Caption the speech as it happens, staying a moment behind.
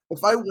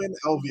If I win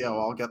LVO,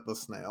 I'll get the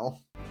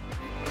snail.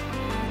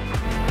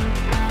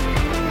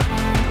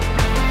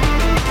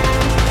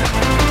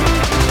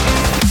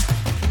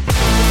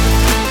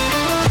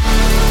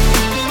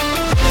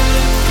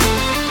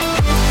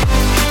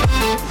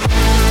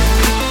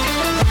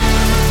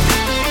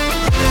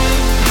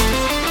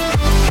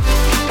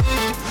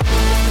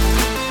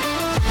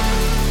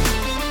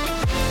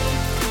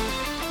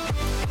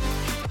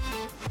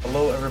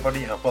 Hello,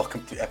 everybody, and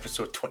welcome to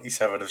episode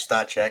 27 of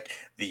Stat Check,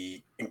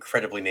 the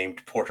incredibly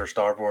named Porter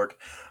Starboard,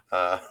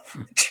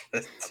 which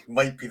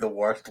might be the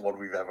worst one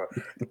we've ever...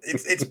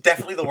 It's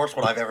definitely the worst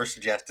one I've ever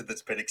suggested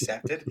that's been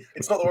accepted.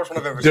 It's not the worst one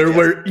I've ever There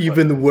suggested. were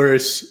even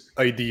worse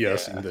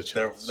ideas in the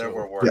chat. There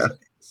were worse ideas.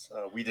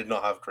 We did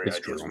not have great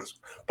ideas for this,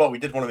 but we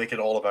did want to make it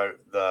all about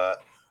the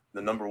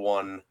number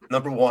one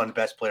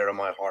best player in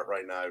my heart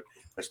right now,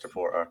 Mr.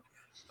 Porter.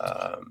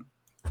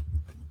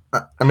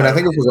 I mean, I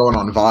think if we're going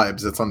on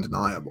vibes, it's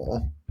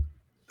undeniable.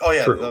 Oh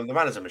yeah, the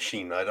man is a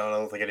machine. I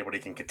don't think anybody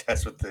can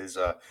contest with his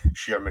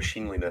sheer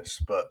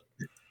machineliness. But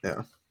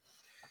yeah.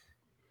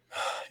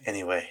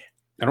 Anyway,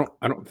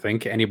 I don't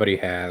think anybody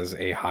has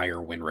a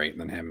higher win rate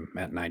than him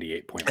at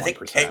 98.1%. I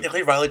think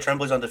technically Riley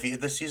Tremblay's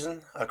undefeated this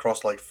season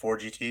across like 4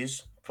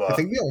 GTs. But I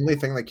think the only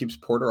thing that keeps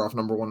Porter off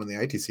number one in the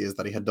ITC is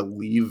that he had to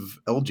leave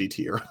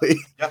LGT early.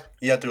 Yeah,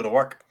 he had to go to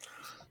work.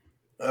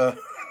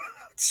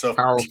 So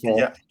powerful.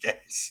 Yeah, I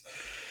guess.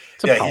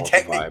 Yeah, he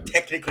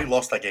technically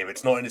lost that game.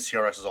 It's not in his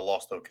CRS as a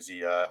loss though, because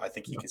I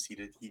think he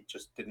conceded. He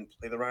just didn't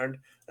play the round,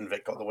 and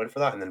Vic got the win for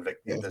that, and then Vic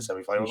made the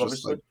semifinals.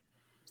 Obviously,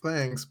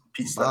 thanks.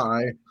 Peace.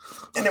 Bye.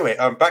 Anyway,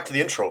 back to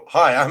the intro.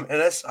 Hi, I'm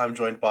Ennis. I'm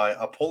joined by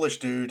a Polish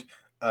dude,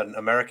 an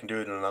American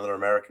dude, and another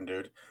American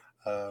dude.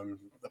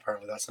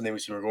 Apparently, that's the name we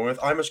seem to be going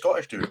with. I'm a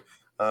Scottish dude.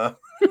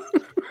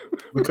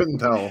 We couldn't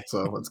tell,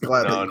 so it's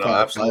glad. No,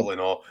 absolutely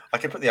not. I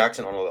can put the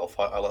accent on a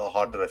little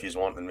harder if you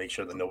want, and make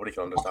sure that nobody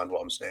can understand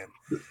what I'm saying.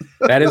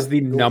 That is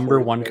the number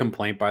one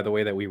complaint, by the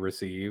way, that we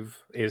receive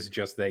is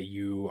just that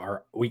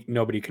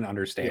nobody can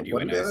understand you.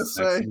 That's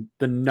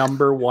the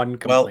number one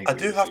complaint. Well, I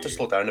do have to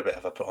slow down a bit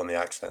if I put on the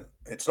accent.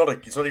 It's not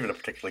even a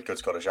particularly good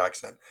Scottish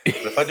accent. But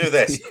if I do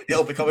this,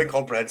 it'll become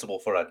incomprehensible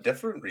for a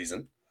different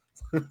reason.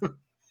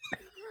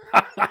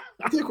 I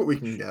think what we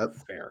can get.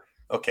 Fair.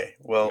 Okay,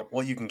 well,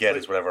 what you can get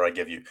is whatever I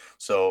give you.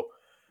 So,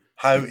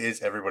 how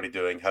is everybody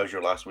doing? How's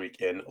your last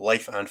week in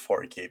life and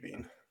 40K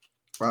been?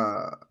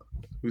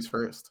 Who's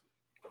first?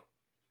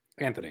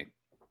 Anthony.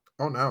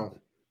 Oh, no.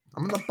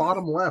 I'm in the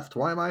bottom left.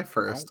 Why am I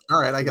first? All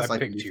right, I guess I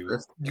picked you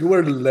first. You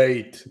were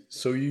late,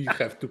 so you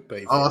have to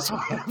pay. So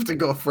I have to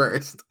go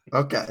first.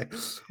 Okay.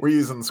 We're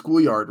using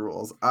schoolyard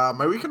rules.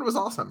 My weekend was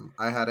awesome.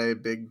 I had a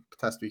big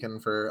test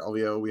weekend for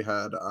LVO. We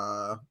had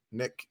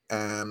Nick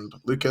and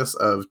Lucas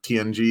of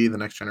TNG, the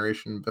Next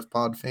Generation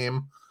BiffPod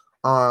fame,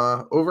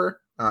 over.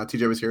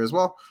 TJ was here as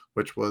well,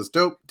 which was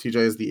dope. TJ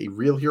is the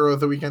real hero of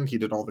the weekend. He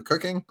did all the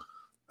cooking.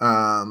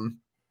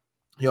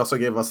 He also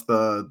gave us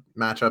the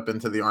matchup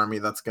into the army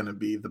that's going to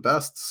be the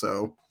best.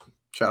 So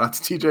shout out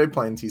to TJ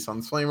playing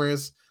T-Sun's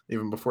Flamers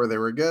even before they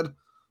were good.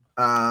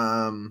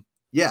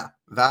 Yeah,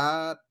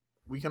 that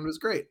weekend was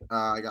great.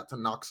 I got to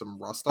knock some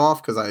rust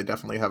off because I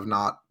definitely have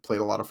not played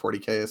a lot of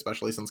 40K,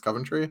 especially since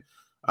Coventry.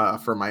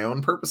 For my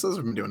own purposes,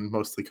 I've been doing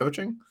mostly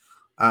coaching.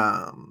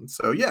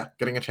 So yeah,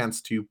 getting a chance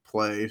to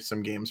play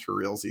some games for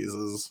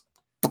realsies is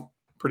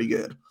pretty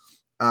good.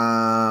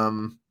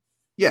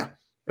 Yeah.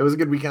 It was a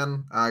good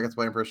weekend. I got to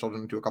play Emperor's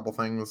Children, do a couple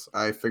things.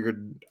 I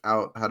figured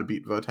out how to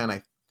beat Votan,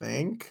 I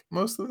think,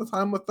 most of the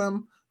time with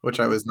them, which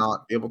I was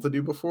not able to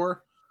do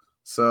before.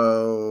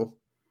 So,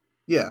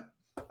 yeah.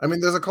 I mean,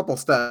 there's a couple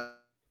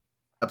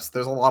steps.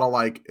 There's a lot of,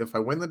 like, if I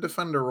win the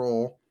defender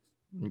role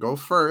and go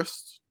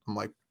first, I'm,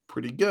 like,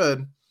 pretty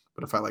good.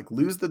 But if I, like,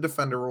 lose the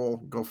defender role,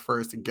 go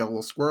first and get a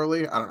little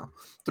squirrely, I don't know.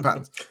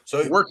 Depends.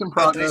 So, work in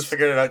progress. Anthony's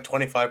figured it out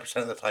 25%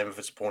 of the time if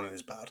his opponent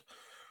is bad.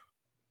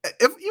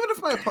 Even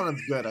if my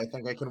opponent's good, I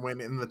think I can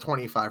win in the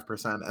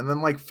 25%. And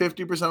then like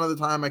 50% of the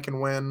time I can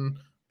win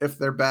if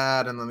they're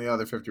bad. And then the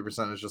other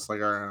 50% is just like,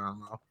 all right, I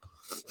don't know.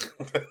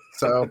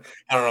 So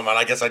I don't know, man.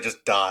 I guess I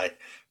just die.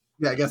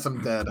 Yeah, I guess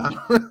I'm dead.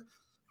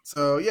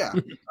 So yeah.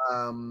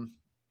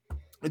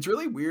 It's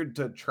really weird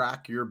to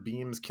track your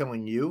beams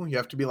killing you. You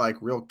have to be like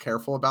real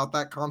careful about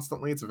that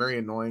constantly. It's a very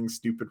annoying,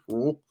 stupid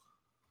rule.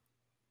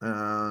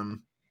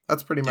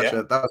 That's pretty much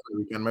it. That was my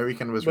weekend. My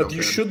weekend was But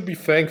you should be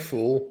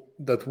thankful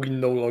that we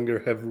no longer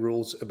have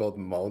rules about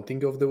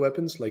mounting of the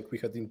weapons like we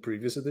had in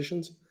previous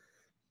editions.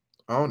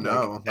 Oh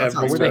no. Like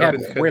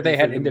where they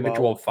had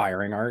individual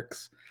firing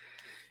arcs.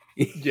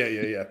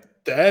 Yeah.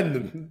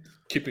 Then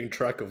keeping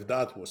track of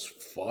that was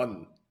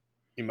fun.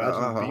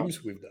 Imagine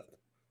beams with that.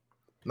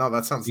 No,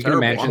 that sounds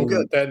terrible. I'm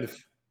good.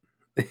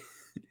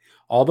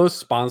 All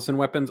those Sponson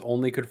weapons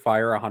only could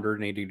fire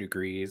 180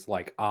 degrees,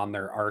 like on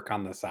their arc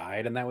on the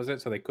side, and that was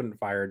it. So they couldn't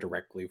fire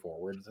directly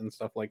forwards and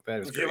stuff like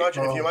that. If you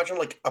imagine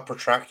like a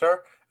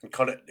protractor and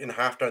cut it in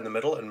half down the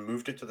middle and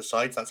moved it to the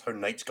sides, that's how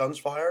Knight's guns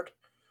fired.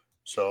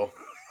 So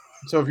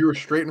if you were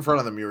straight in front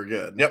of them, you were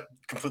good. Yep,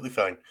 completely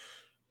fine.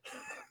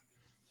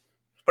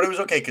 But it was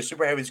okay because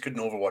super heavies couldn't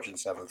Overwatch in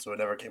 7th, so it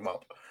never came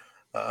up.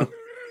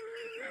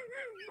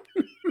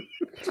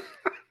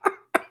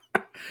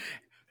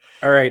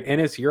 All right,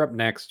 Ennis, you're up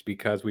next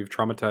because we've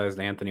traumatized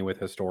Anthony with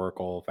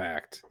historical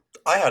fact.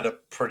 I had a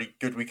pretty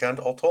good weekend,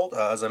 all told.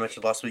 As I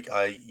mentioned last week,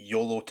 I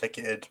YOLO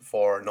ticketed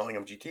for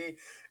Nottingham GT.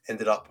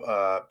 Ended up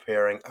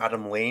pairing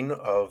Adam Lane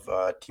of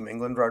Team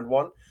England round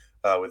 1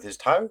 with his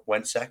Tau.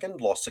 Went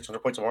second, lost 600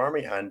 points of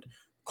army, and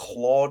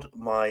clawed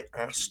my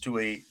ass to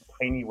a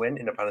tiny win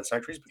in Abandoned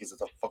Sanctuaries because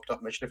it's a fucked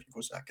up mission if you go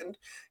second.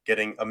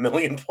 Getting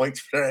 1,000,000 points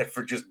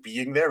for just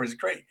being there is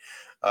great.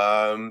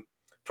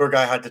 Poor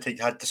guy had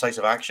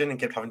decisive action and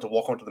kept having to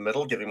walk onto the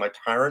middle, giving my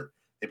Tyrant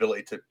the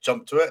ability to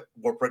jump to it,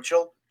 warp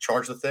ritual,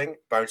 charge the thing,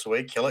 bounce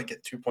away, kill it,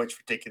 get 2 points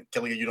for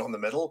killing a unit on the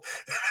middle.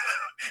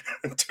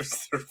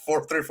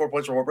 4 points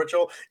for warp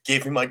ritual,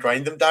 gave me my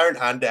grind them down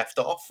and effed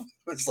off. It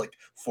was like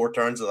 4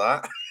 turns of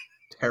that.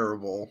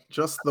 Terrible.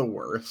 Just the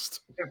worst.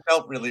 It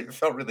felt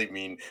really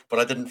mean, but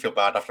I didn't feel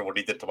bad after what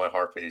he did to my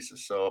harpies.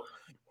 So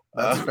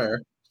That's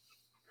fair.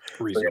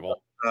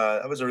 Reasonable.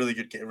 That was a really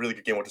good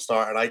game to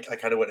start, and I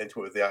kind of went into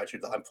it with the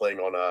attitude that I'm playing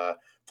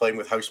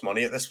with house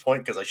money at this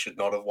point because I should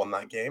not have won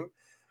that game.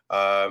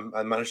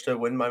 And managed to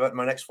win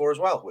my next 4 as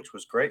well, which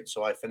was great.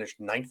 So I finished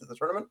 9th at the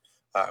tournament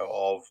out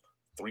of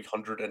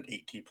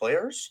 380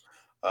 players.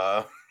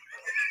 5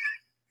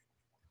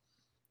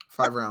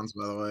 rounds,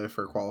 by the way,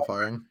 for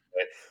qualifying.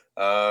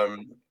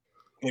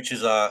 Which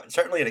is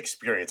certainly an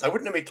experience. I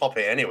wouldn't have made top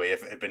 8 anyway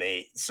if it had been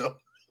 8. So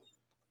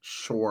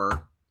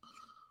Sure.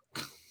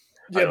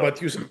 Yeah,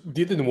 but you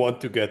didn't want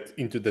to get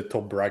into the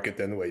top bracket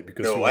anyway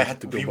because no, you I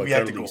had to go we back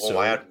had to early, go so home.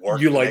 I had work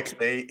the next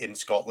day in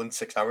Scotland,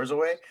 6 hours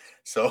away.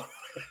 So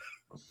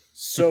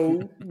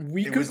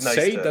we It could was nice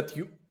say to- that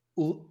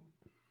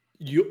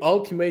you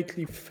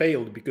ultimately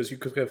failed because you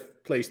could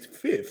have placed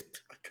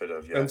 5th I could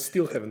have, and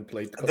still haven't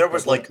played. There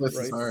was like This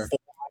is 4 hard.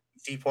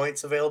 easy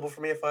points available for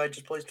me if I had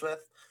just placed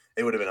 5th.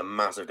 It would have been a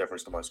massive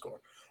difference to my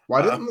score.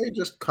 Why didn't they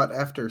just cut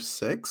after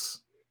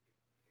 6?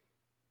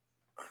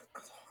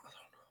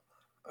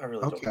 I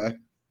really don't. Okay.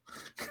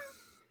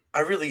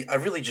 I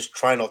really just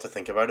try not to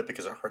think about it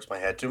because it hurts my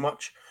head too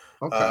much.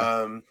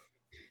 Okay.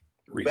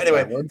 But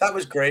anyway, Valid. that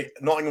was great.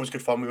 Nottingham was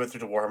good fun. We went through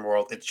the Warhammer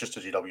World. It's just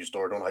a GW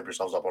store. Don't hype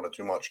yourselves up on it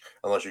too much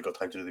unless you've got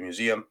time to do the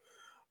museum.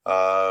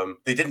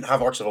 They didn't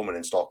have Arks of Omen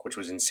in stock, which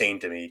was insane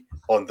to me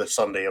on the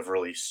Sunday of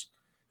release.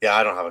 Yeah,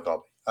 I don't have a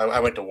copy.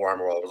 I went to Warhammer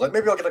World. I was like,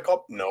 maybe I'll get a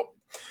copy. No.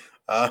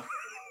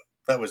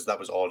 That was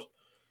odd.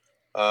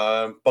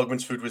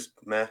 Bugman's food was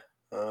meh.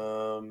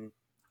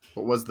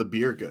 But was the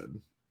beer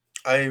good?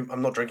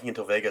 I'm not drinking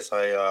until Vegas.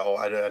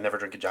 I never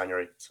drink in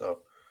January, so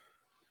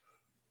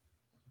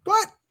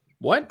What?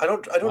 What? I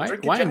don't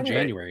drink in Why January. in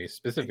January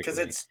specifically? Because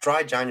it's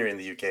dry January in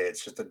the UK.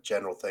 It's just a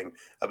general thing.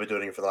 I've been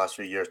doing it for the last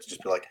few years to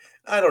just be like,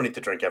 I don't need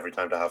to drink every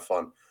time to have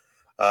fun.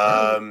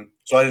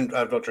 So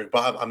I've not drink,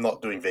 but I'm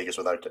not doing Vegas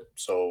without it.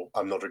 So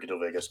I'm not drinking till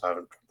Vegas. I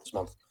haven't this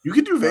month. You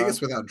could do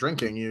Vegas without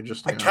drinking. You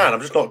just I can.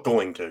 I'm just not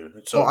going to.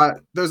 So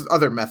there's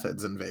other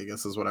methods in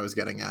Vegas, is what I was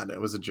getting at. It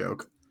was a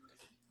joke.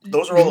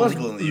 those are all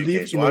illegal in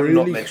the UK. So I'm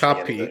not mentioning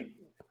anything.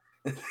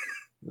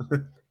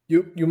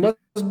 You must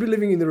be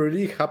living in a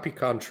really happy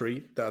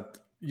country that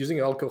using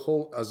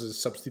alcohol as a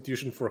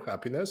substitution for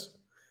happiness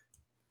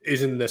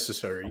isn't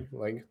necessary.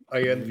 Like,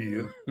 I envy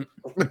you.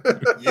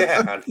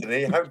 Yeah,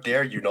 Anthony, how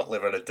dare you not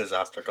live in a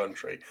disaster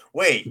country?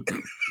 Wait,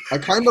 I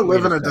kind of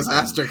live in a second.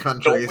 disaster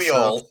country. don't we so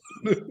all?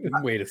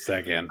 Wait a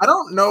second. I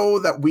don't know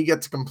that we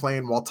get to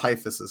complain while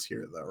Typhus is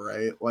here, though,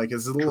 right? Like,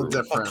 it's a little True.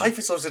 Well, different.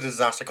 Typhus lives in a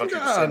disaster country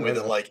the Yeah, same way no,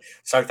 that no. like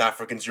South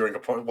Africans during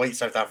white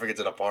South Africans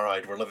in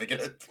apartheid were living in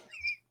it.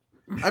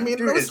 I mean,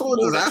 Dude, it was it's still a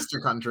loaded. disaster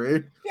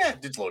country. Yeah,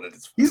 it's loaded.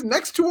 It's He's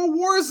next to a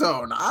war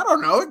zone. I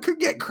don't know. It could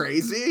get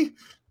crazy.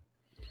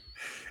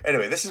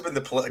 Anyway, this has been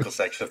the political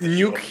section of the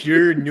show. Nuke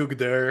here, nuke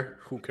there.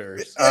 Who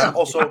cares?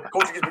 Also,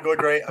 coaching has been going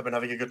great. I've been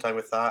having a good time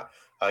with that.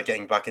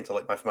 Getting back into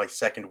like my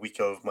second week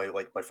of my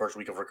first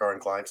week of recurring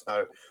clients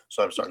now.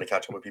 So I'm starting to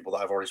catch up with people that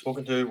I've already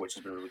spoken to, which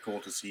has been really cool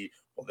to see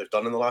what they've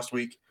done in the last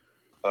week.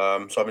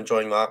 So I'm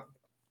enjoying that.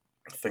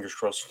 Fingers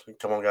crossed.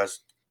 Come on, guys.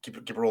 Keep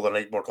it rolling. I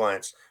need more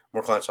clients.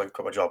 More clients so I can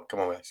quit my job.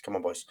 Come on, guys. Come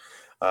on, boys.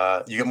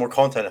 You get more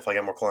content if I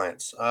get more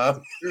clients.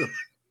 True.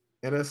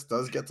 Ennis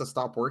does get to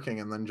stop working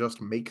and then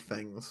just make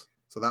things.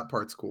 So that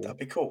part's cool. That'd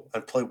be cool.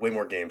 And play way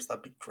more games.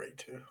 That'd be great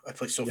too. I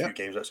play so Yeah. few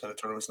games outside of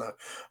tournaments now.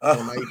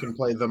 Well, now you can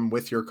play them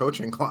with your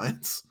coaching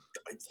clients.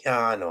 Yeah,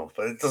 I know,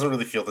 but it doesn't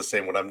really feel the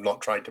same when I'm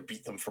not trying to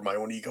beat them for my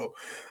own ego.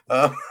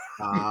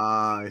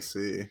 I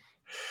see.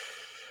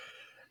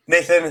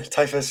 Nathan,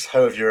 Typhus,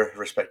 how have your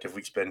respective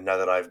weeks been now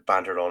that I've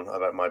bantered on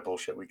about my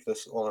bullshit week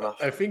this long enough?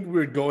 I think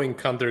we're going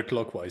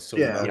counterclockwise. So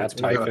Yeah, Yeah, let's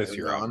we got Typhus, it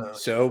you're on. on.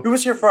 So, Who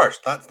was here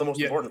first? That's the most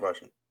Yeah. important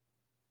question.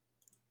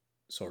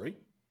 sorry.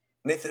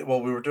 Nathan,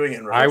 well, we were doing it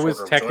in reverse I was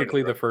order of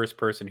technically joining, the first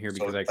person here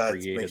because I that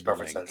created makes the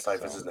perfect link, sense.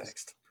 Typhus so- is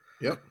next.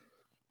 Yep.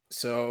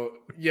 So,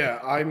 yeah,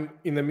 I'm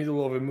in the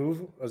middle of a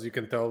move. As you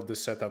can tell, the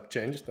setup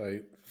changed.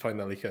 I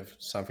finally have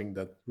something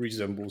that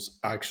resembles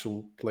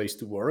actual place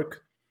to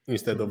work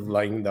instead of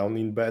lying down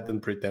in bed and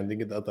pretending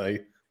that I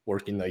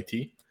work in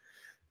IT.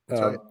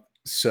 That's right.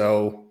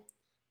 So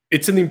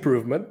it's an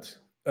improvement.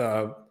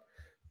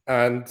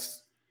 And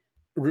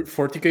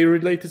 40k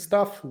related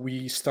stuff,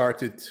 we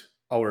started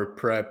our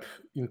prep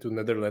into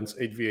Netherlands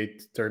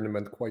 8v8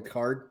 tournament quite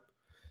hard.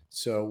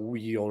 So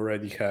we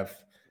already have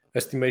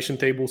estimation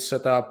tables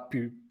set up.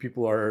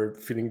 People are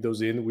filling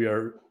those in. We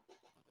are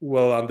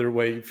well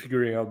underway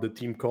figuring out the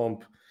team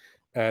comp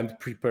and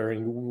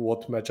preparing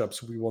what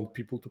matchups we want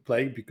people to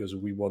play, because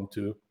we want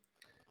to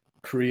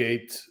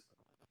create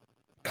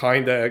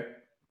kind of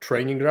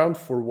training ground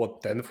for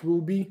what 10th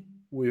will be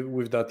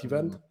with that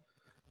event.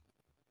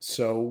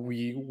 So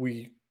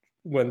we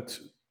went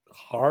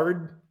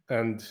hard,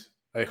 and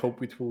I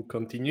hope it will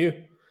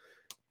continue.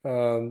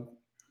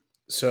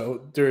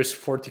 So there's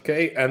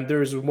 40k, and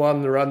there's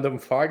one random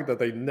fact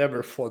that I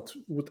never thought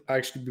would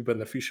actually be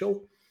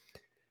beneficial.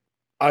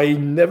 I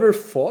never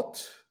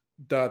thought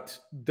that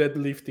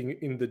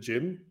deadlifting in the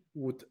gym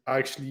would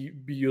actually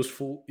be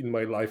useful in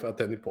my life at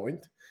any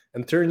point.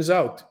 And turns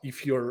out,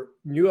 if your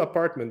new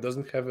apartment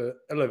doesn't have an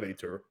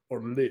elevator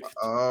or lift,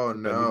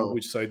 depending on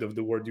which side of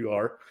the world you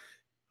are,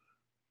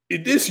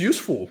 it is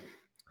useful.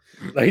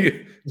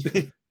 Like,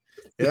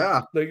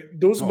 yeah, like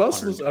those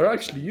muscles are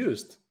actually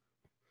used.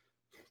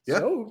 Yeah,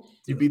 so,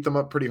 you beat them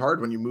up pretty hard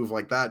when you move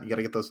like that. You got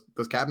to get those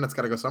cabinets.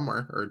 Got to go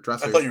somewhere, or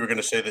dressers. I thought you were going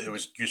to say that it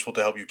was useful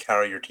to help you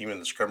carry your team in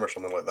the scrim or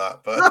something like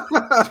that. But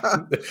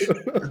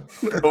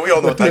we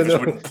all know Typhus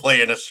wouldn't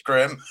play in a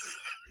scrim.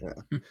 Yeah.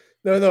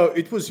 No,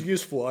 it was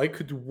useful. I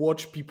could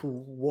watch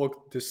people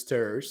walk the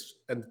stairs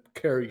and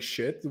carry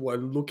shit while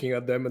looking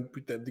at them and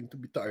pretending to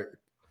be tired.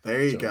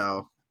 There you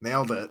go.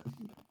 Nailed it.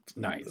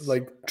 Nice.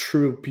 Like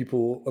true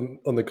people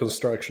on the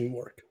construction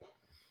work.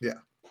 Yeah.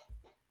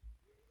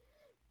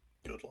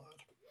 Good lad.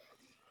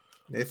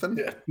 Nathan?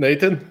 Yeah.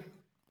 Nathan?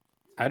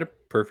 I had a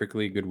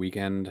perfectly good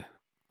weekend.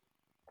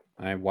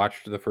 I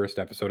watched the first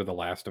episode of The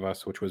Last of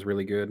Us, which was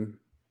really good.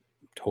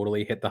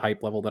 Totally hit the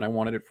hype level that I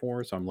wanted it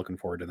for, so I'm looking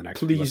forward to the next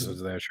few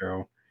episodes of that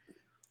show.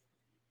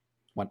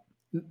 What?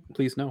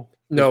 Please no.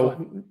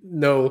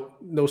 No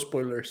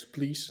spoilers,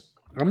 please.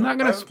 I'm not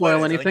going to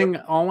spoil anything.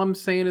 All I'm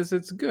saying is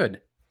it's good.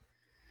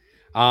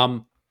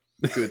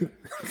 Good.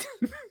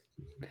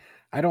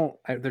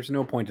 There's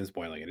no point in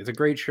spoiling it. It's a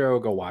great show.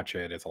 Go watch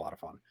it. It's a lot of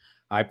fun.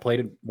 I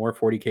played more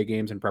 40k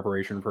games in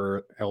preparation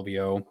for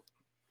LVO.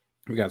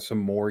 We got some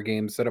more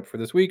games set up for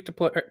this week to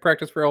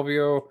practice for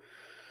LVO.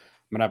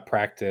 I'm going to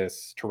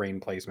practice terrain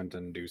placement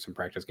and do some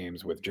practice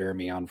games with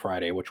Jeremy on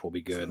Friday, which will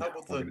be good. We're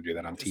going to do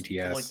that on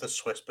TTS. Like the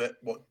Swiss bit,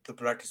 what the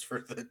practice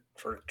for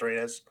terrain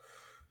is?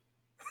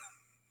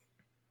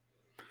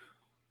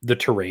 The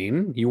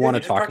terrain? You want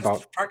to talk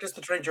about... Practice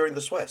the terrain during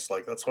the Swiss.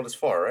 Like, that's what it's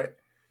for, right?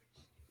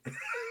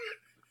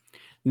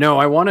 No,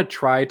 I want to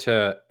try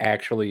to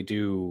actually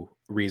do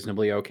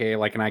reasonably okay.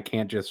 Like, and I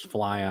can't just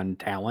fly on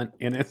talent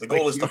in it. The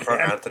goal is to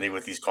hurt Anthony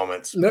with these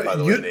comments. No, by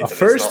the way, Nathan,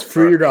 first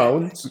 3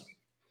 rounds.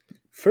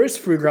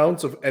 First 3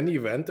 rounds of any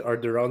event are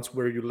the rounds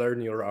where you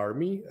learn your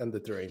army and the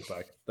terrain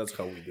pack. That's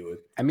how we do it.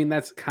 I mean,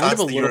 that's kind of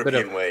a little bit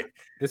of way.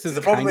 This is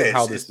the problem kind of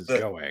how this is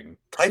going.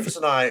 Typhus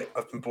and I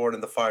have been born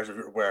in the fires of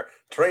where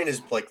terrain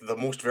is like the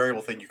most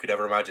variable thing you could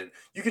ever imagine.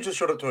 You could just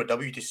show up to a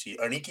WTC,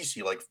 an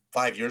ETC like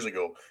 5 years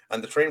ago,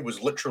 and the terrain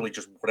was literally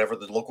just whatever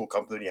the local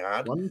company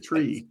had. One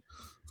tree.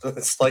 And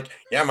it's like,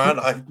 yeah, man,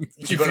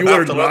 you're going to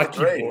have to learn the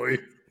terrain. Boy.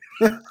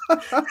 Do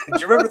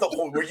you remember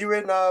were you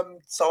in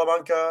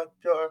Salamanca?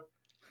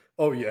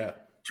 Oh, yeah. Do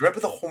you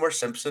remember the Homer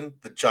Simpson,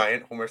 the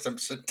giant Homer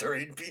Simpson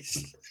terrain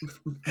piece?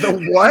 The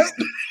what?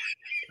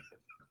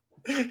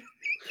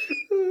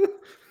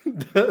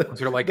 Was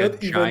there like a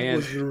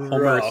giant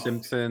Homer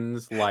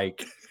Simpson's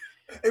like?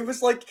 It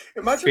was like,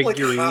 imagine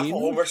figurine? Like half a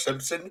Homer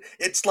Simpson.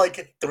 It's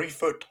like 3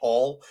 foot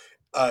tall.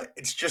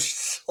 It's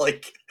just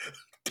like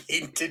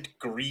painted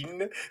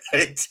green.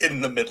 It's in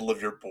the middle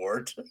of your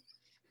board.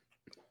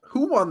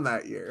 Who won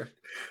that year?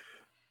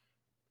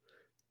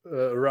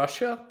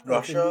 Russia.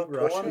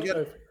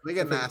 We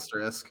get an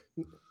asterisk.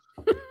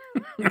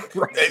 If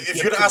you're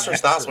an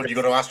asterisk, that's when you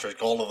go to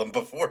asterisk all of them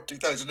before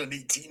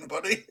 2018,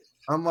 buddy.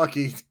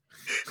 Unlucky.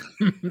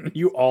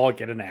 You all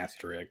get an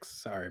asterisk.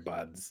 Sorry,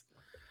 buds.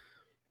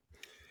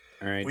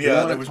 All right.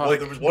 Yeah, there was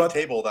one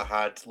table that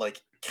had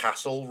like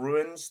castle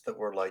ruins that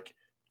were like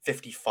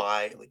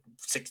 55, like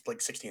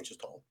 60 inches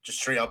tall, just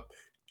straight up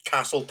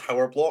castle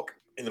tower block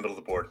in the middle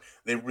of the board.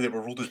 They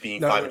were ruled as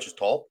being 5 inches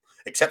tall,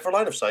 except for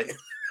line of sight.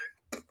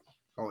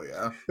 Oh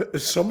yeah.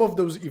 Some of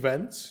those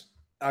events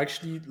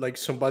actually, like,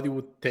 somebody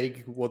would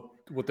take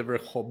whatever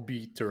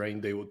hobby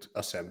terrain they would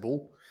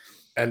assemble,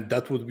 and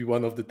that would be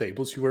one of the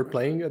tables you were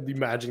playing. And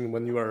imagine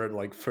when you are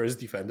like first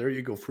defender,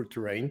 you go through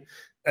terrain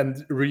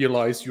and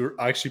realize you're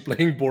actually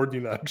playing board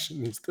in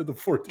action instead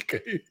of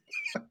 40k.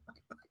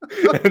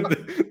 And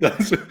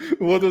that's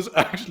what was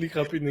actually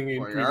happening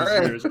in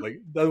previous years.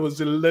 Like, that was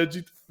a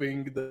legit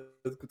thing that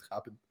could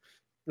happen.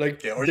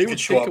 Like, yeah, or you could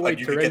show up and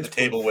you could get the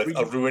table with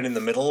a ruin in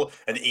the middle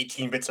and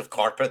 18 bits of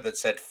carpet that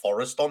said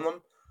forest on them.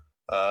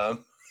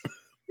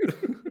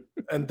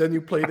 And then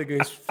you played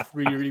against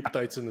 3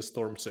 Riptides and a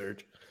Storm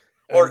Surge.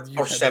 Or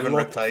 7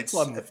 Riptides,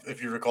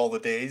 if you recall the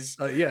days.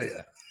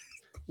 Yeah.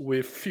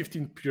 with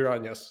 15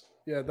 piranhas.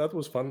 Yeah, that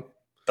was fun.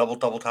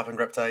 Double tapping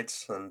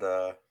Riptides and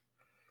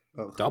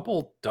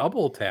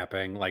Double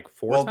tapping like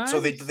 4 times. So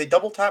they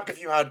double tapped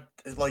if you had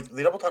like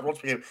they double tapped once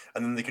per game,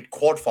 and then they could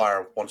quad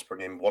fire once per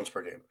game.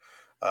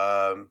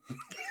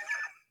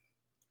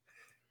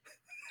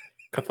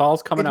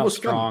 Cathal's coming out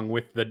strong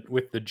with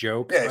the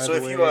jokes. Yeah, so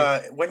if you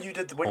when you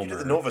did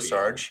the Nova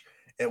Surge,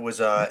 it was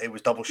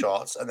double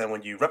shots, and then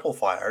when you ripple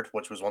fired,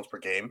 which was once per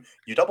game,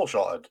 you double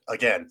shotted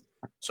again.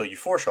 So you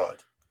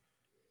 4-shot.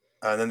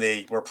 And then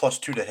they were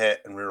 +2 to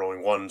hit and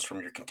rerolling ones from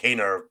your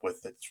container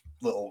with its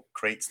little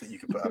crates that you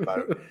could put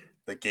about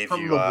that gave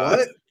From you the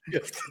what?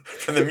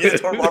 from the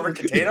Mutatorm armored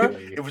container.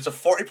 It was a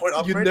 40-point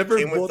upgrade. It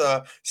came with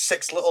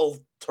 6 little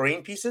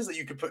terrain pieces that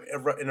you could put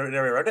in an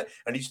area around it,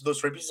 and each of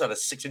those terrain pieces had a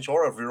 6-inch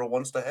aura of reroll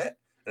ones to hit,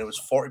 and it was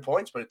 40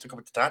 points, but it took up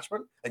a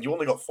detachment, and you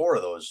only got 4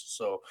 of those.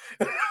 So.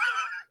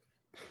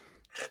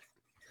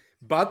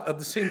 But at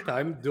the same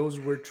time, those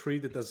were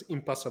treated as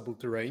impassable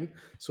terrain.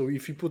 So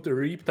if you put a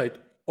Riptide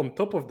on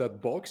top of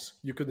that box,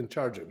 you couldn't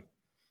charge him.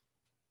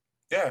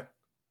 Yeah.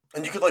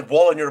 And you could like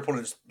wall in your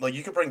opponent's, like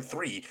you could bring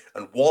 3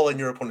 and wall in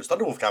your opponent's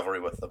Thunderwolf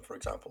cavalry with them, for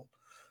example.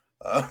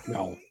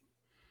 No.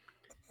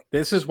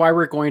 This is why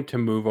we're going to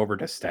move over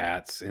to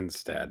stats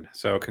instead.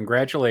 So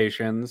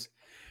congratulations.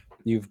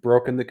 You've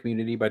broken the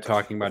community by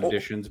talking about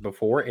additions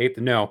before 8th.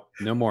 No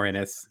more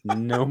Innis.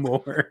 No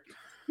more.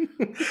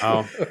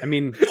 Oh, I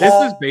mean, this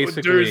is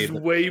basically... There's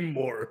way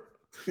more.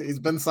 He's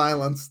been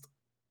silenced.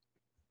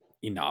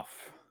 Enough.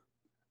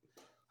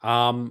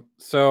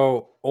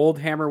 So Old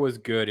Hammer was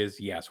good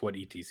is yes, what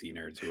ETC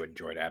nerds who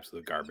enjoyed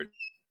absolute garbage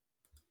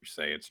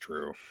say it's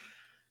true.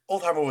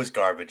 Old Hammer was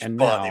garbage,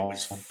 but it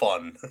was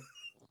fun.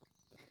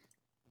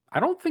 I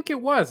don't think it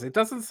was. It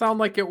doesn't sound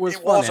like it was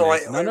fun. Was all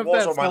right. None it of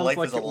was, that or my life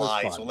like is a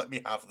lie, so let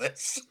me have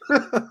this.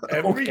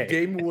 Every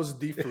game was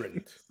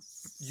different.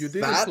 You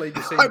didn't play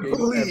the same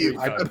game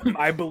every time.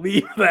 I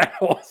believe that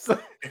also.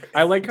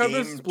 I like how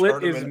the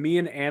split is me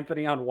and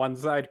Anthony on one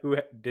side who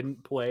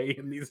didn't play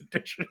in these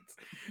editions,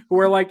 who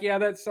are like, yeah,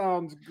 that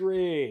sounds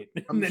great.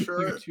 I'm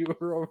sure you two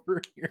are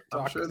over here.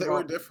 I'm sure they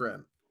were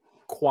different.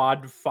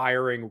 Quad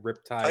firing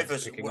Riptides.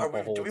 Typhus, do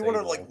we want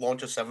to like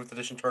launch a 7th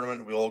edition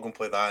tournament? We all go and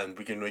play that, and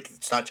we can make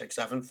stat check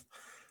 7th.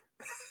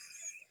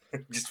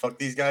 Just fuck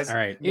these guys. All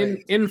right.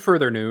 In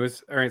further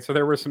news, all right. So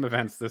there were some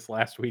events this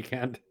last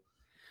weekend.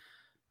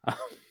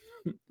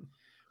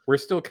 We're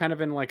still kind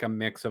of in like a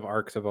mix of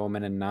Arks of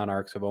Omen and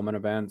non-Arks of Omen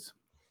events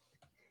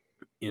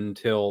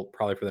until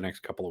probably for the next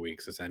couple of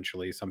weeks.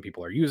 Essentially, some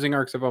people are using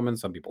Arks of Omen,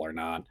 some people are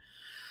not.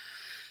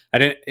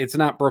 It's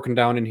not broken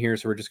down in here,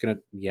 so we're just gonna.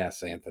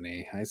 Yes,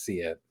 Anthony, I see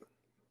it.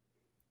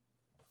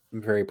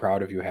 I'm very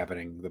proud of you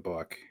having the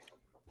book.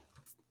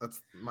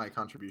 That's my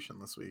contribution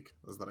this week.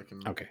 Is that I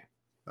can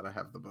that I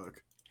have the book.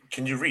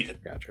 Can you read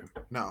it? Gotcha.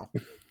 No,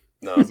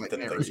 I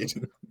can't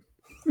read.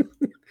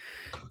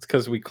 It's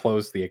because we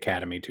closed the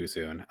academy too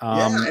soon.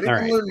 I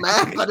didn't learn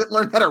math. I didn't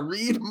learn how to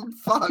read. I'm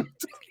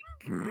fucked.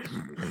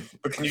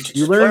 But can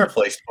you learn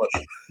place?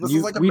 This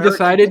is like we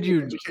decided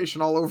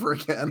education all over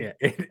again.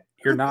 Yeah,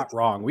 you're not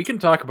wrong. We can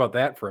talk about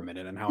that for a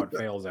minute and how it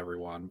fails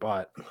everyone,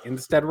 but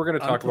instead we're going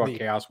to talk about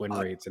chaos win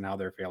rates and how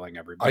they're failing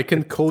everybody. I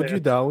can code you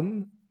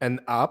down an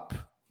app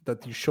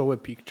that you show a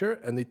picture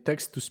and it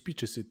text to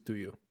speeches it to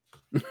you.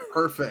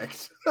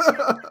 Perfect.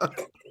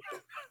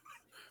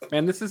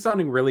 Man, this is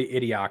sounding really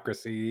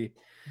idiocracy.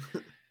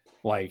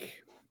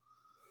 Like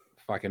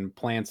fucking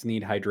plants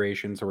need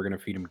hydration, so we're going to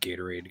feed them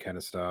Gatorade kind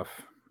of stuff.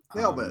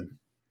 Nailed it.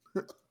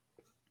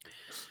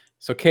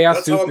 So chaos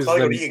That's soup how I'm is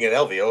planning on eating at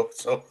LVO.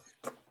 So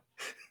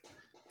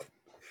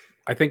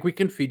I think we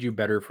can feed you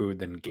better food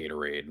than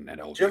Gatorade and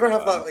LVO. Do you ever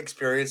have that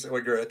experience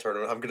when you're at a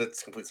tournament? I'm going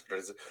to completely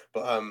this,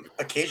 but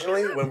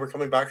occasionally when we're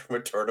coming back from a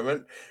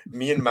tournament,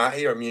 me and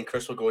Matty or me and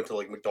Chris will go into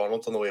like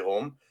McDonald's on the way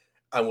home,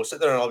 and we'll sit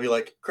there and I'll be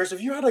like, Chris,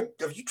 have you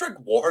drank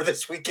water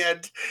this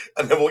weekend?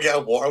 And then we'll get a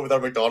water with our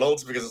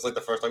McDonald's because it's like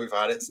the first time we've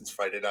had it since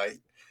Friday night.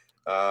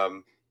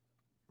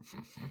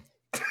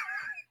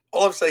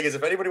 All I'm saying is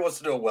if anybody wants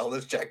to do a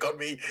wellness check on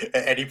me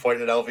at any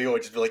point in LVO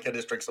and just be like,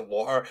 just drink some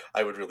water,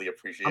 I would really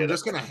appreciate it. I'm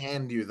just going to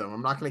hand you them.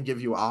 I'm not going to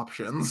give you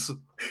options.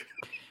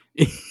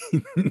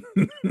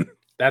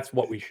 That's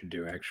what we should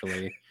do,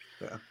 actually.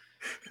 Yeah.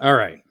 All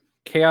right.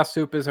 Chaos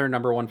Soup is our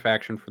number 1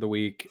 faction for the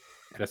week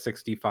at a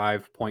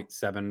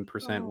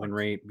 65.7% win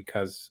rate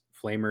because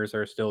Flamers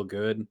are still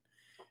good.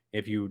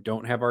 If you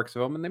don't have Arks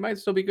of Omen, they might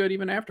still be good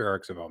even after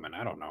Arks of Omen.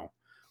 I don't know.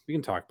 We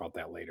can talk about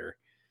that later.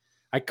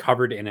 I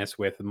covered Innis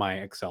with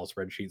my Excel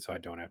spreadsheet, so I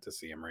don't have to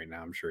see him right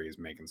now. I'm sure he's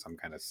making some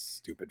kind of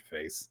stupid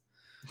face.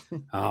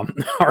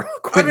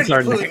 Harlequins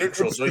are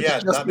neutral, so yeah,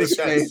 that makes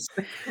sense.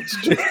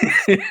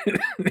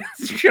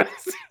 It's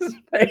just his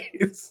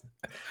face.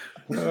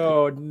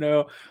 Oh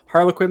no,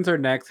 Harlequins are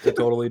next to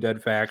Totally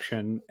Dead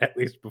faction, at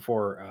least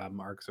before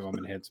Arks of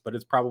Omen hits, but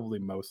it's probably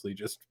mostly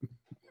just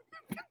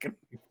fucking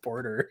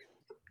Porter.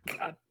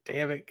 God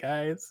damn it,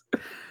 guys!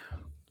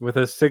 With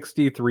a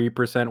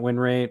 63% win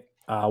rate.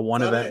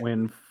 1 event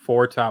win,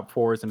 4 top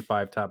 4s and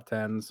 5 top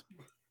 10s.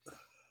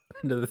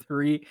 Into the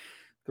 3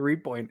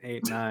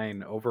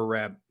 3.89 over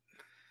rep.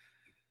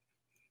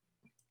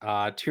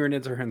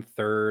 Tyranids are in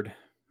third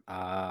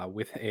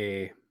with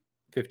a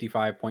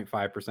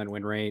 55.5%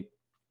 win rate.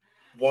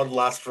 One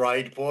last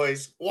ride,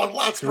 boys. One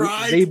last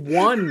ride. They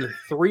won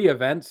 3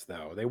 events,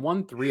 though. They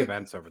won 3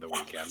 events over the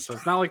weekend. So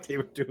it's not like they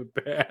were doing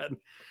bad.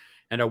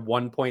 And a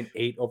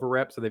 1.8 over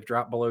rep. So they've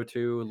dropped below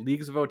 2.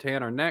 Leagues of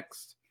Otan are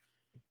next.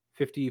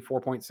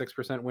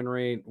 54.6% win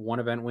rate. 1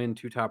 event win,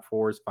 2 top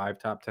 4s, 5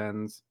 top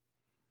 10s.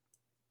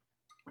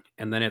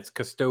 And then it's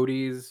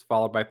Custodes,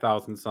 followed by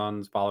Thousand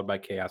Suns, followed by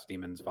Chaos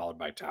Demons, followed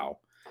by Tau.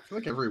 I feel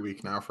like every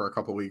week now for a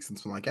couple weeks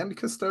it's been like, and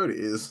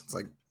Custodes. It's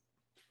like,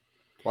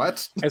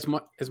 what? As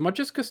much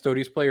as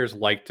Custodes players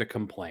like to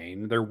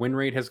complain, their win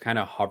rate has kind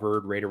of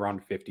hovered right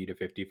around 50 to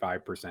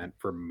 55%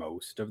 for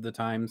most of the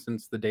time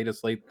since the data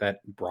slate that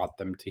brought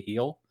them to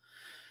heal.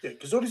 Yeah,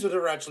 Custodes have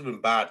never actually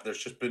been bad.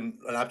 There's just been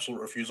an absolute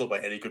refusal by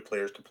any good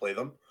players to play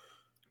them.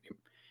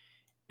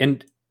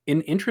 And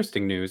in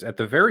interesting news, at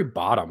the very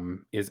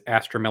bottom is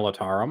Astra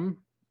Militarum,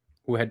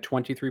 who had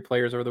 23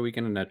 players over the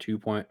weekend and a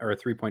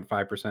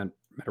 3.5%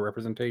 meta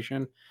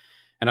representation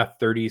and a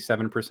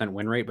 37%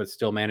 win rate, but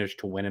still managed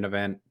to win an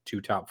event, 2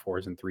 top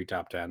 4s and 3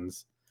 top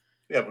 10s.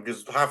 Yeah,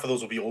 because half of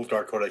those will be Old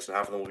Guard Codex and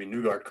half of them will be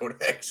New Guard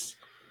Codex.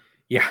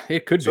 Yeah,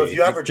 it could So be. if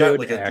you average out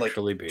like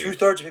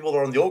 2/3 of people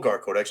are on the Old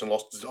Guard Codex and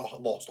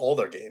lost all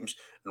their games,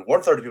 and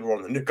 1/3 of people are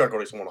on the New Guard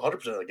Codex and won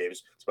 100% of the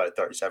games, it's about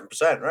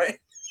 37%, right?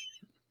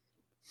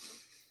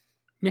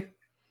 Yeah,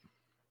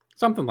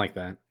 something like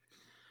that.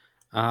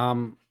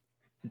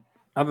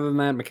 Other than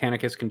that,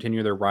 Mechanicus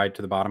continue their ride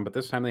to the bottom, but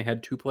this time they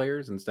had 2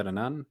 players instead of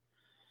none.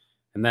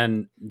 And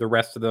then the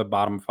rest of the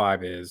bottom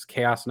 5 is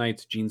Chaos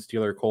Knights, Gene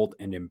Stealer Cult,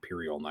 and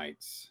Imperial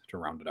Knights to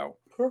round it out.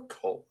 Poor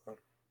Cult.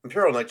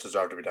 Imperial Knights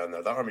deserve to be down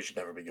there. That army should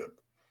never be good.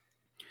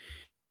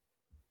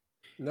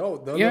 No,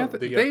 they are A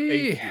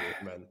tier,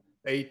 man.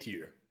 A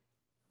tier.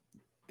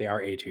 They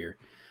are A tier.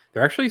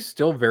 They're actually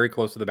still very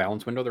close to the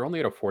balance window. They're only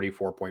at a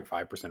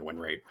 44.5% win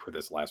rate for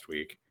this last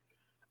week.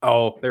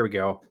 Oh, there we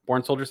go.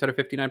 Born Soldiers had a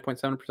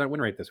 59.7%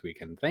 win rate this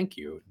weekend. Thank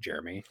you,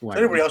 Jeremy. Does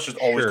anybody else just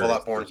always call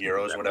that Born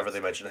Heroes whenever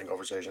they mention it in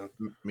conversation?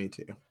 Me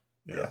too.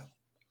 Yeah.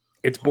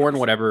 It's Born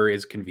whatever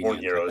is convenient.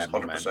 Born Heroes,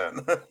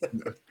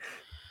 100%.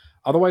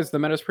 Otherwise, the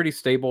meta is pretty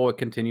stable. It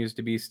continues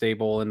to be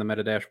stable in the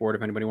meta dashboard.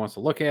 If anybody wants to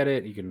look at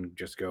it, you can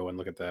just go and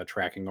look at the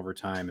tracking over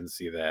time and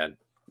see that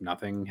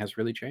nothing has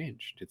really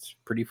changed. It's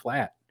pretty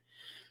flat.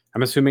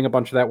 I'm assuming a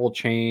bunch of that will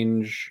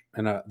change,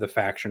 and the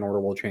faction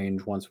order will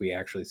change once we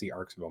actually see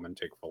Arks of Omen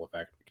take full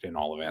effect in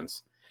all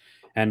events,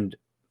 and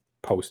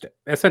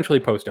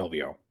essentially post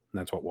LVO. And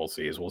that's what we'll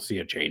see. We'll see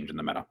a change in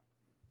the meta.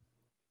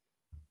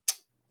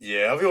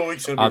 Yeah, LVO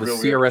week's gonna be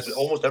real weird.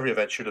 Almost every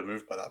event should have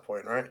moved by that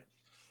point, right?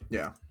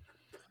 Yeah.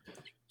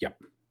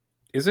 Yep.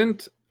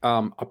 Isn't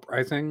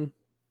Uprising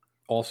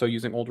also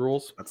using old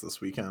rules? That's this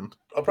weekend.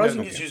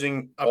 Uprising is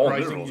using all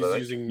new rules.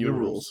 Using new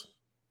rules.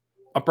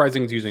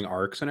 Uprising's using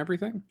arcs and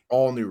everything?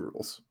 All new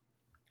rules.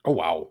 Oh,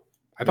 wow.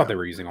 I thought they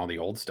were using all the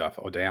old stuff.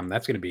 Oh, damn.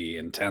 That's going to be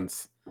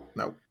intense.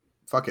 No.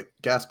 Fuck it.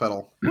 Gas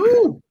pedal.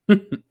 Woo!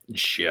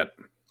 Shit.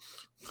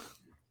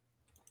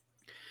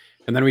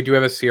 And then we do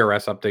have a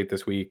CRS update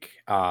this week,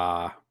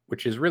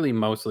 which is really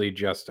mostly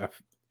just a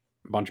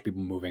bunch of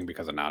people moving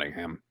because of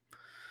Nottingham.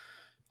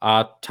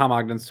 Tom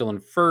Ogden's still in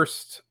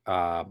first.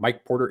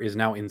 Mike Porter is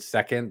now in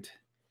second.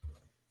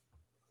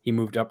 He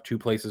moved up 2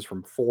 places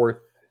from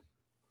fourth.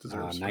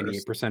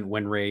 98%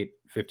 win rate,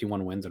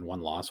 51 wins and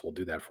 1 loss. We'll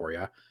do that for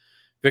you.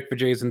 Vic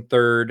Vijay's in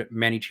third.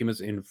 Manny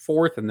Chima's in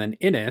fourth. And then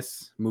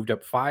Innis moved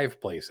up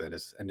 5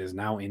 places and is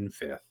now in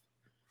 5th.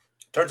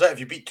 Turns out if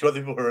you beat 2 other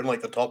people who are in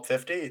like the top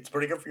 50, it's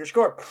pretty good for your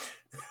score.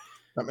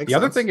 That makes the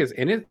other thing is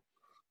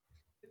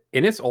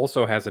Innis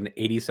also has an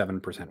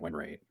 87% win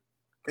rate.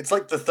 It's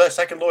like the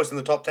second lowest in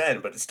the top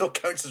 10, but it still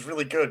counts as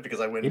really good because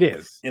I win. It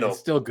is. It's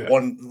still good.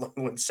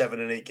 Won 7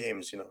 and 8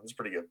 games. It's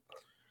pretty good.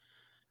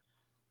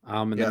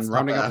 And then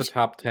rounding up the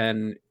top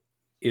 10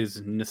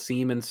 is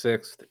Nassim in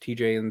 6th,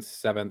 TJ in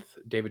 7th,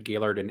 David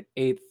Gaylord in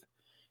 8th,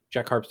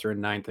 Jack Harpster in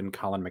 9th, and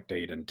Colin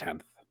McDade in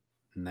 10th.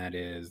 And that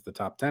is the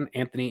top 10.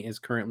 Anthony is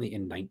currently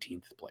in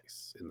 19th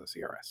place in the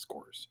CRS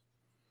scores.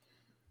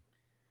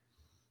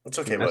 That's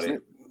okay, buddy.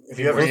 If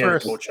you ever need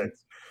coaching.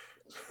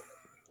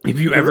 If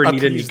you ever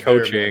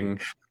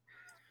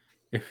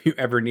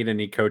need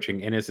any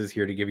coaching, Innis is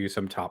here to give you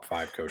some top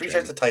 5 coaching. Reach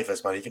out to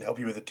Typhus, man. He can help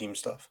you with the team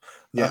stuff.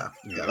 Yeah,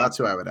 that's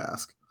who I would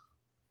ask.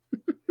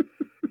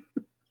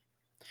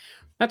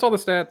 That's all the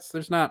stats.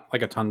 There's not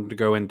like a ton to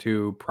go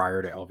into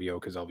prior to LVO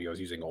because LVO is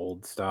using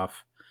old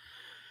stuff.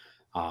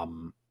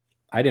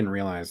 I didn't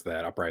realize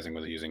that Uprising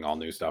was using all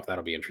new stuff.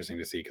 That'll be interesting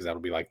to see because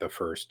that'll be like the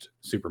first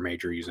super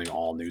major using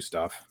all new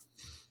stuff.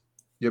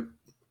 Yep.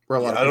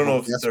 I don't know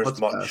if there's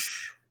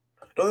much.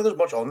 I don't think there's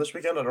much on this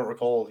weekend. I don't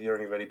recall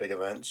hearing of any big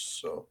events.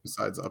 So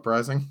besides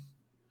Uprising?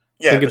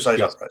 Yeah,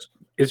 besides Uprising.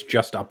 It's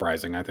just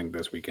Uprising, I think,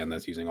 this weekend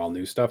that's using all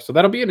new stuff. So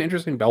that'll be an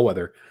interesting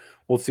bellwether.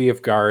 We'll see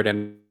if Guard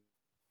end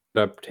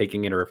up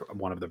taking it or if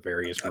one of the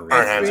various our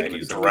hands can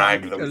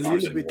drag them a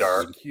little bit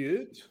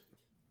cute.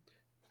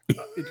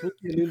 It will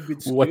be a little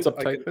bit. What's skewed, up,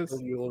 I can Typhus?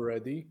 tell you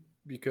already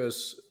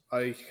because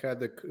I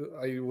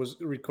was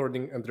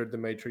recording Enter the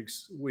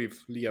Matrix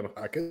with Liam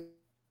Hackett,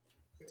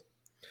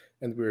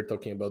 and we were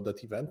talking about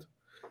that event.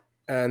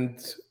 And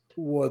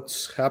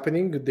what's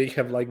happening? They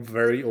have like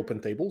very open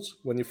tables.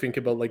 When you think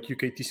about like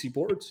UKTC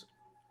boards,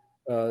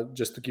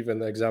 just to give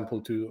an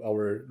example to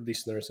our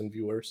listeners and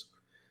viewers,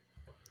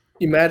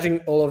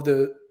 imagine all of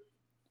the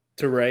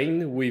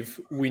terrain with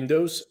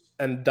windows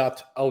and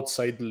that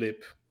outside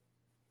lip.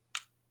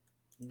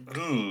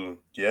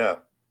 Yeah.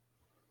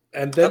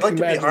 And then I'd like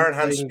to be imagine Iron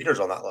Hand playing- speeders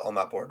on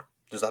that board.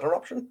 Is that an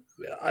option?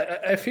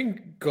 I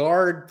think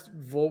guard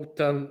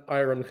Votan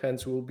Iron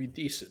Hands will be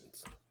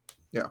decent.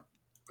 Yeah.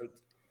 But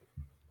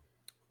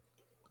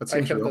That I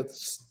seems have real.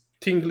 that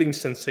tingling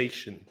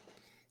sensation.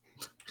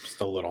 Just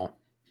a little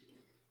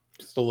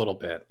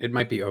bit. It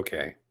might be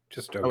okay.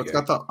 Just okay. Oh, it's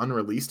got the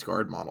unreleased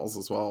guard models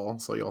as well,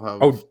 so you'll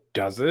have. Oh,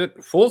 does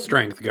it? Full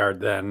strength guard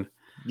then.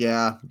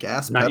 Yeah,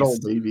 gas Nice. pedal,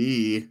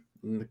 baby.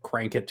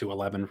 Crank it to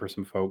 11 for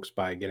some folks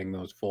by getting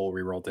those full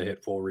reroll to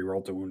hit, full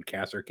reroll to wound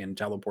Casterkin,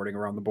 teleporting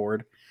around the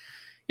board.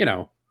 You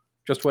know,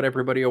 just what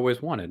everybody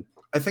always wanted.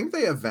 I think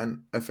they event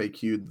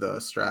FAQ'd the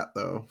strat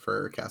though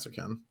for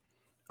Casterkin.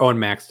 Oh, and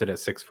maxed it at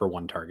 6 for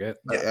one target.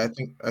 I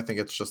think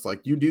it's just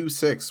like you do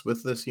 6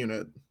 with this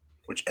unit.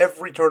 Which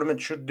every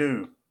tournament should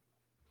do.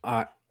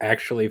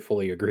 Actually,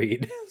 fully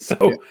agreed. So,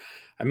 Yeah.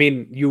 I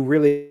mean, you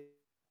really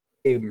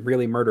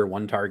murder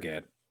one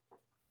target,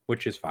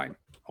 which is fine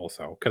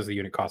also because the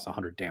unit costs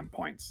 100 damn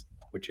points,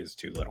 which is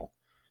too little.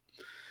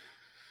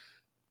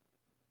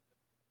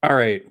 All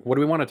right, what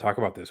do we want to talk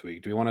about this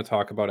week? Do we want to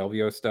talk about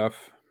LVO stuff?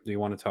 Do you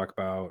want to talk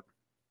about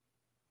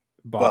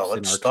buffs Well,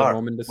 and let's Arks of start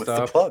Omen with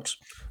stuff? the plugs.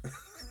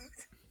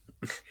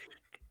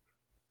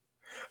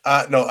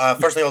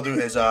 First thing I'll do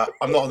is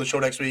I'm not on the show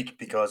next week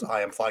because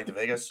I am flying to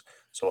Vegas,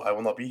 so I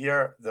will not be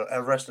here. The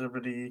rest of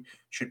everybody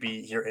should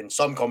be here in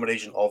some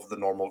combination of the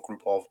normal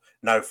group of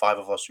now 5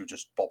 of us who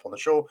just pop on the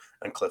show,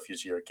 and Cliff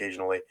is here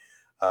occasionally.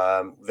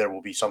 There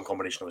will be some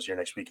combination of us here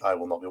next week. I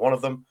will not be one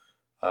of them,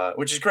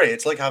 which is great.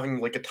 It's like having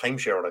like a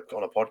timeshare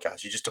on a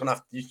podcast. You just don't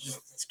have.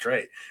 It's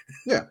great.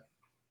 Yeah.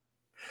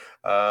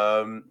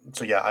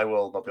 So yeah, I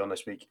will not be on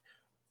this week.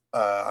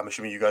 I'm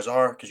assuming you guys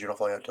are because you're not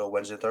flying out until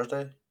Wednesday,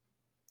 Thursday.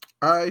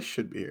 I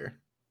should be here.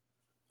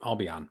 I'll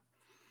be on.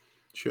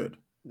 Should.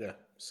 Yeah,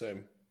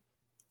 same.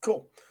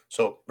 Cool.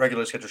 So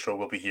regular schedule show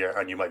will be here,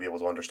 and you might be able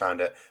to understand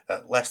it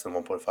at less than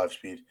 1.5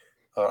 speed.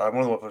 More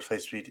than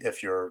 1.5 speed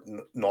if you're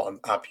not an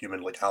app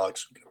human like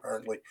Alex, who can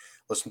apparently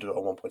listen to it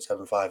on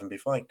 1.75 and be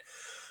fine.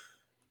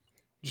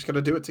 Just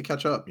gotta do it to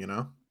catch up, you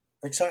know?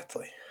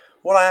 Exactly.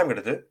 What I am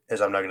going to do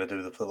is I'm now going to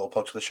do the little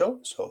plugs for the show.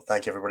 So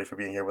thank you everybody for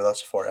being here with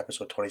us for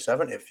episode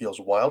 27. It feels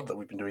wild that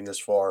we've been doing this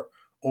for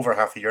over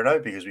half a year now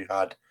because we've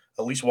had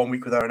at least 1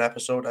 week without an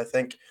episode, I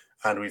think,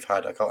 and we've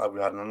had a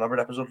numbered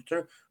episode or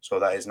two. So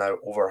that is now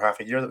over half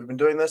a year that we've been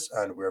doing this,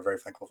 and we're very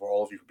thankful for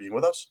all of you for being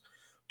with us.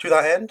 To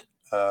that end,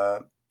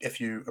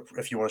 if you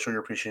want to show your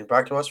appreciation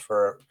back to us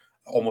for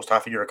almost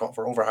half a year,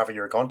 for over half a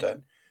year of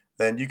content,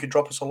 then you could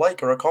drop us a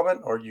like or a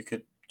comment, or you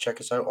could check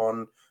us out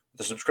on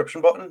the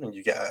subscription button and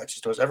you get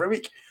access to us every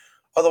week.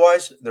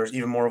 Otherwise, there's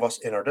even more of us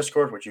in our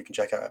Discord, which you can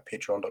check out at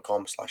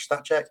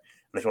patreon.com/statcheck. And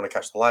if you want to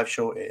catch the live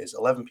show, it is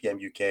 11 p.m.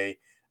 UK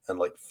and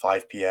like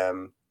 5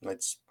 p.m.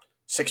 It's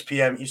 6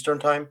 p.m. Eastern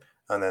time.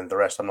 And then the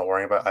rest I'm not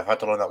worrying about. I've had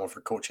to learn that one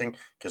for coaching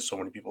because so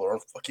many people are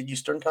on fucking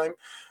Eastern time.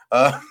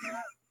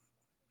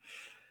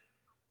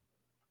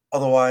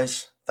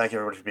 Otherwise, thank you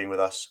everybody for being with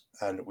us,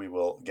 and we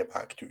will get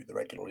back to the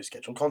regularly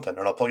scheduled content.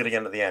 And I'll plug it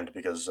again at the end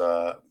because,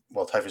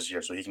 Typhus is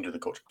here, so he can do the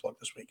coaching plug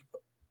this week.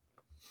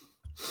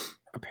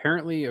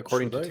 Apparently,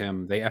 according Should to I?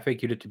 Tim, they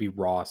FAQ'd it to be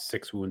raw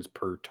 6 wounds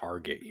per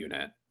target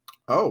unit.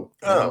 Oh,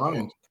 never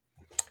mind.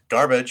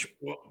 Garbage.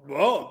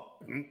 Well,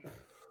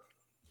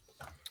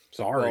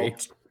 Sorry.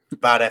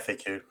 Bad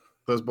FAQ.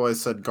 Those boys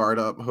said guard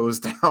up, hose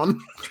down.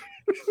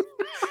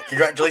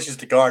 Congratulations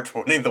to Guard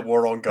for winning the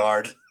war on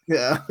Guard.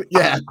 Yeah.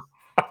 Yeah.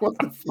 What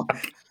the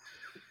fuck?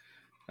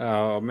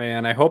 Oh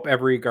man, I hope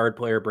every guard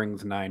player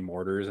brings 9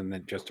 mortars and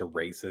then just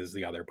erases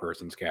the other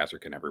person's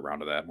Casterkin every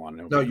round of that one.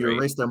 It'll No, be you great.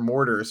 erase their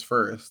mortars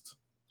first,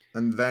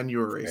 and then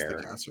you erase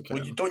Fair. the Casterkin.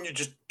 Well, don't you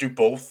just do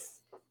both?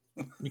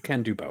 You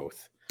can do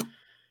both.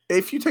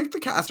 If you take the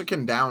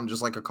Casterkin down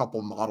just like a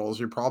couple models,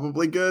 you're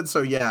probably good.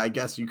 So yeah, I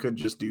guess you could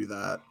just do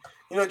that.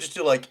 Just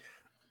do like,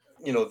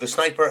 the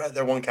sniper had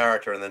their one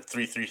character and then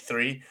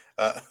 3-3-3.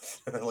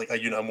 Like a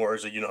unit of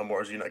mortars, a unit of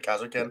mortars, a unit of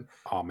Casterkin.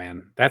 Oh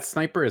man, that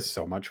sniper is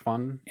so much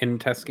fun in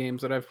test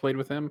games that I've played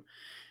with him.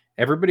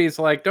 Everybody's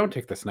like, don't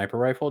take the sniper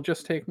rifle,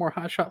 just take more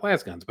hotshot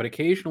las guns. But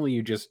occasionally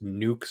you just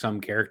nuke some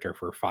character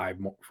for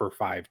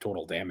 5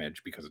 total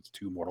damage because it's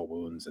 2 mortal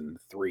wounds and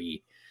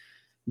 3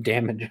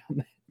 damage on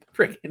that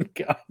freaking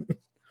gun.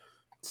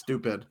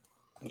 Stupid.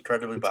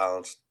 Incredibly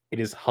balanced. It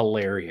is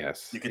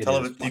hilarious. You can It tell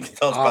is it's funny.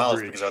 balanced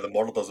Average. because the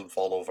model doesn't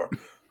fall over.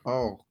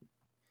 Oh,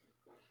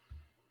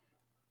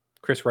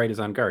 Chris Wright is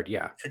on guard.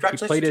 Yeah,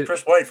 Congratulations to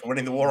Chris White for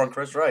winning the war on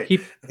Chris Wright. He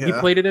Yeah.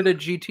 played it at a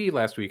GT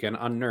last weekend,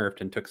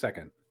 unnerved, and took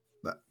second.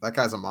 That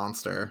guy's a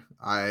monster.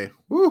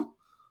 Woo.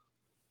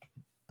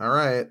 All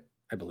right.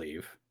 I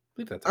believe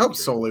that's. I hope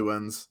Soli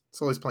wins.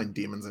 Soli's playing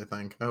demons, I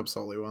think. I hope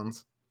Soli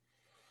wins.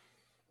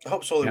 I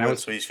hope Soli Yeah,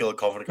 wins so he's feeling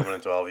confident coming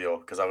into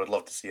LVO because I would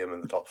love to see him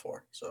in the top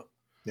 4. So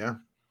yeah.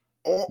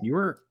 Oh, You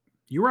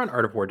were on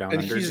Art of War Down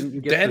And Under. Didn't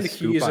you get then the he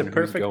scoop is a on who's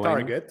perfect going?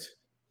 target.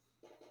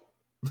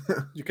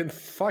 You can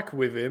fuck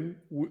with him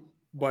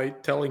by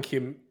telling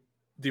him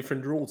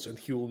different rules, and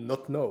he will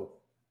not know.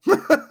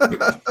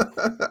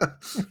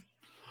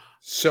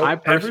 So I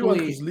everyone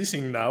personally- who's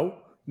listening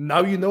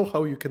now you know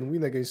how you can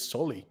win against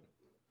Soli.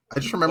 I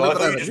just remember well, I that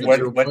thought I you had just a went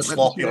tattoo went appointment in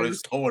sloppy 2 on days.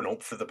 his toe and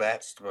hope for the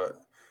best. But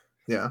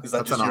Yeah, is that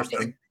that's just an your option.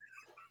 thing?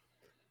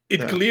 It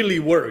Yeah. clearly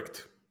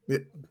worked.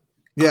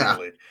 Yeah.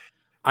 Clearly.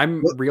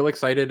 I'm What- real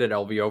excited at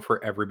LVO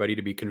for everybody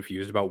to be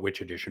confused about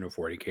which edition of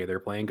 40K they're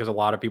playing because a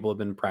lot of people have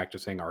been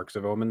practicing Arks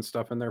of Omen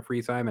stuff in their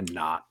free time and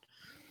not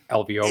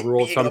LVO It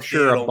rules. being So I'm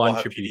sure updated a on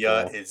bunch of people.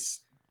 Wikipedia is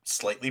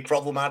slightly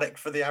problematic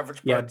for the average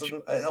Yeah,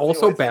 person. at LVO, Also,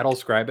 I think. Battle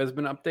Scribe has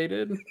been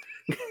updated.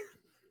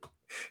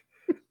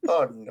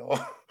 Oh no!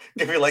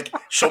 If you're like,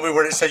 show me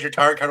where it says your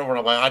target count over,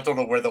 I'm like, I don't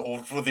know where the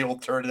old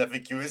turn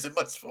FAQ is in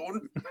my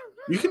phone.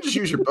 You can just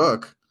use your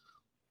book.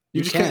 You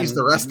You just can't use can.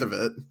 the rest of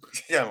it.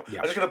 Yeah, Yeah.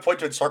 I'm just gonna point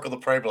to it, circle the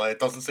prime line. It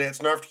doesn't say it's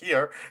nerfed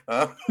here.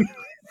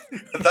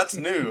 That's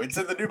new. It's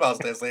in the new mouse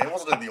translate. It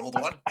wasn't in the old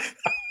one.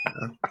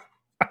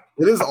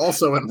 It is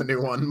also in the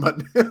new one,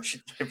 but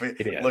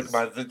It Look, is.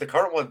 man, the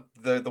current one,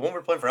 the one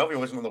we're playing for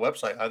LVO isn't on the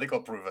website. I think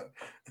I'll prove it.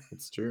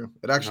 it's true.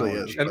 It actually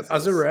Oh, is. And but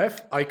as a it's-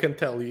 ref, I can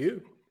tell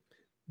you,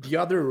 the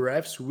other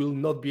refs will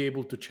not be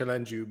able to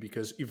challenge you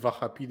because if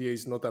Wikipedia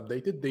is not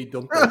updated, they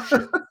don't know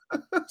shit.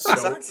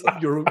 So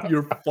Exactly.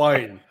 you're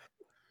fine.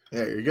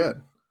 Yeah, you're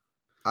good.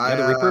 Yeah,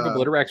 the Reaper of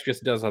Obliterax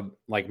just does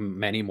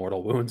many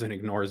mortal wounds and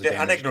ignores Yeah, and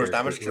damage. ignores to-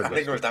 damage. to And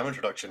ignores resist. damage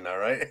reduction now,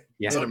 right?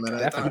 Yeah, Wait a minute.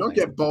 definitely. You don't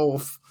get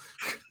both.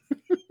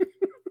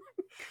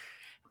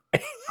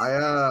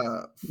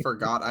 I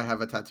forgot I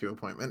have a tattoo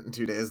appointment in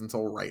 2 days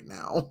until right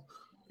now.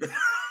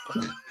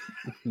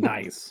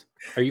 Nice.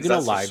 Are you Is going that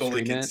to so live Soli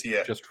stream can it see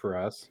it? just for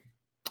us?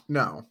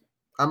 No.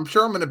 I'm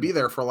sure I'm going to be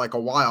there for like a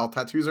while.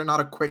 Tattoos are not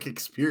a quick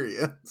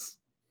experience.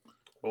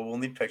 Well, we'll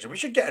need pictures. We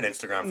should get an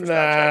Instagram for Nah.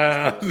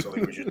 Snapchat. That's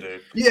something we should do.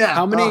 Yeah.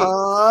 How many-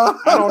 I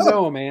I don't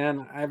know,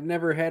 man. I've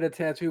never had a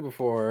tattoo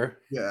before.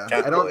 Yeah.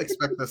 Can't I don't relate.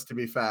 expect this to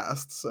be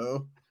fast.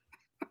 So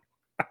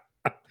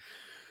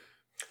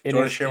Do you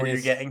want to share what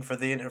you're getting for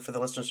the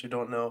listeners who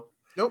don't know?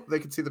 nope. They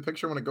can see the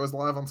picture when it goes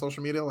live on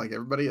social media like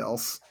everybody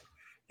else.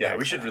 Yeah,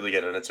 we should really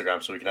get an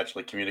Instagram so we can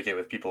actually communicate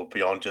with people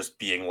beyond just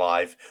being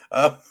live.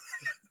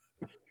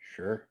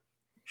 Sure.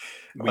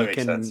 That We makes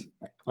can. sense.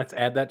 Let's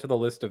add that to the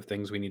list of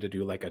things we need to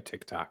do, like a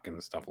TikTok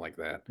and stuff like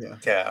that. Yeah.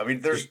 Yeah, I mean,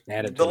 there's Just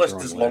add it to the list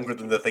growing is list. longer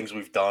than the things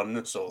we've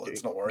done, so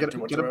let's not worry too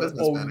much Get a about it.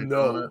 business Oh manager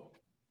on it. no.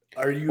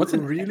 Are you What's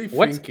really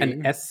What's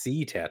thinking? an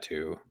SC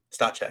tattoo?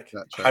 Stat check.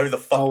 Stat check. How the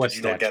fuck Oh, a did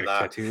you not get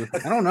statue that?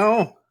 tattoo. I don't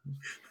know.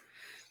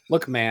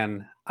 Look,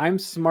 man, I'm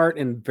smart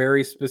in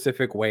very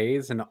specific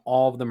ways, and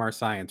all of them are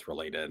science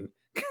related.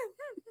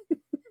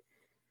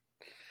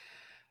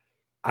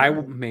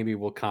 Maybe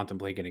will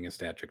contemplate getting a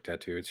statue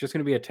tattoo. It's just going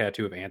to be a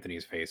tattoo of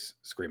Anthony's face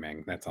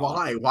screaming. That's all.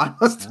 Why? Why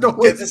must it Get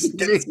always Get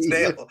be the me?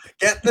 snail.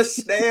 Get the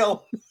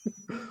snail.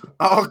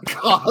 Oh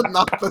God,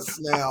 not the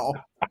snail.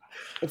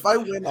 If I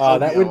win Oh,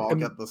 that LVO, would- I'll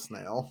get the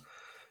snail.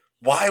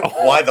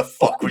 Why the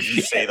fuck would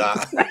you say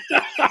that?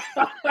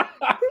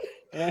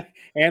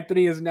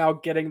 Anthony is now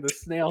getting the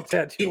snail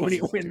tattoo when he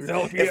Jesus, wins dude.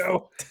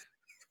 LVO.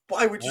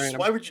 Why would you? Alright,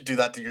 Why would you do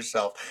that to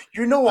yourself?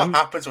 You know what I'm-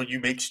 happens when you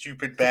make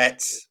stupid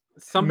bets.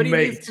 Somebody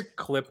needs Mate. to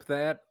clip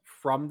that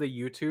from the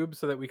YouTube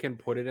so that we can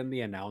put it in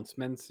the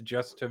announcements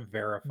just to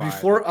verify.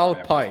 Before that that was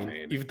Alpine,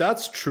 made. if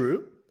that's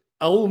true,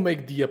 I will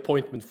make the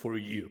appointment for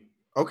you,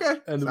 Okay,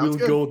 and sounds we'll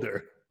good. go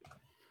there.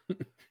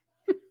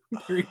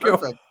 Here you go.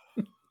 Perfect.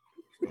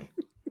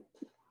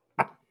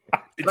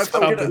 It's Let's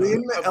I'm hope gonna-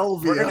 win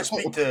happening. We're gonna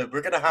LVO.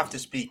 We're gonna have to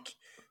speak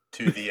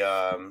to the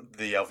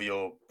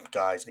LVO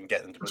guys and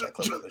get them to put that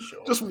clip on the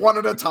show. Just one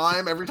at a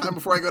time. Every time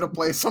before I go to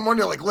play someone,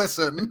 you're like,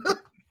 listen.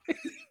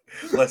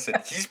 Listen,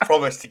 he's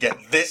promised to get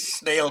this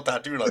snail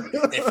tattoo. Like,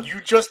 if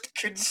you just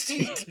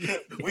concede,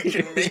 we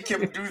can make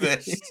him do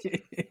this.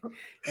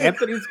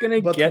 Anthony's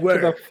gonna But get to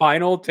where? the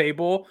final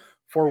table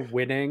for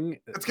winning.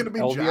 It's gonna be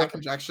LVO. Jack,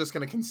 and Jack's just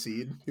gonna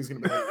concede. He's gonna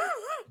be like,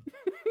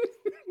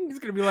 He's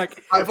gonna be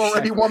like, I've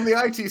already won the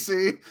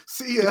ITC.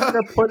 See He's ya.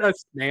 gonna put a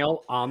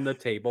snail on the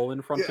table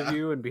in front Yeah. of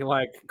you and be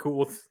like,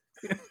 "Cool,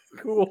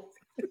 cool."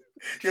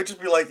 You'll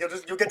just be like,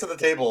 you'll get to the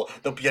table.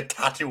 There'll be a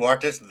tattoo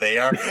artist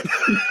there.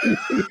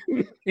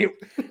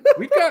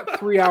 We've got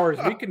 3 hours.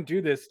 We can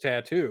do this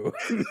tattoo.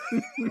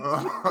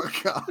 Oh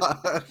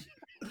God.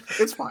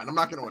 It's fine. I'm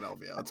not gonna win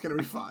LVO. It's gonna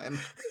be fine.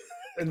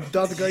 And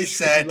that guy He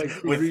should said be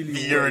like with really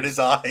fear in worried. his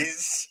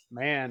eyes.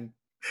 Man,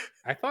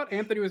 I thought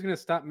Anthony was gonna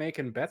stop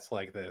making bets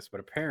like this, but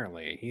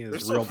apparently he They're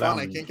is so real fun.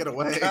 down. I can't get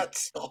away. Can't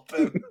stop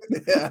him.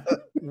 Yeah.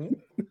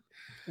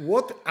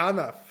 What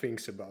Anna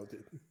thinks about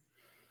it?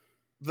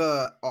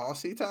 The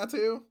Aussie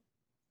tattoo.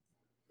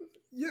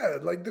 Yeah,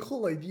 like the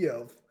whole idea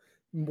of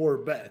more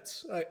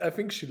bets. I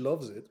think she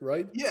loves it,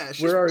 right? Yeah,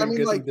 Where are I you mean,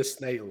 getting like the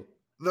snail?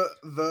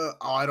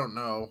 I don't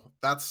know.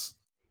 I'd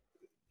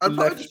probably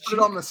Left just put it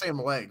cheek? on the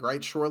same leg,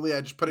 right? Surely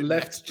I just put it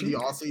Left next to the cheek?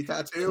 Aussie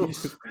tattoo.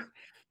 Please.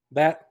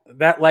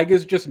 That leg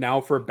is just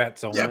now for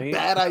bets Yeah, only.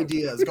 bad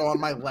ideas go on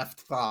my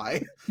left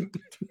thigh.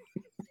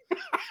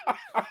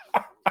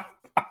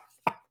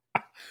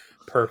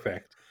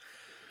 Perfect.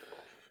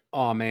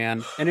 Oh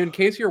man! And in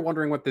case you're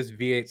wondering what this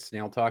V8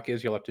 snail talk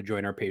is, you'll have to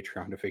join our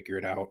Patreon to figure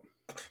it out.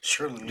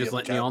 Surely Just Liam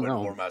letting you all can't win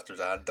know. War Masters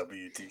and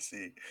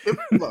WTC.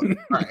 Look, all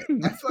right.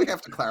 I feel like I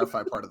have to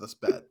clarify part of this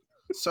bet.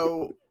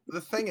 So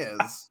the thing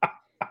is,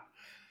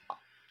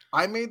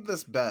 I made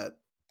this bet,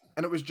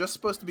 and it was just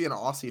supposed to be an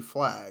Aussie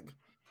flag,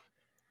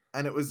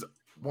 and it was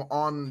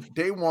on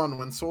day one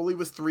when Soli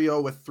was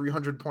 3-0 with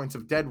 300 points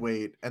of dead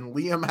weight, and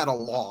Liam had a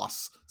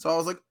loss. So I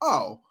was like,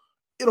 oh,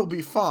 it'll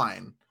be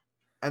fine.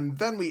 And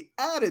then we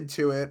added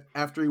to it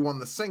after he won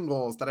the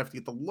singles that I have to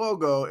get the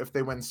logo if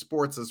they win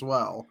sports as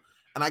well.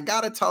 And I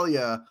gotta tell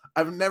you,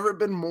 I've never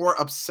been more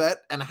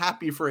upset and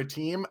happy for a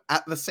team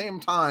at the same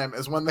time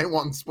as when they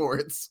won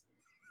sports.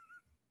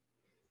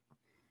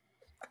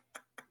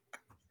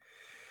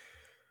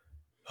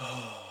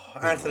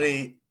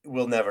 Anthony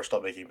will never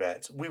stop making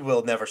bets. We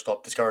will never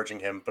stop discouraging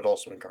him, but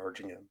also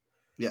encouraging him.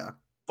 Yeah.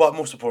 But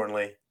most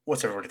importantly,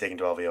 what's everybody taking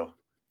to LVO?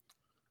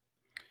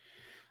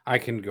 I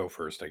can go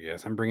first, I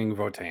guess. I'm bringing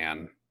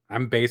Votan.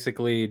 I'm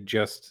basically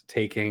just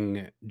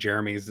taking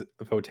Jeremy's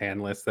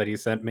Votan list that he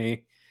sent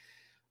me,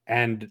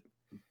 and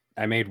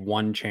I made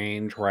one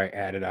change where I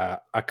added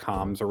a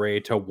comms array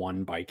to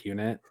one bike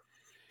unit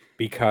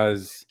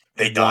because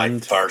they die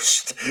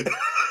first.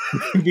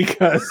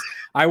 Because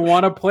I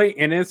want to play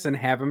Innis and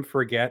have him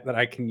forget that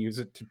I can use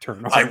it to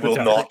turn off. I will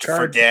not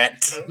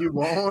forget. You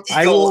won't.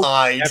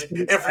 Eagle-eyed.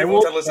 Every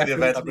will time I listen to the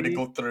event, I'm going to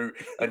go through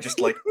and just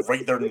like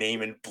write their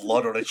name in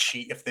blood on a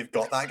sheet if they've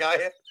got that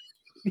guy.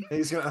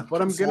 He's gonna.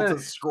 But I'm gonna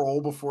scroll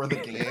before the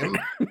game.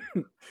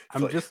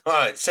 I'm like, just.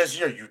 It says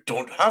here you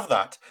don't have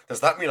that.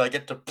 Does that mean I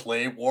get to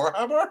play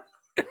Warhammer?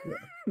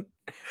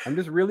 I'm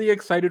just really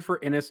excited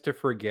for Innis to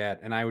forget,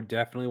 and I would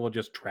definitely will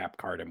just trap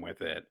card him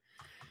with it.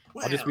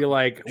 I'll just be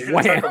like, I'm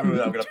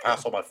going to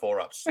pass all my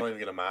 4-ups. It's not even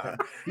going to matter.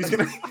 He's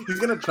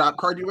gonna trap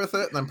card you with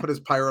it, and then put his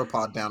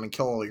pyropod down and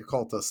kill all your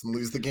cultists and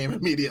lose the game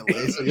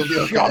immediately. So you'll be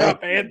okay. Shut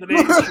up, Anthony.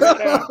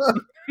 Shut up.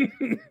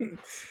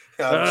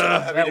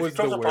 If he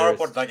throws a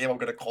pyropod in that game, I'm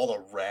going to call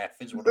a ref.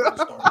 Is what I'm going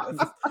to start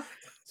with.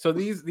 So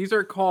these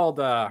are called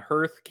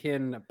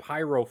Hearthkin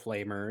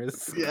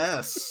Pyroflamers.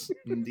 Yes,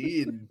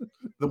 indeed.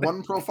 The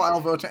one profile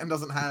Votan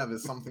doesn't have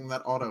is something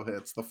that auto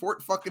hits. The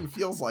fort fucking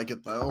feels like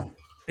it though.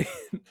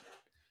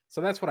 So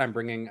that's what I'm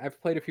bringing.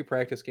 I've played a few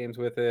practice games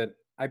with it.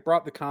 I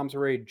brought the comms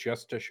array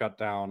just to shut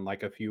down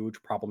like a few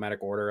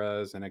problematic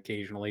Orderas and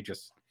occasionally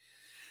just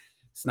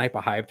snipe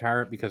a Hive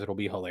Tyrant because it'll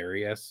be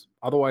hilarious.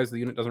 Otherwise, the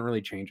unit doesn't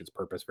really change its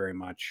purpose very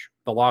much.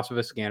 The loss of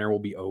a scanner will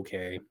be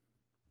okay.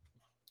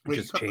 Wait,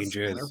 just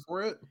changes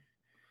for it.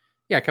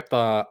 Yeah, I kept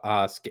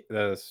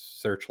the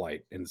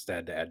Searchlight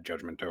instead to add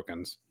judgment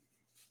tokens.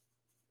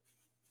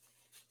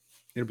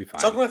 It'll be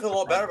fine. Something I feel a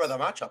lot better about that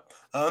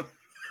matchup.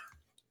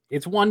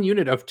 It's one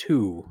unit of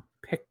two.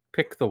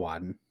 Pick the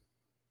one.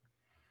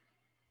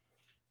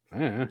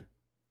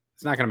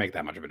 It's not going to make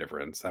that much of a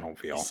difference, I don't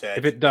feel.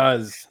 If it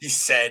does... He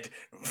said,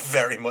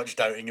 very much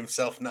doubting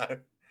himself now.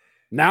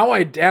 Now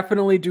I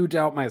definitely do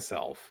doubt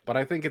myself, but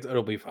I think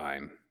it'll be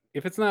fine.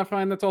 If it's not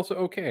fine, that's also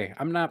okay.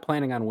 I'm not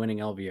planning on winning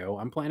LVO.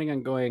 I'm planning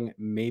on going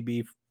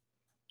maybe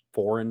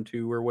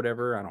 4-2 or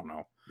whatever. I don't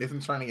know.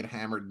 Nathan's trying to get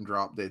hammered and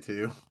drop day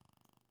 2.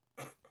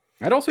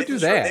 I'd also do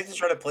that. Nathan's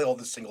trying to play all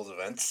the singles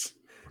events.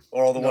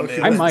 Or all the one day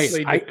I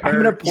events. might. I'm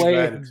gonna play.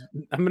 Event.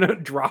 I'm gonna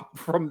drop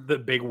from the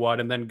big one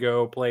and then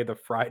go play the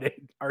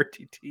Friday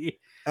RTT,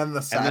 and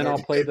then I'll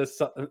play the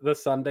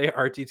Sunday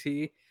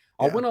RTT.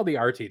 I'll win all the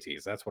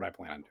RTTs. That's what I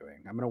plan on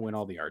doing. I'm gonna win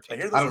all the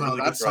RTTs. I don't know.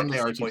 That Sunday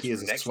RTT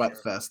is a sweat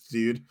fest,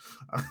 dude.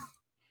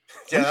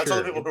 Yeah, that's all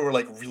the people who were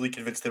like really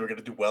convinced they were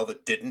gonna do well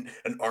that didn't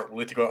and aren't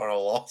willing to go out on a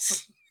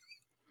loss.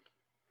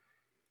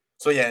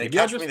 So yeah, and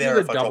catch me there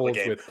if I drop the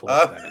game.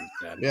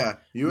 Yeah,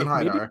 you and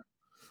Haidar.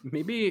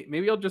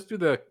 Maybe I'll just do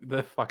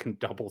the fucking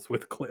doubles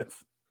with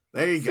Cliff.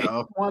 There you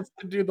go. He wants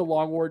to do the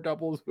Long War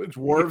doubles with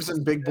dwarves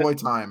and big boy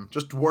time.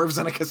 Just dwarves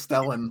and a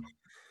Castellan.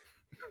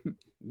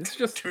 It's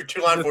just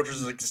two land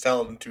fortresses, a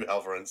Castellan, and 2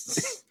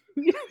 Halverans.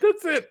 Yeah,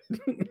 that's it.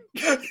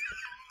 I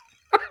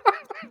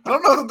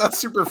don't know if that's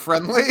super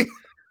friendly.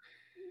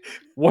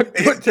 What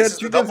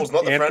tattoo does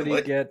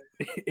Anthony get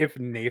if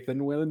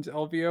Nathan wins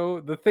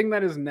LVO? The thing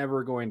that is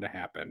never going to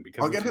happen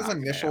because I'll get his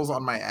initials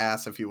on my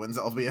ass if he wins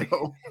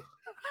LVO.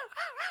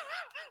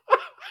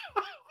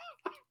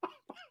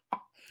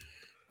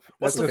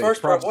 What's the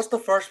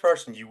first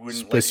person you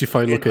wouldn't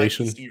specify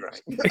location?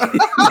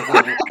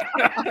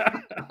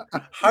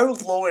 How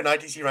low in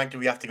ITC rank do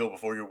we have to go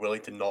before you're willing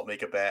to not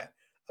make a bet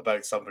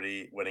about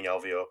somebody winning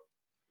LVO?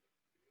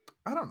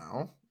 I don't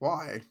know.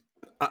 Why?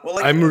 Well,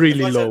 I'm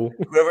really low.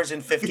 Whoever's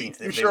in 15th.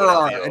 You sure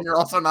are, and you're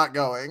also not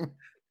going.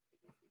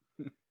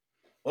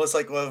 Well, it's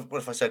like, well,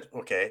 what if I said,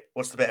 okay,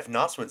 what's the bet if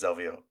Nas wins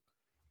LVO?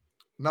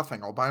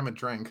 Nothing. I'll buy him a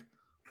drink.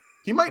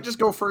 He might just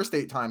go first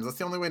 8 times. That's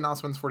the only way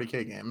Nas wins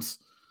 40K games.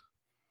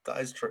 That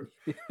is true.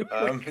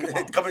 Like,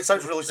 It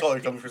sounds really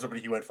solid coming for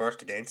somebody he went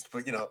first against,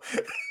 but you know.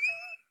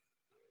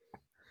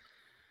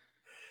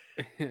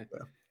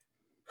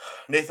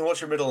 Nathan, what's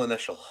your middle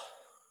initial?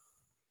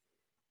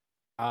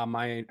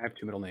 I have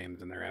 2 middle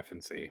names and they're F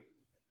and C.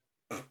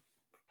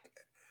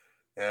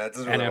 Yeah, it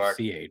doesn't really work.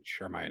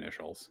 NFCH are my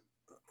initials.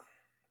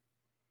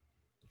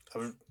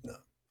 No.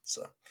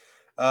 So,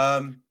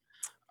 all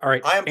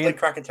right. I am playing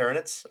Kraken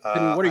Tyranids.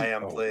 I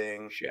am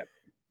playing shit.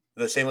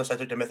 the same list I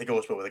took to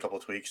Mythicos, but with a couple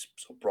of tweaks.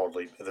 So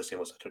broadly, the same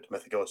list I took to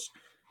Mythicos.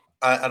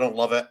 I don't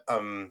love it.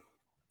 I'm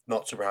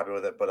not super happy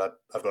with it, but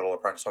I've got a lot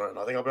of practice on it, and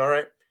I think I'll be all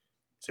right.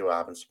 See what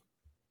happens.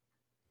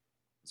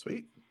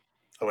 Sweet.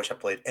 I wish I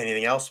played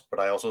anything else, but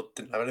I also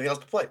didn't have anything else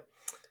to play.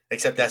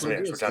 Except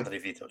Decimators, which Anthony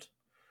vetoed.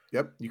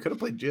 Yep, you could have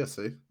played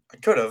GSC. I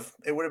could have.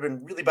 It would have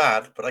been really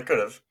bad, but I could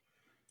have.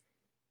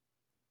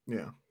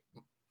 Yeah.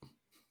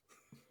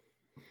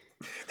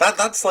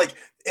 That's like,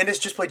 and it's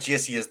just played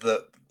GSC as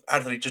the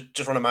Anthony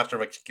just run a master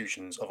of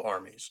executions of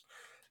armies.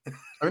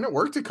 I mean, it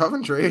worked at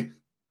Coventry.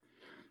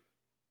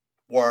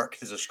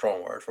 Worked is a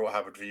strong word for what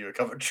happened for you at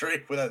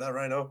Coventry without that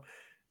Rhino.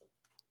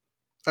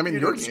 I mean,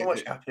 you're so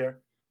much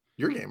happier.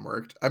 Your game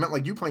worked. I meant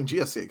like you playing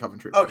GSC at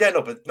Coventry. Oh, yeah,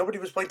 no, but nobody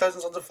was playing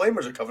Thousand Sons of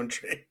Flamers at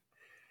Coventry.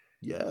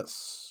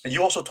 Yes. And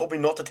you also told me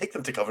not to take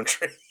them to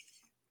Coventry.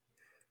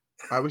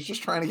 I was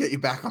just trying to get you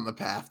back on the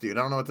path, dude.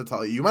 I don't know what to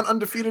tell you. You went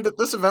undefeated at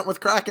this event with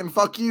Kraken.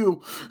 Fuck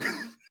you.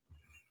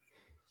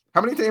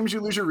 How many times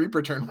you lose your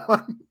Reaper turn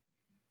 1?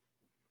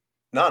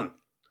 None.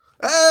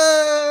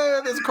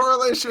 Hey, there's a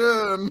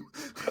correlation.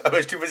 I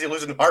was too busy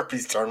losing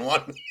Harpies turn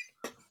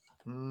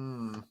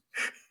 1.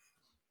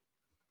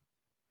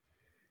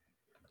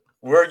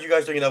 Where are you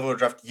guys doing an Elvo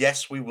draft?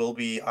 Yes, we will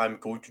be. I'm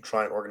going to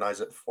try and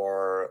organize it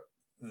for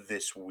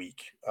this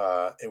week.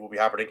 It will be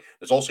happening.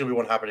 There's also going to be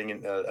one happening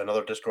in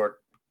another Discord.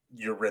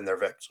 You're in there,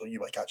 Vic, so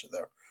you might catch it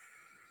there.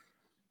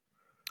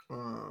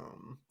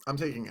 I'm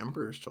taking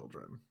Emperor's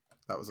Children.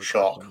 That was a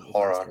shock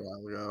horror a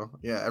while ago.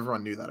 Yeah,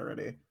 everyone knew that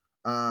already.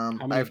 How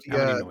many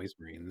Noise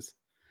Marines?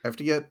 I have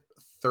to get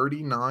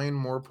 39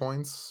 more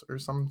points or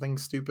something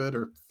stupid,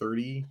 or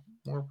 30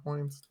 more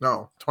points.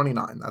 No,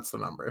 29. That's the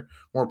number.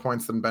 More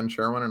points than Ben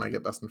Sherwin, and I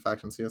get best in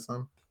faction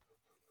CSM.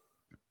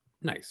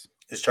 Nice.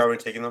 Is Sherwin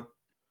taking them?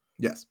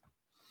 Yes.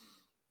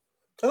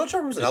 I thought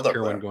Sherwin was another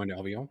Sherwin going to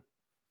LVO?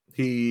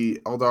 He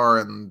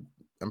Eldar and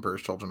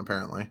Emperor's Children,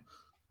 apparently.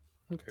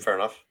 Okay. Fair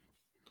enough.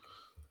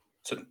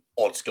 It's an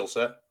odd skill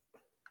set.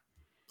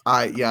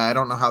 I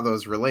don't know how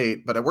those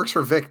relate, but it works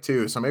for Vic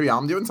too. So maybe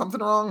I'm doing something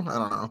wrong. I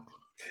don't know.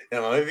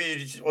 Yeah,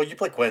 maybe you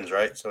play Quins,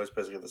 right? So it's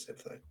basically the same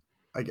thing.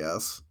 I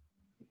guess.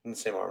 In the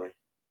same army.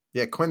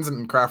 Yeah, Quins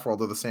and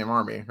Craftworld are the same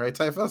army, right,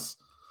 Typhus?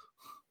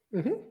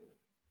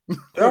 Mm-hmm.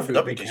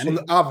 On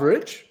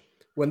average,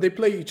 when they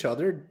play each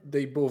other,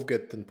 they both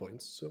get 10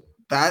 points. So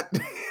that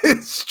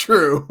is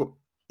true.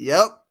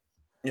 Yep.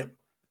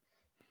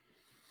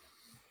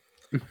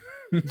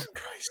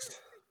 Christ.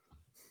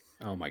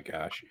 Oh my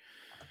gosh.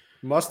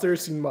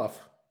 Masters in Muff.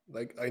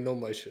 Like, I know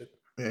my shit.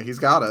 Yeah, he's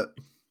got it.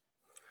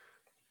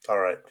 All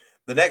right.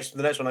 The next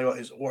one I got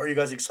is, what are you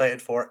guys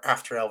excited for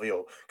after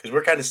LVO? Because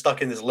we're kind of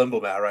stuck in this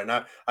limbo meta right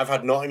now. I've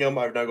had Nottingham.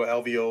 I've now got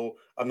LVO.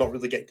 I'm not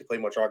really getting to play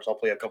much Arks. I'll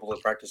play a couple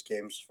of practice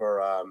games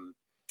for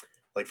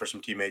for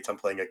some teammates. I'm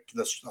playing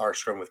this Ark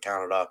scrim with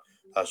Canada.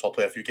 So I'll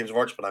play a few games of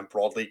Arks, but I'm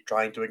broadly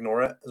trying to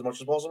ignore it as much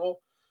as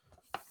possible.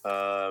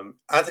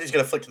 Anthony's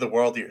going to flick to the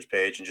World Eaters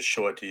page and just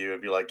show it to you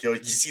and be like, yo,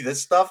 you see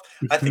this stuff?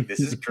 I think this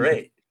is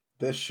great.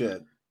 This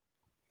shit.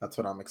 That's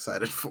what I'm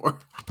excited for.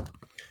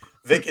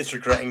 Vic is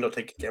regretting not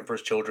taking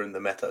Emperor's Children.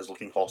 The meta is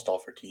looking hostile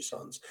for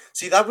T-Sons.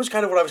 See, that was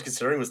kind of what I was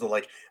considering, was that,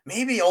 like,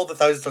 maybe all the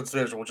Thousand Sons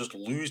players will just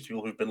lose to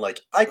people who've been like,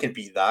 I can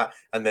beat that,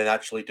 and then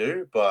actually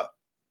do, but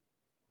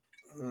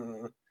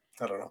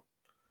I don't know.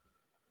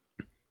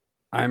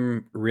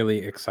 I'm really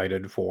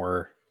excited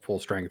for Full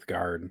Strength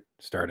Guard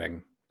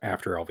starting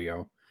after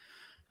LVO.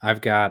 I've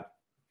got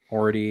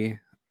already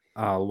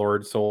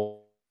Lord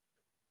Soul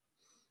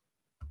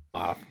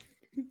off.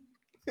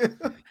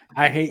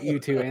 I hate you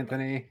too,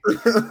 Anthony.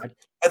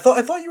 I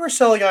thought you were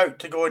selling out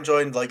to go and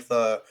join like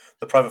the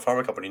private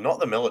pharma company, not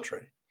the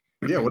military.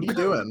 Yeah, what are you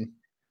doing?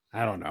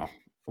 I don't know.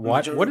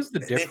 What is the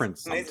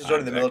difference? Nathan's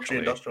joining the military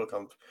industrial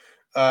company.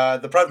 The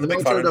big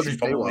pharma industry is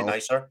probably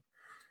nicer.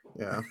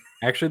 Yeah.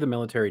 Actually, the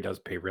military does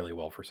pay really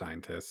well for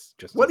scientists.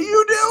 What are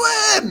you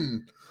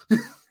doing?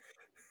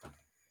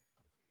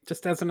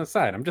 Just as an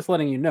aside, I'm just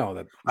letting you know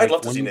that I'd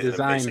love to see Nathan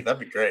basic. That'd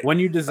be great. When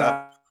you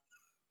design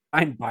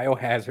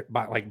biohazard,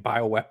 like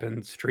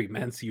bioweapons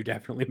treatments, you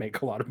definitely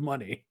make a lot of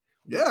money.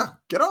 Yeah,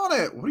 get on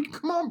it.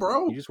 Come on,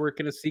 bro. You just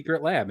work in a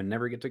secret lab and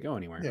never get to go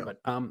anywhere. Yeah. But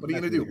what are you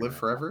gonna do? Live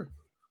forever?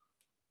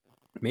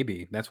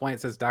 Maybe that's why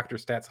it says Dr.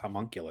 Stats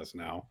Homunculus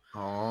now.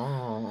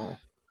 Oh.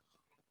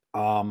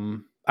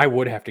 I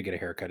would have to get a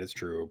haircut. It's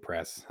true,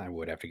 press. I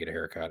would have to get a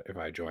haircut if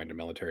I joined a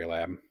military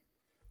lab.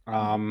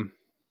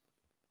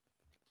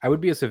 I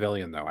would be a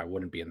civilian, though. I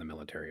wouldn't be in the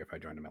military if I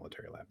joined a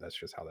military lab. That's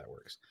just how that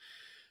works.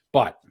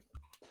 But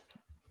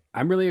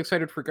I'm really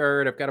excited for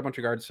Guard. I've got a bunch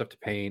of Guard stuff to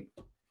paint.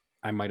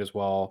 I might as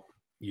well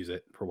use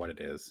it for what it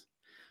is.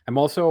 I'm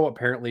also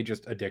apparently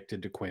just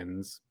addicted to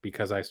Quins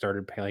because I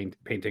started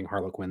painting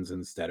Harlequins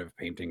instead of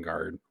painting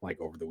Guard like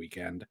over the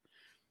weekend.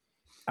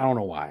 I don't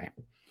know why.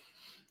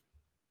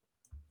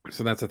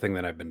 So that's a thing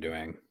that I've been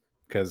doing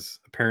because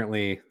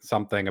apparently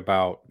something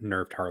about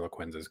nerfed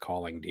Harlequins is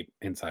calling deep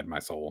inside my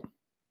soul.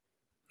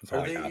 That's all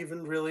Are they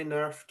even really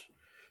nerfed?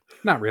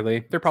 Not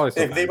really. They're probably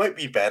still They might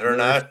be better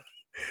now.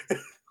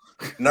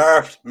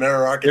 Nerfed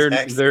Mirror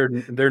Architects. They're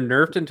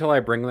nerfed until I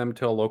bring them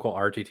to a local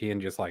RTT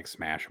and just like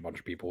smash a bunch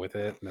of people with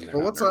it. And then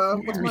Well, what's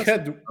we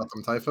had about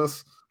them,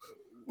 Typhus?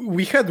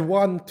 We had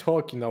one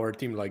talk in our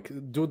team. Like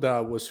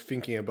Duda was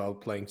thinking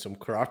about playing some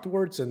craft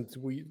words, and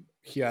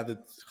he added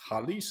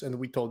Hollies, and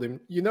we told him,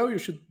 you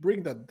should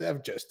bring that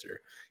Dev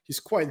Jester. He's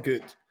quite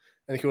good.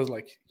 And he was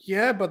like,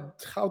 yeah,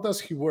 but how does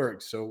he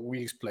work? So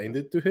we explained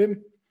it to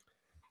him,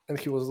 and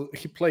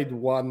he played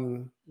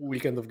one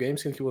weekend of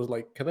games, and he was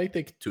like, can I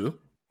take 2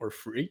 or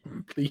 3,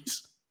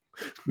 please?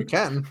 You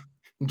can,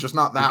 just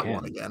not that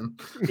one again.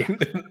 Yeah.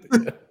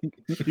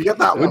 You get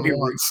that one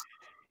once.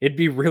 It'd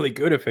be really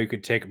good if I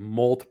could take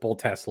multiple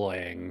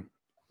Teslaing,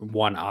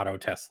 1 auto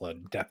Tesla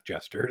Death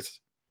Jesters.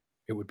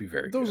 It would be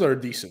very Those good. are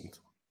decent.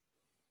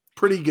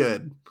 Pretty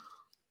good.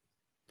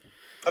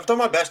 I've done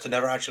my best to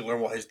never actually learn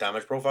what his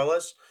damage profile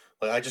is.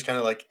 Like I just kind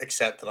of like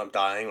accept that I'm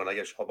dying when I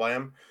get shot by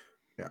him.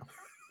 Yeah.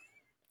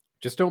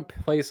 Just don't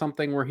play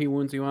something where he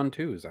wounds you on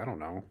 2s. I don't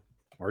know.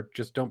 Or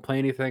just don't play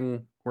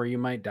anything where you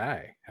might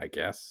die, I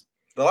guess.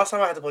 The last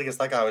time I had to play against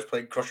that guy, I was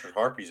playing Crusher's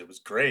Harpies. It was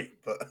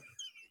great, but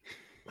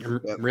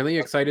I'm really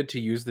excited to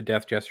use the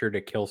Death Jester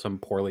to kill some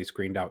poorly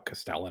screened out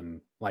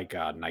Castellan, like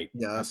Knight.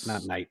 Yes.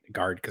 Not Knight,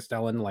 Guard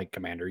Castellan, like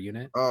commander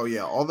unit. Oh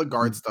yeah, all the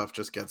Guard stuff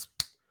just gets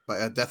by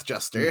a Death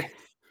Jester.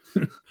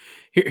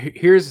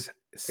 Here's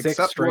 6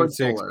 Except strength Lord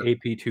 6 Solar.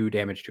 AP 2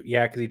 damage 2.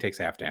 Yeah, because he takes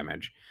half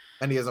damage.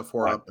 And he has a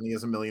 4-up, and he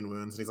has a million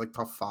wounds, and he's like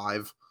tough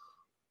 5.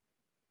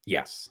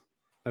 Yes.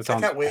 That I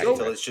sounds can't wait accurate.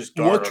 until it's just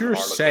What Guard you're on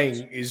Harlequins.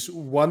 saying is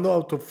 1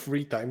 out of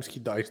 3 times he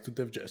dies to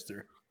Dev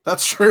Jester.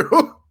 That's true.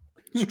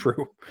 It's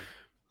true.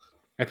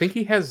 I think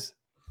he has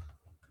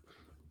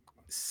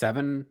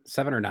 7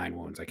 or 9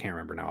 wounds. I can't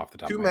remember now off the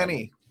top Too of my head.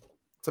 many.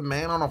 It's a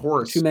man on a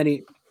horse. Too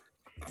many.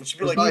 It should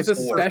be like He's a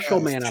 4. special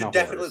It man on Should a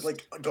definitely horse.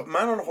 like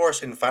man on a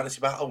horse in fantasy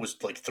battle was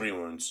like 3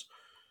 wounds.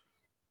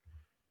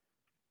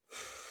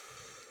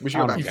 We should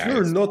go back. If guys.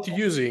 you're not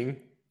using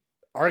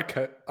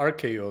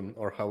Archaon,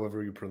 or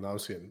however you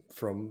pronounce him,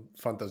 from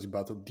Fantasy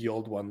Battle, the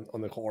old one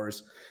on a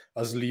horse,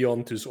 as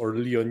Leontus or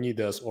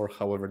Leonidas, or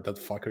however that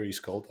fucker is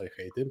called, I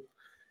hate him.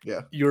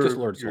 Yeah, You're Just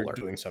Lord Solar.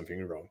 doing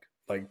something wrong.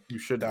 Like you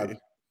should that. be.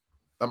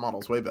 That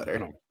model's way I better.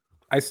 don't know.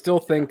 I still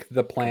think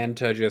the plan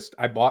to just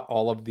I bought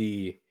all of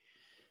the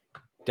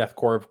Death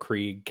Corps of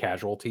Krieg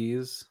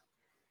casualties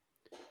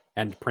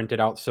and printed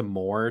out some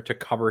more to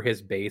cover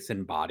his base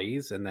and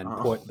bodies, and then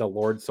put the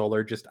Lord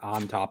Solar just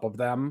on top of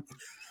them,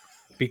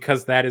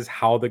 because that is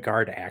how the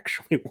Guard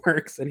actually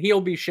works, and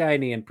he'll be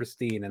shiny and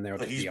pristine, and there'll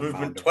But just he's be a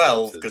movement mound of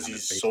 12 corpses because on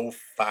his he's face. so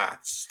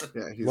fast.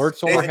 Yeah, he's, Lord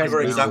Solar Nathan, has you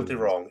were eight exactly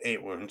wounds. wrong.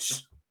 8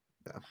 wounds.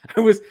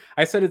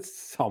 I said it's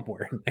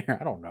somewhere in there.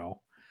 I don't know.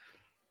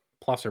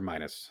 Plus or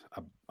minus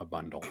a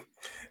bundle.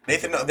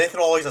 Nathan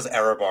always has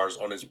error bars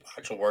on his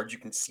actual words. You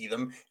can see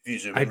them if you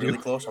zoom I in really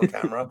do. close on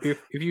camera.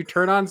 If you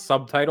turn on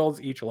subtitles,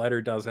 each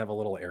letter does have a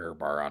little error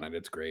bar on it.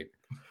 It's great.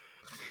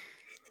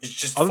 He's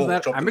just Other than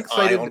that, photoshopped I'm an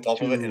excited eye on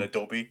top of it in to-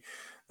 Adobe.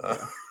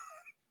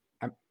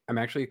 I'm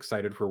actually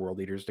excited for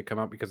World Eaters to come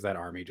out because that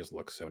army just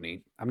looks so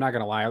neat. I'm not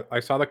gonna lie. I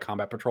saw the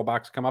Combat Patrol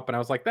box come up and I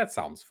was like, that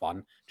sounds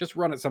fun. Just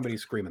run at somebody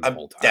screaming the I'm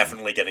whole time.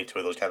 definitely getting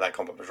to those that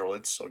Combat Patrol.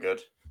 It's so good.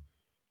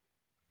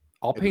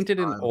 I'll It is paint it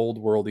in fun. old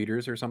World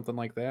Eaters or something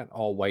like that,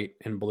 all white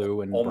and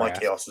blue and All my brass.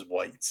 chaos is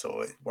white,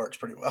 so it works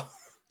pretty well.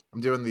 I'm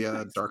doing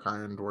the Dark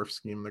Iron Dwarf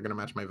scheme. They're gonna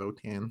match my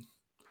Votan.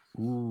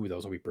 Ooh,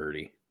 those will be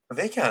birdie.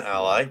 They can't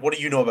ally. What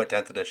do you know about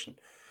 10th edition?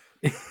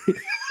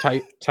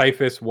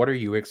 Typhus, what are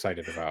you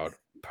excited about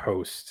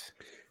post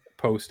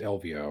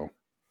LVO?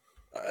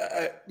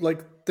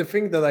 Like the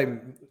thing that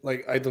I'm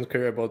like, I don't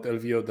care about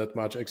LVO that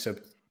much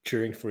except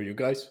cheering for you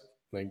guys.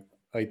 Like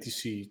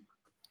ITC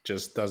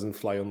just doesn't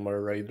fly on my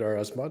radar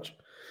as much.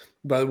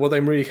 But what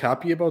I'm really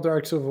happy about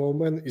Arks of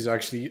Omen is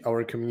actually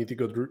our community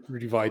got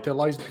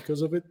revitalized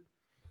because of it.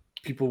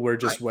 People were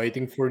just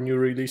waiting for new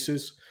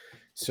releases.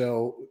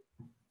 So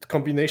the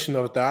combination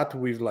of that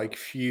with like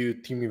few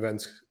team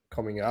events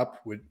coming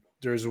up,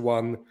 there's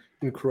one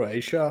in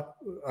Croatia.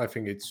 I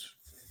think it's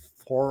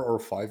 4 or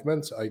 5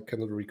 months. I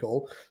cannot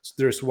recall. So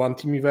there's one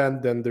team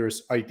event, then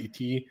there's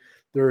ITT,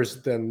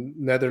 there's then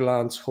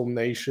Netherlands, Home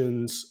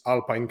Nations,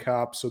 Alpine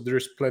Cup. So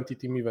there's plenty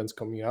team events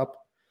coming up,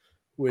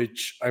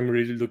 which I'm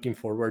really looking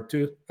forward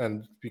to.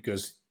 And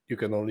because you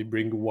can only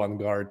bring 1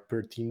 guard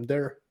per team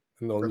there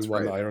and only That's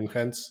 1 right. Iron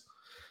Hands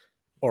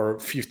or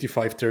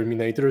 55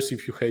 Terminators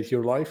if you hate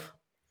your life.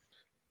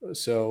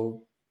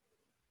 So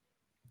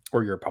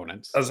Or your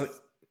opponents. as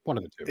One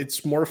of the two.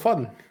 it's more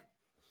fun.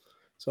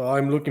 So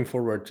I'm looking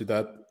forward to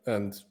that.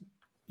 And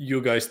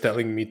you guys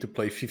telling me to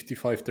play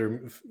 55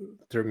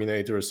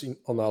 Terminators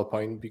on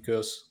Alpine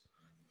because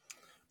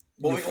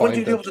Well, you we want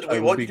you find to be able that to. I We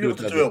will want be you to be able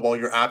good to at do it. it while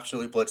you're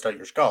absolutely blitzed out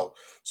your skull.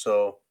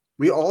 So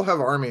We all have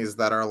armies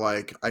that are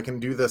like, I can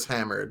do this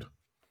hammered.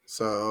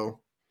 So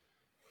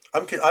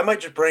I might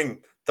just bring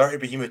 30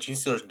 Behemoth Gene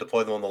Stealers and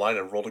deploy them on the line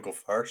and roll to go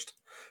first.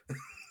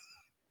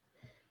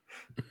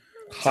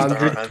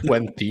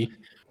 120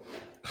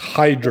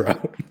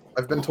 Hydra.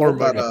 I've been told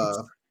that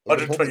Hormagaons.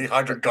 120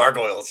 Hydra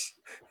Gargoyles.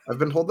 I've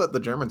been told that the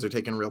Germans are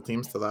taking real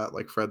teams to that.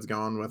 Like Fred's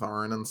going with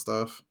Arn and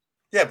stuff.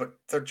 Yeah, but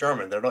they're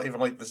German. They're not even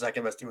like the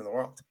second best team in the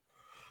world.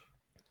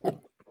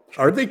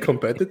 Are they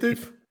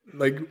competitive?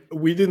 Like,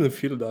 we didn't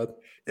feel that.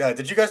 Yeah,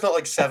 did you guys not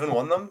like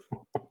 7-1 them?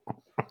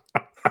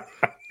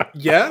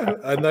 Yeah,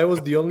 and I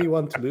was the only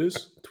one to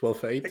lose.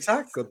 12-8.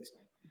 Exactly. Got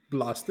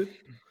blasted.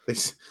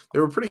 They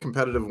were pretty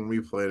competitive when we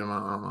played them. I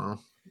don't know.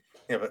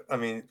 Yeah, but I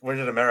mean, where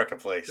did America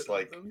place?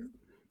 Like,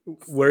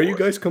 Were you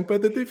guys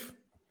competitive?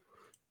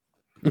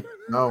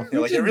 No, you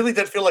know, like it really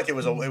did feel like it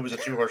was a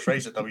 2-horse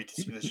race at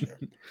WTC this year.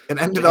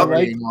 it ended I up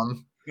like- being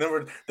one.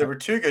 There were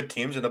two good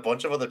teams and a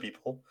bunch of other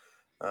people,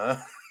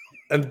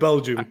 And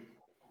Belgium.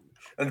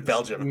 and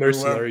Belgium,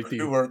 Mercenary who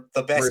team. were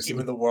the best Mercy. team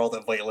in the world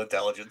at vital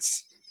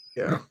intelligence.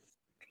 Yeah.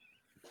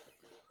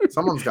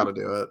 Someone's got to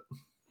do it.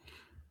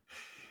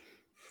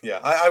 Yeah,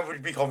 I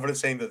would be confident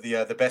saying that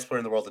the best player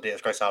in the world at Data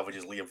Sky Salvage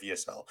is Liam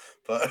VSL,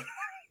 but and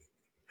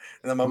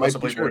then I must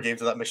have played more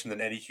games of that mission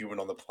than any human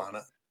on the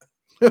planet.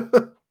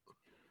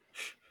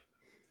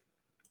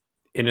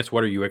 Innes,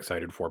 what are you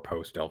excited for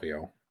post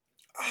LVO?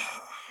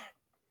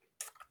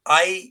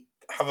 I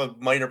have a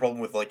minor problem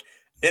with like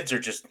NIDs are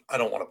just I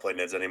don't want to play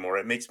NIDs anymore.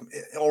 It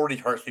already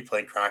hurts me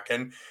playing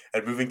Kraken,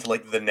 and moving to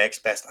like the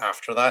next best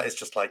after that is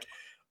just like,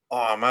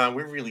 oh man,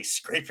 we're really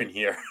scraping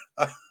here.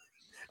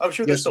 I'm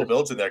sure there's still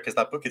builds in there because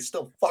that book is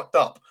still fucked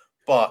up,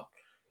 but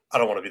I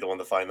don't want to be the one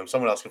to find them.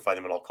 Someone else can find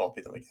them and I'll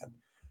copy them again.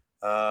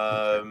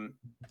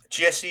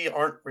 GSC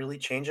aren't really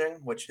changing,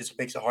 which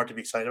makes it hard to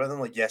be excited about them.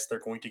 Like, yes, they're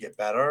going to get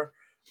better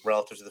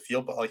relative to the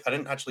field, but like I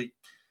didn't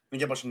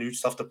get much new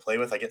stuff to play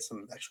with. I get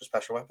some extra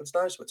special weapons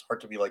now, so it's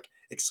hard to be like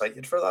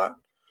excited for that.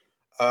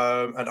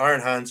 And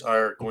Iron Hands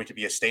are going to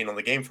be a stain on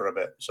the game for a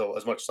bit. So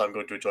as much as I'm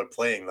going to enjoy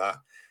playing that,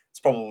 it's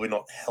probably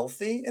not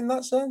healthy in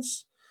that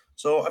sense.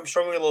 So I'm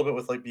struggling a little bit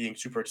with like being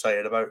super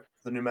excited about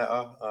the new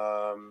meta.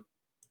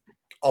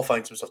 I'll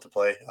find some stuff to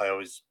play.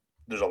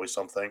 There's always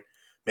something.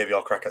 Maybe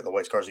I'll crack out the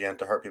white scars again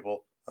to hurt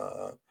people.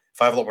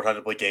 If I have a lot more time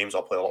to play games,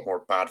 I'll play a lot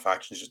more bad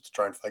factions just to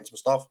try and find some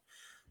stuff.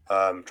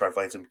 Try and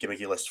find some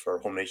gimmicky lists for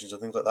home nations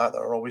and things like that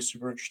are always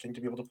super interesting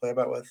to be able to play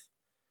about with.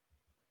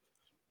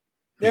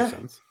 Makes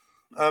sense.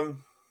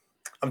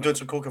 I'm doing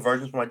some cool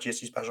conversions for my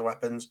GSC special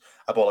weapons.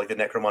 I bought like the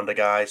Necromunda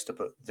guys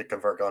to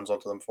convert guns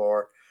onto them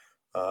for.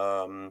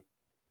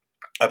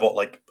 I bought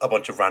like a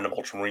bunch of random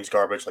Ultramarines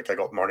garbage. Like I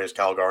got Marnia's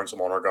Calgar and some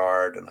Honor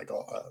Guard, and I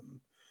got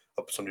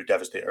some new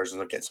Devastators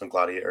and I get some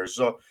Gladiators.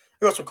 So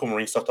I got some cool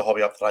Marine stuff to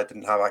hobby up that I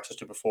didn't have access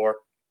to before.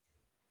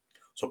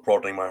 So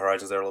broadening my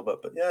horizons there a little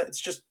bit. But yeah, it's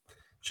just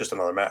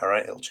another meta,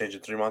 right? It'll change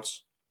in 3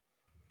 months.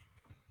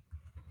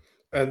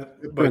 And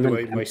by the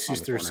way, my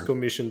sister's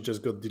commission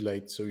just got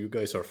delayed, so you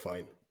guys are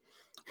fine.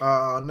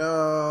 Oh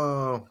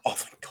no! Oh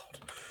thank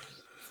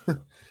God.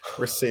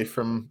 We're safe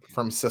from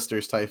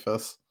Sister's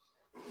Typhus.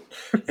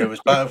 It was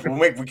bad.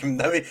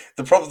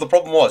 The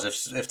problem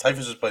was if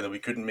Typhus was playing, that we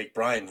couldn't make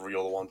Brian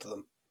re-roll onto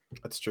them.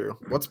 That's true.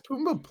 What's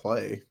Pumbaa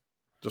play?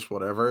 Just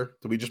whatever.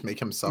 Do we just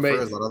make him suffer? Mate,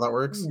 Is that how that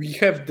works? We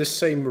have the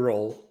same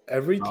role.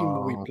 Every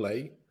team we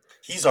play,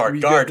 he's our we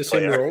guard get the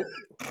player. same role.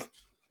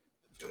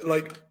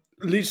 Like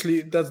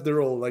literally, that's the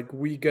role. Like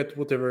we get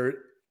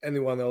whatever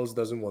anyone else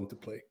doesn't want to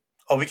play.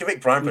 Oh, we can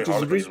make Brian play Which is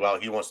Harlequins as well.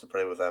 He wants to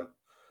play with them.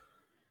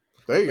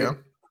 There you go.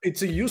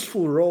 It's a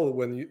useful role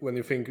when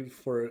you think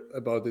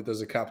about it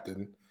as a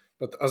captain,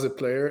 but as a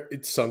player,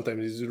 it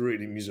sometimes is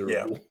really miserable.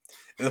 Yeah.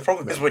 And the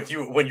problem is when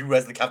you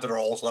as the captain are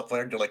also that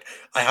player, and you're like,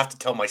 I have to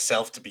tell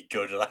myself to be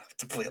good, and I have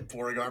to play a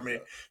boring army.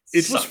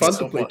 It was fun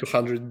so to play much.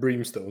 200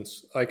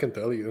 brimstones. I can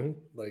tell you,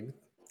 like.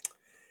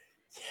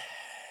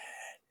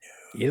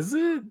 Is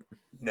it?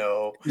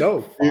 No.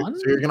 No, So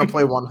you're gonna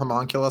play one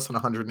homunculus and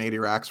 180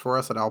 racks for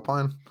us at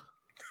Alpine?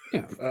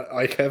 Yeah.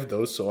 I have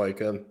those, so I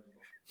can.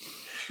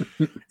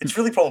 It's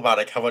really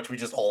problematic how much we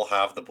just all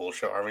have the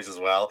bullshit armies as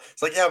well.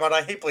 It's like, yeah, man,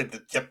 I hate playing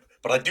yep,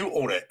 but I do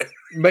own it.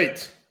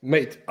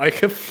 Mate, I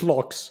have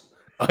flocks.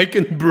 I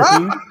can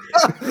bring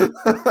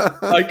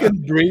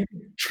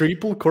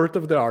triple Court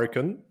of the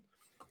Archon,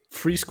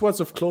 3 squads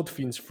of Cloud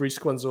Fiends, 3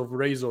 squads of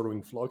Razor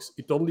Wing Flocks.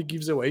 It only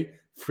gives away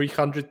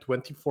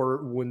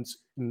 324 wounds,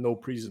 no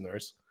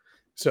prisoners.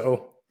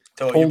 So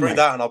you bring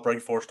that, and I'll bring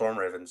 4 Storm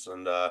Ravens,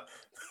 and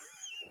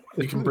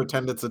You can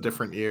pretend it's a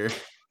different year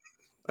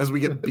as we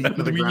get beaten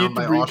to the we ground need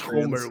by to bring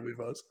Austrians. Homer with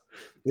us.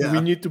 Yeah.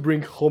 We need to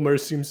bring Homer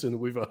Simpson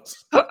with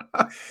us.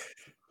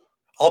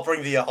 I'll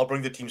bring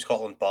the Team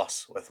Scotland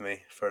bus with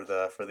me for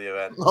the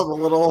event. Oh, the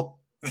little.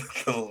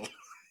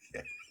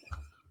 Yeah.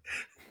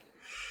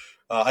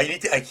 I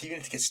need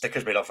to get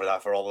stickers made up for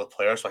that for all the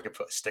players, so I can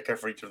put a sticker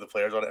for each of the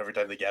players on it every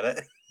time they get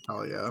it.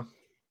 Oh yeah.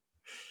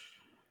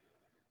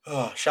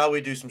 Oh, shall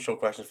we do some show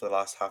questions for the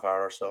last half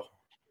hour or so?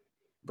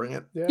 Bring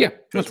it. Yeah.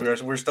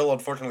 Because we're still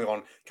unfortunately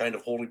on kind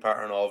of holding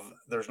pattern of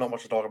there's not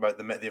much to talk about.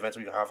 The events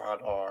we have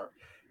had are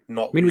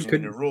not losing the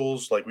new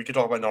rules. Like we could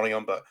talk about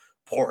Nottingham, but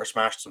Porter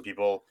smashed some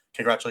people.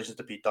 Congratulations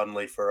to Pete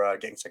Dunley for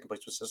getting second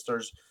place with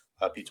Sisters.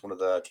 Pete's one of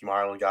the Team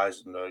Ireland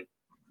guys and a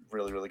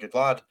really, really good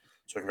lad.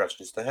 So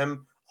congratulations to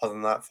him. Other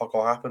than that, fuck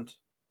all happened.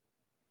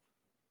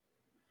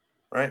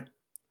 Right?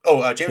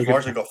 Oh, James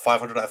Marshall got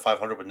 500 out of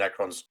 500 with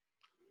Necrons.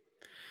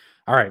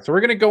 All right, so we're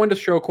going to go into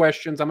show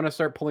questions. I'm going to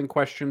start pulling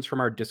questions from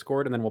our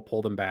Discord, and then we'll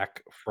pull them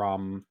back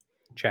from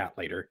chat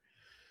later.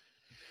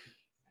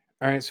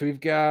 All right, so we've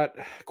got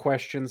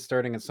questions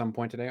starting at some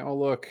point today. Oh,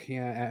 look,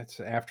 yeah,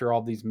 after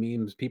all these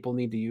memes, people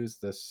need to use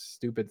this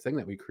stupid thing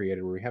that we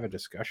created where we have a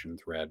discussion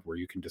thread where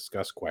you can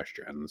discuss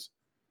questions.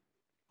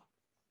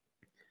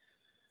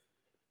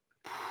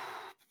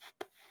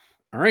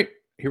 All right,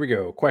 here we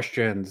go.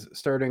 Questions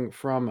starting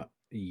from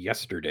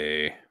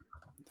yesterday.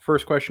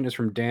 First question is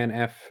from Dan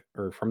F,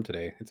 or from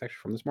today. It's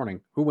actually from this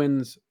morning. Who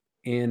wins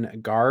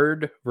in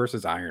Guard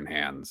versus Iron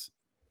Hands?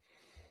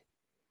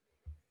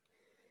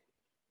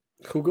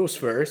 Who goes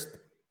first?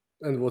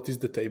 And what is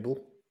the table?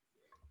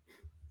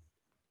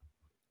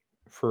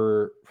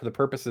 For the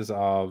purposes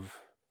of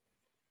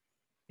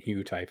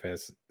you,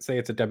 Typhus, say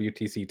it's a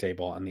WTC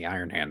table and the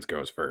Iron Hands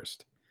goes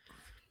first.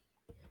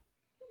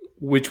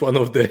 Which one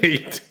of the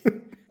 8?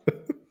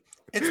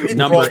 It's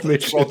Number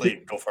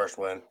broadly go first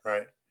win,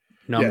 right?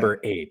 Number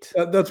 8.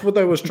 That's what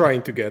I was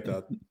trying to get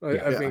at.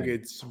 I think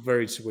it's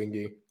very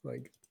swingy.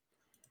 Like,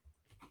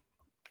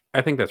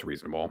 I think that's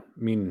reasonable.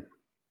 I mean,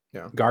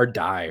 Guard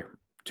die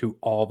to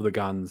all of the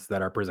guns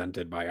that are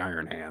presented by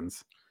Iron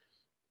Hands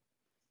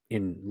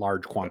in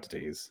large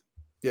quantities.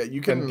 Yeah,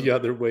 you can. And the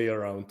other way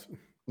around.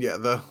 Yeah,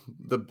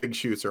 the big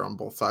shoots are on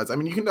both sides. I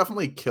mean, you can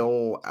definitely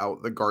kill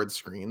out the guard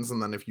screens,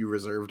 and then if you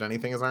reserved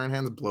anything as Iron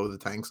Hands, blow the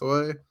tanks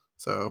away.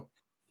 So,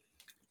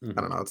 I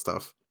don't know, it's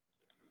tough.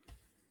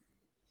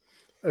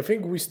 I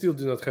think we still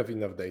do not have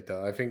enough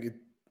data. I think it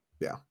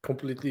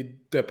completely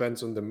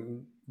depends on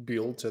the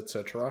builds,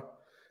 etc.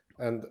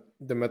 And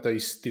the meta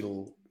is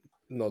still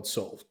not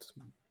solved,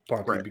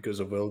 partly because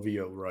of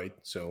LVO, right?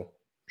 So,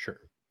 sure.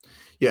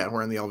 Yeah,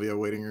 we're in the LVO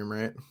waiting room,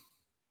 right?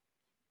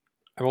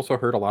 I've also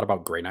heard a lot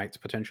about Grey Knights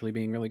potentially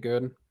being really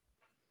good.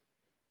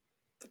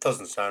 That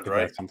doesn't sound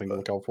right. That's something to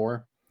look out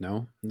for.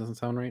 No, it doesn't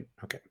sound right.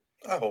 Okay.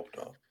 I hope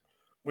not.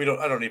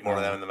 I don't need more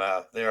of them in the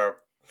meta. They are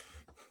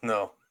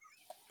no.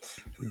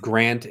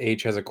 Grant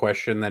H has a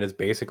question that is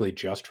basically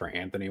just for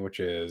Anthony, which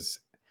is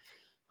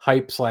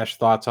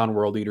hype/thoughts on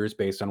World Eaters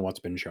based on what's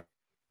been shown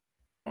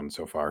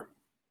so far.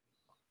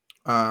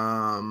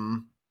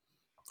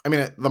 I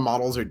mean, the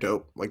models are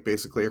dope, like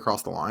basically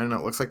across the line. And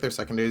it looks like their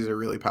secondaries are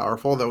really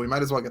powerful, though we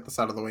might as well get this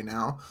out of the way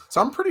now. So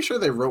I'm pretty sure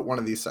they wrote one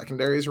of these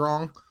secondaries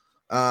wrong.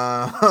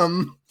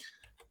 The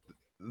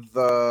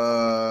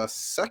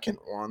second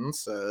one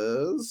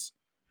says,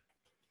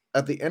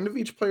 at the end of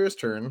each player's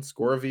turn,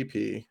 score a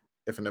VP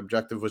if an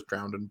objective was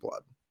drowned in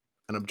blood.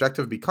 An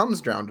objective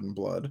becomes drowned in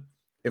blood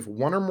if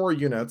one or more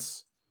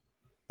units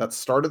that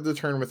started the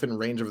turn within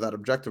range of that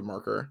objective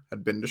marker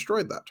had been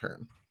destroyed that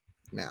turn.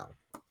 Now,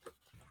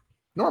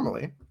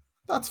 normally,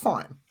 that's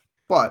fine.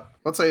 But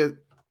let's say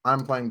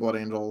I'm playing Blood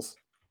Angels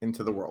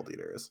into the World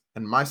Eaters,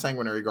 and my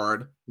Sanguinary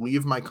Guard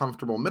leave my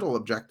comfortable middle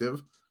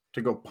objective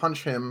to go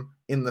punch him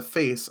in the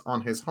face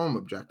on his home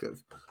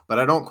objective. But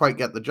I don't quite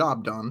get the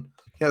job done.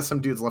 He has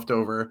some dudes left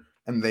over,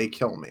 and they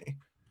kill me.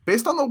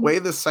 Based on the way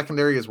this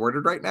secondary is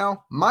worded right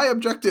now, my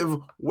objective,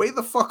 way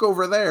the fuck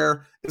over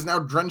there, is now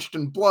drenched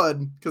in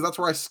blood, because that's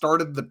where I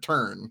started the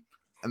turn.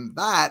 And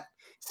that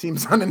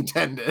seems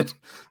unintended.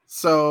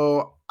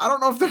 So I don't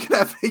know if they're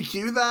going to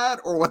FAQ that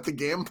or what the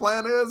game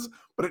plan is,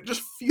 but it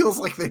just feels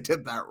like they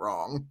did that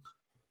wrong.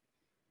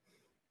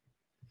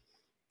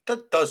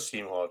 That does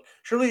seem odd.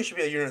 Surely it should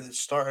be a unit that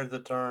started the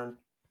turn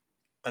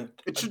and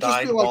it should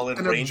died just be while like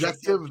in an range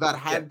objective that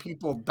had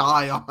people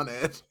die on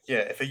it. Yeah,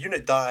 if a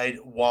unit died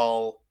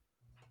while...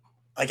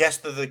 I guess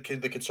the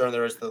concern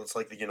there is that it's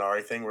like the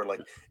Ynnari thing, where like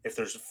if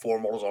there's 4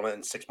 models on it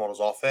and 6 models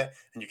off it,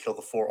 and you kill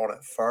the 4 on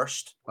it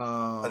first,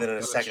 and then in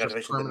a second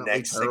activation the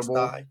next terrible. 6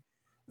 die,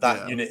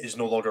 that unit is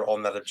no longer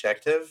on that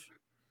objective,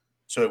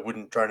 so it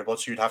wouldn't drown in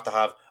blood. So you'd have to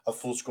have a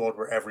full squad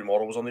where every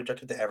model was on the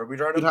objective to ever be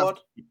drowned in blood.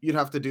 You'd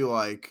have to do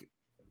like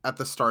at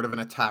the start of an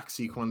attack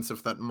sequence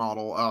if that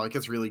model. Oh, it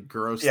gets really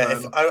gross. Yeah,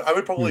 then. If I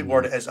would probably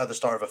word it as at the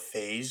start of a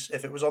phase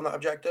if it was on that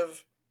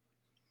objective.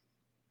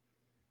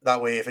 That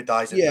way, if it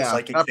dies in the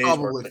psychic phase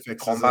or the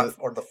combat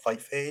or the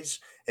fight phase,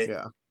 it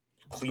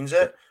cleans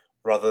it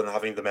rather than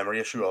having the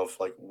memory issue of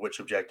like which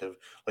objective.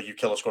 Like you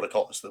kill a squad of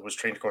cultists that was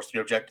trained across 3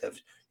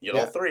 objectives, you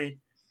get all 3.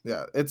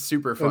 Yeah, it's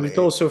super funny. And it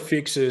also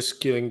fixes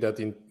killing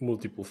that in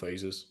multiple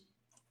phases.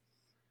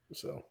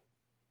 So.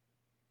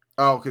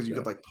 Oh, because you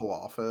could like pull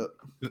off it.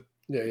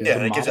 Yeah,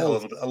 and it gives it a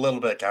little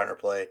bit of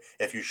counterplay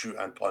if you shoot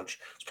and punch.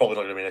 It's probably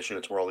not going to be an issue.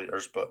 It's World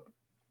Eaters, but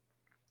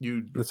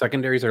The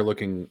secondaries are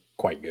looking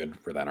quite good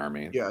for that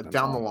army. Yeah,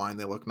 down the line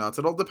they look nuts.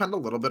 It'll depend a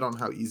little bit on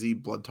how easy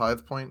Blood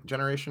Tithe point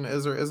generation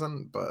is or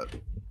isn't, but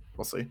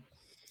we'll see.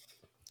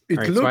 It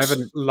All right, so I looks have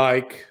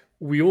like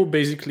we will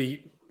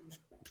basically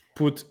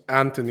put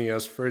Anthony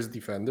as first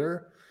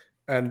defender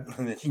and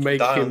He make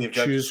die on him the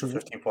objectives choose, for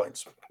 15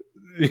 points.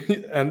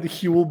 and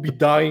he will be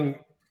dying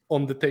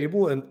on the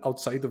table and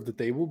outside of the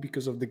table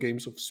because of the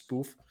games of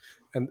spoof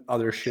and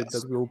other shit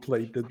that we'll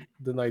play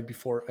the night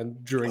before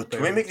and during.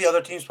 Can we make the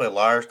other teams play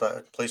liars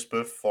that play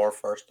spoof for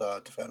first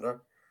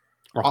defender?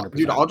 100%.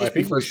 Dude, I'll I just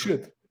be think we first.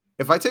 should.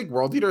 If I take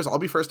World Eaters, I'll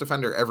be first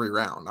defender every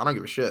round. I don't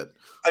give a shit.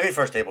 I mean,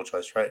 first table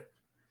choice, right?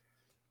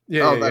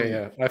 Yeah, Oh, yeah, then-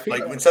 yeah. I think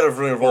Like instead of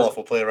ruin roll off,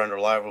 we'll play around a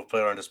liar. We'll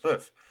play around a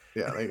spoof.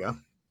 Yeah, there you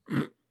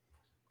go.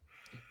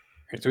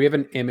 So we have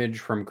an image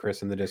from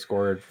Chris in the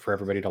Discord for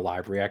everybody to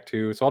live react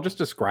to. So I'll just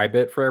describe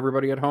it for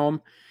everybody at home.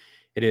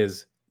 It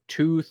is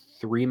 2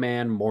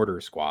 3-man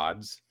mortar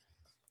squads,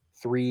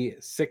 3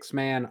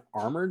 6-man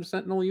armored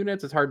sentinel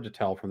units. It's hard to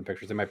tell from the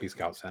pictures. They might be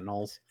scout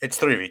sentinels. It's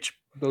 3 of each.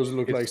 those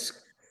look like.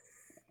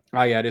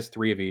 Oh yeah, it is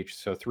 3 of each.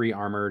 So 3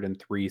 armored and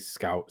 3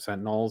 scout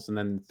sentinels, and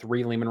then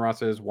 3 Leman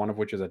Russes, one of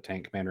which is a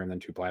tank commander, and then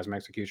 2 plasma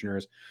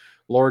executioners.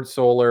 Lord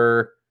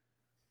Solar,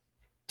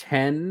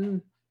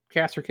 10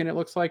 Casterkin, it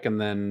looks like, and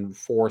then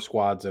 4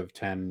 squads of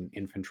 10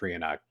 infantry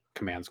and a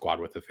command squad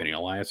with the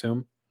finial, I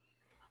assume.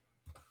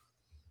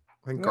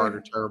 I think guard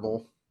are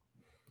terrible.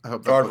 I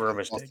hope Guard that were a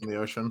puts us lost mistake. in the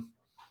ocean.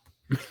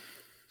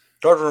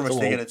 Guard were a It's a mistake,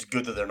 little- and it's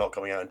good that they're not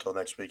coming out until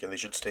next week, and they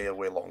should stay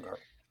away longer.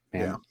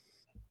 Man. Yeah.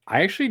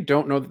 I actually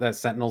don't know that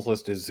Sentinels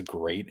list is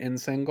great in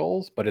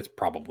singles, but it's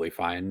probably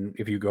fine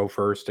if you go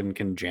first and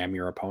can jam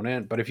your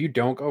opponent. But if you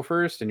don't go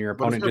first and your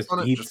But if opponent your just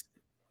opponent eats, just-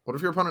 What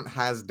if your opponent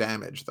has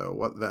damage though?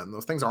 What then?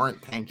 Those things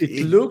aren't tanky.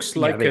 It looks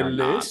Yeah, like they a are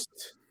not.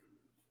 list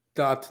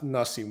that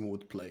Nassim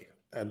would play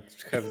and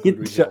have It good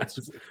results.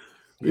 does.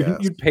 Yes.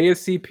 You'd pay a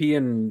CP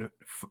and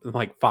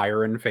like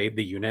fire and fade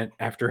the unit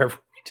after every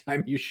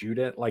time you shoot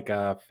it, like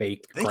a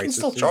fake. They can crisis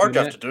still suit charge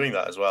unit. after doing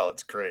that as well.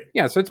 It's great.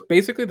 Yeah, so it's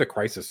basically the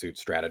crisis suit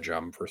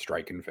stratagem for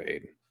strike and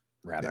fade,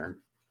 rather.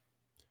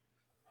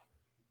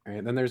 All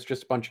right, then there's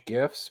just a bunch of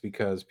gifts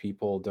because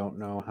people don't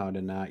know how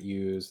to not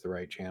use the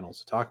right channels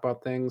to talk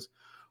about things.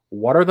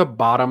 What are the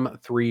bottom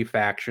 3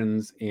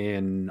 factions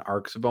in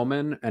Arks of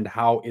Omen, and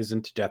how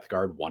isn't Death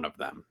Guard one of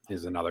them?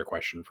 Is another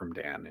question from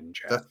Dan in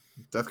chat.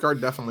 Death Guard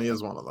definitely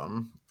is one of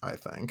them, I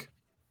think.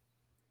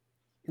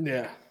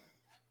 Yeah.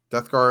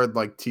 Death Guard,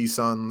 like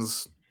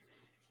T-Suns.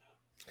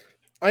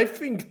 I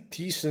think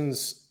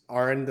T-Suns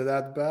aren't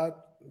that bad,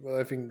 but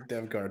I think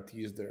Dev Guard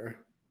is there.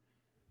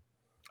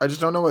 I just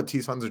don't know what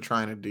T-Suns are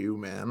trying to do,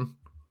 man.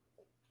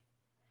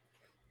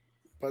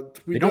 But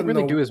we They don't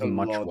really know do as a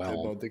much lot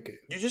well. about the game.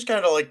 You just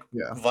kind of like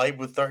Yeah. vibe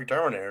with 30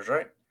 Terminators,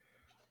 right?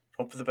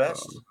 Hope for the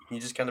best. You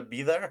just kind of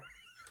be there.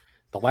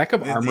 The lack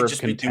of They armor of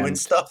just be doing contempt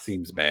stuff.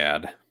 seems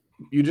bad.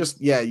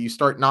 You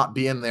start not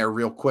being there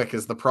real quick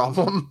is the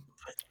problem.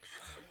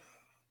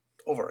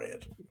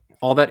 Overrated.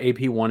 All that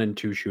AP 1 and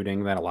 2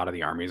 shooting that a lot of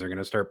the armies are going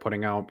to start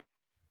putting out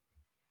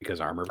because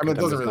armor of I mean, it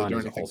contempt doesn't is really done do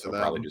is anything also to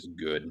probably them. just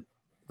good.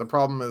 The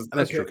problem is And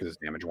that's true Okay. because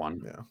it's damage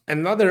 1. yeah.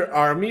 Another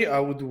army I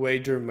would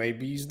wager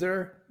maybe is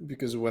there,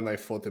 because when I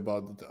thought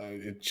about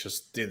it, it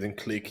just didn't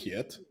click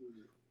yet,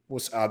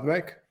 was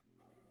Admech.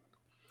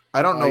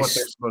 I don't know I what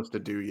they're s- supposed to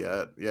do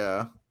yet.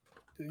 Yeah.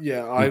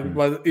 Yeah, Mhm.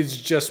 but it's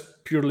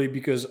just purely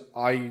because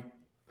I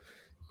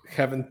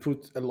haven't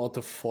put a lot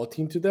of thought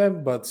into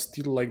them, but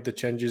still like the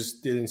changes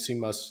didn't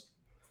seem as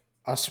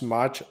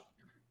much,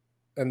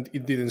 and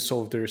it didn't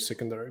solve their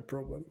secondary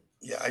problem.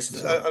 Yeah,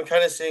 I'm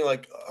kind of seeing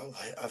like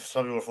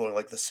some people are following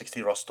like the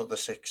 60 rust, the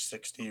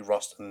 660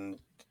 rust and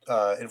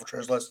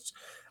infiltrators lists.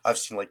 I've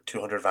seen like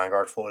 200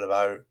 Vanguard floated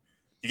about.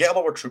 You get a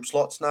lot more troop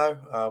slots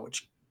now,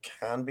 which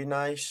can be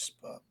nice,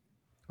 but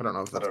I don't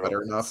know if I that's don't know.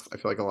 better enough. I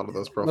feel like a lot of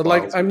those profiles. But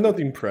like, I'm not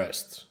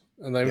impressed,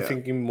 and I'm Yeah.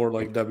 thinking more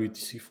like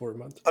WTC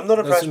format. I'm not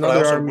That's impressed. But I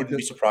another also army wouldn't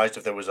be that- surprised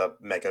if there was a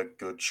mega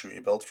good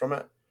shooty build from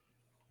it.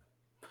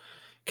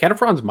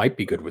 Cataphrons might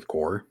be good with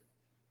core.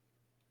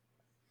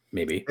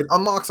 Maybe. It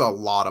unlocks a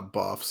lot of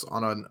buffs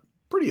on a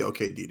pretty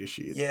okay data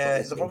sheet. Yeah,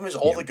 but the we'll problem is see.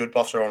 all the good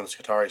buffs are on the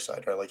Skitarii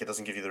side, right? Like it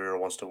doesn't give you the rear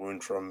wants to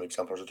wound from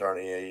Exemplar's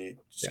Attorney,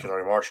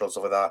 Skitarii Marshal,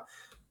 stuff like that.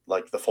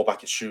 Like the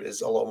fallback at shoot is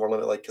a lot more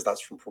limited, like because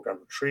that's from Programmed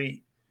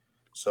Retreat.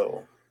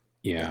 So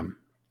Yeah.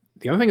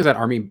 The other thing is that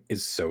army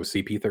is so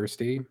CP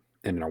thirsty,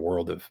 and in a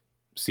world of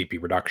CP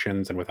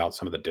reductions and without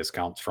some of the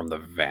discounts from the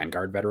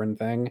Vanguard veteran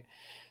thing,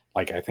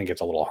 like I think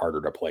it's a little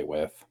harder to play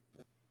with.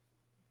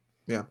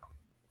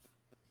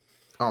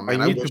 Oh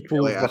man, I need wish to pull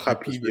melee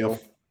attack was Vahapedia. real.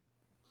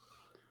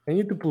 I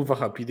need to pull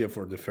Vahapedia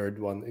for the third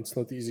one. It's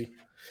not easy.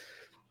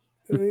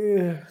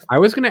 I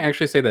was going to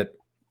actually say that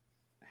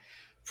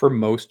for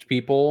most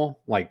people,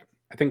 like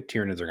I think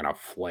Tyranids are going to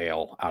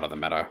flail out of the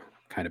meta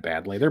kind of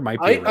badly. There might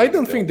be. a I really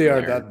don't good think build they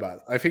in are there. that bad.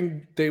 I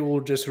think they will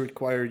just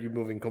require you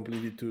moving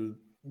completely to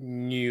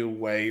new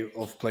way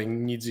of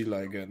playing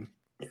Nidzilla again.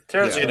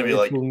 Terrans Yeah, are going to be It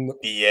like will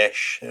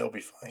B-ish. It'll be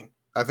fine.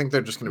 I think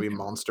they're just going to be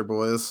monster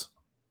boys.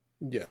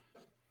 Yeah.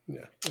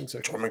 Yeah,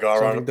 exactly.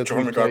 Jormungandr, but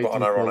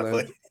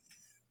unironically.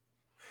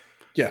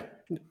 Yeah,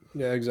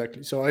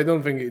 exactly. So I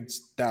don't think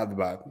it's that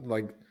bad.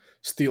 Like,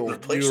 still,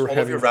 Replace you're all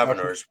of your having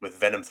Raveners with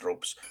Venom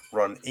Thropes.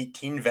 Run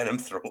 18 Venom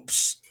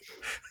Thropes.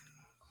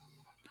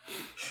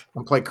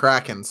 And play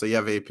Kraken, so you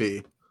have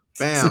AP.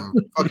 Bam!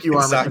 Fuck you,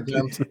 Exactly.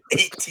 Armageddon.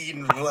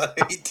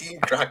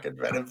 18 Kraken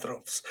Venom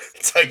Thropes.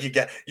 That's how you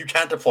get. You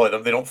can't deploy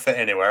them; they don't fit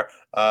anywhere.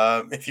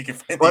 If you can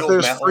find the But old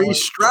there's metal free one,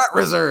 strat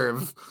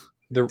reserve.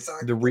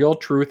 The real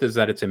truth is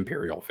that it's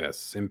Imperial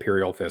Fists.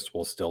 Imperial Fists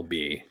will still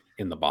be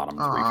in the bottom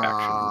three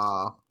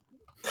factions.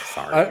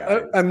 Sorry,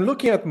 guys. I'm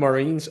looking at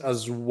Marines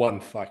as one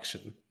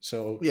faction.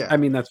 So Yeah, I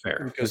mean, that's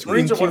fair. because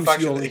Marines in are one teams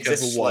faction you that only have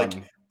exists one.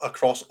 like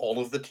across all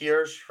of the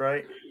tiers,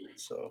 right?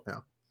 So Yeah.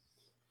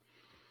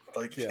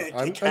 Like, Yeah, it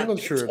I'm can't- not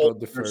it's sure all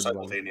about the third one.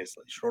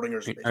 simultaneously.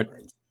 Schrodinger's Space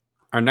Marines.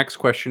 Our next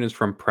question is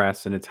from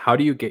Press, and it's how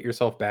do you get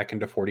yourself back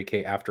into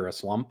 40K after a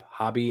slump,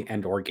 hobby,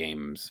 and or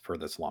games for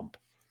the slump?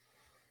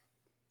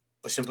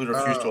 I simply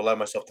refuse to allow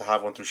myself to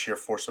have one through sheer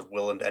force of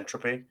will and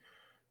entropy.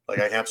 Like,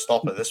 I can't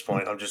stop at this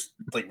point. I'm just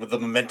like, the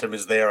momentum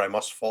is there. I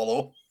must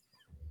follow.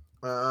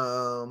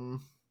 I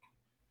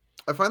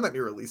find that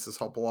new releases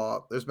help a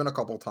lot. There's been a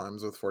couple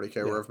times with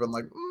 40K where I've been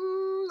like,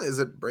 is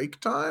it break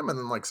time? And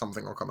then like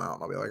something will come out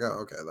and I'll be like, oh,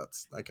 okay,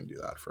 I can do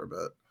that for a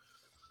bit.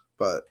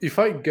 But if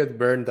I get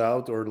burned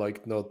out or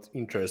like not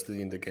interested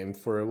in the game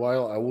for a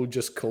while, I will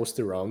just coast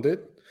around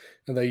it.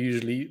 And I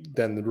usually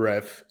then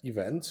ref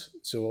events.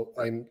 So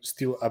I'm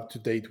still up to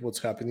date what's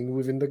happening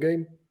within the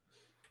game.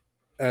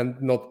 And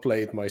not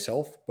play it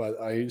myself, but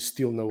I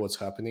still know what's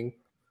happening.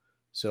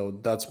 So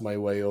that's my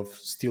way of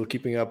still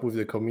keeping up with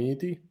the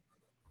community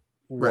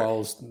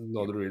whilst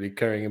not really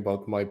caring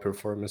about my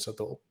performance at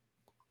all.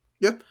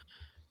 Yeah.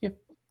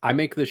 I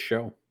make this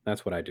show.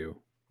 That's what I do.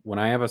 When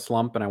I have a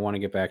slump and I want to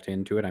get back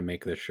into it, I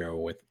make this show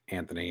with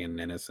Anthony and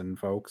Innocent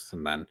folks,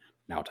 and then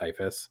now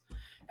Typhus.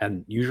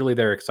 And usually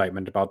their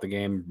excitement about the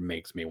game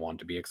makes me want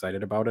to be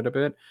excited about it a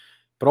bit.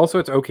 But also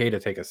it's okay to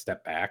take a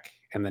step back.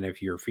 And then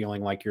if you're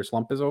feeling like your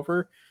slump is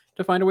over,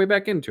 to find a way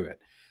back into it.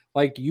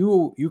 Like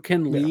you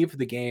can leave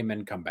the game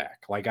and come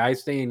back. Like I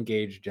stay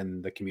engaged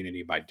in the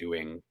community by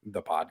doing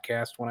the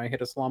podcast when I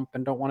hit a slump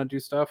and don't want to do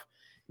stuff.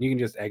 You can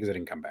just exit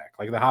and come back.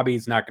 Like the hobby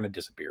is not going to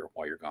disappear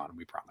while you're gone.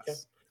 We promise. Yeah.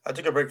 I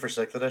took a break for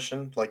 6th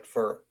edition, like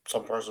for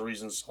some personal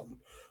reasons.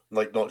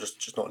 Like not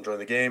just not enjoying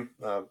the game.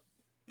 The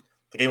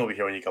game will be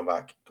here when you come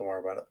back. Don't worry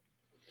about it.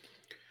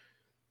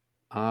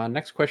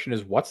 Next question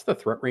is, what's the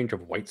threat range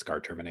of White Scar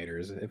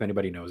Terminators? If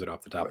anybody knows it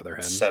off the top of their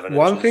head. 7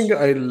 One inches. thing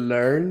I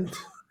learned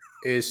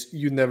is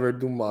you never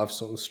do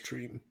maths on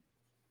stream.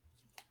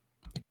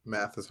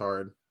 Math is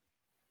hard.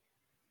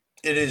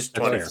 It is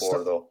That's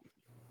 24 though.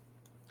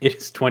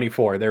 It's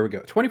 24. There we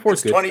go. 24 is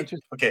It's good. 20.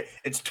 Okay,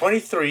 it's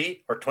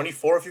 23 or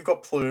 24 if you've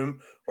got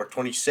Plume, or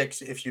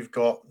 26 if you've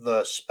got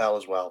the spell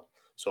as well.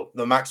 So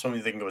the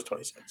maximum they can go is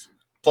 26.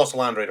 Plus a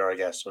Land Raider, I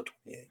guess, so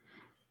 28.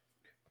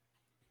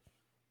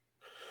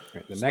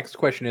 Right, the next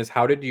question is,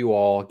 how did you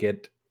all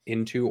get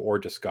into or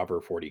discover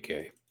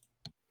 40K?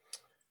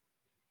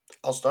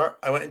 I'll start.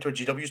 I went into a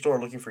GW store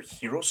looking for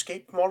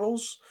HeroScape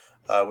models,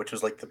 which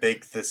was like the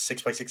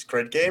 6x6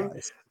 grid game.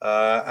 Nice.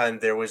 And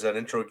there was an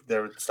intro.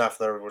 Their staff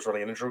there was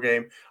running an intro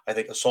game. I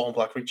think Assault on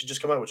Black Reach had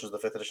just come out, which was the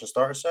 5th edition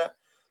starter set.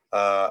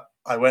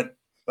 I went.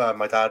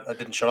 My dad. I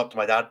didn't shut up to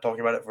my dad talking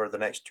about it for the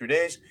next 2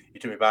 days. He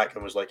took me back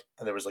and was like,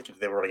 and there was like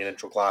they were running an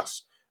intro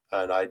class,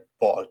 and I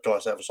got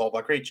a set of Assault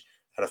Black Reach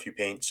and a few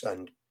paints,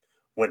 and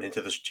went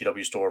into this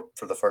GW store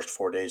for the first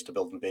 4 days to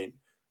build and paint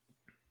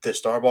this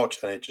star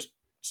box, and it just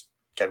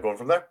kept going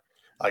from there.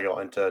 I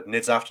got into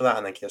Nids after that,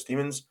 and then Chaos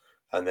Demons,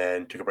 and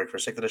then took a break for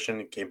 6th edition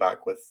and came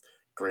back with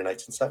Grey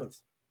Knights in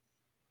 7th.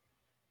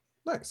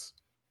 Nice.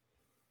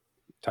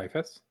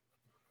 Typhus?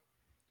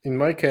 In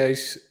my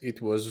case,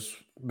 it was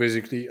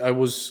basically I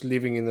was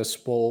living in a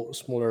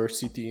smaller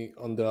city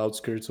on the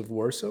outskirts of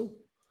Warsaw.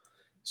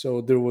 So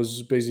there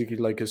was basically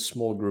like a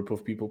small group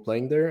of people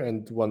playing there,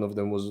 and one of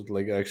them was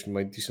like actually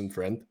my decent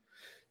friend.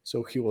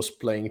 So he was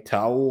playing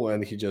Tau,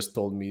 and he just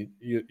told me,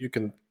 you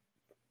can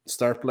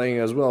start playing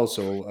as well.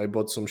 So I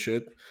bought some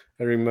shit.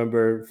 I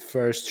remember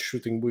first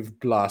shooting with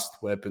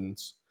blast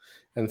weapons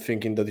and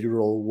thinking that you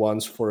roll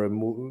once for a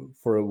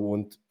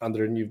wound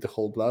underneath the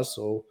whole blast.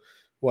 So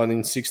 1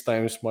 in 6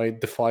 times my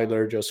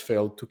defiler just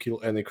failed to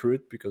kill any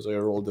crit because I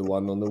rolled the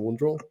 1 on the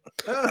wound roll.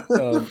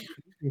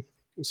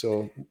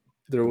 So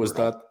there was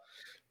that.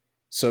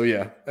 So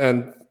yeah,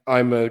 and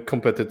I'm a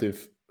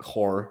competitive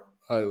whore.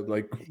 I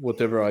like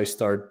whatever I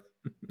start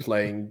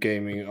playing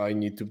gaming, I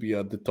need to be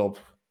at the top.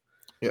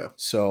 Yeah.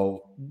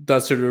 So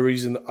that's the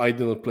reason I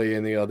do not play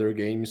any other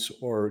games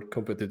or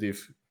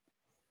competitive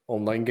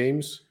online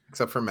games.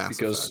 Except for Mass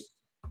because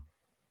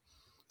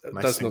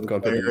Effect. That's not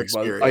competitive.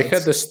 But experience. I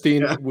had a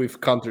stint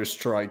with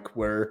Counter-Strike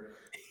where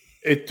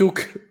it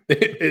took.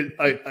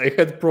 I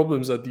had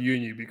problems at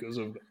uni because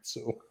of that.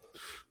 So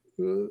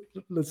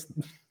let's.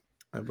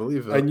 I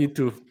believe it.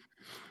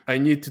 I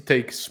need to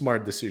take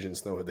smart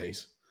decisions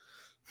nowadays.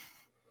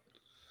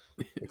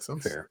 Makes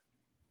sense. Fair.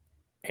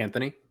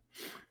 Anthony?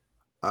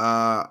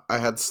 I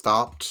had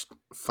stopped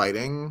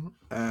fighting,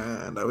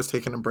 and I was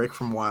taking a break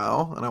from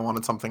WoW, and I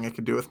wanted something I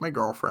could do with my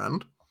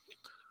girlfriend.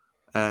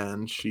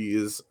 And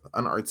she's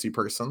an artsy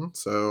person,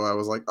 so I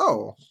was like,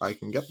 "Oh, I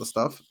can get the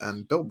stuff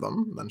and build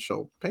them. Then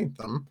she'll paint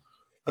them,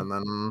 and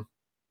then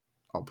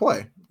I'll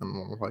play,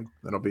 and like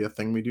that'll be a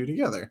thing we do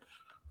together."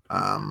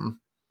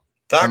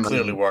 That And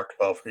clearly then worked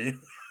well for you.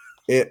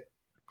 it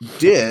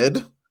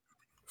did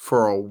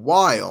for a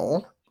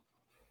while,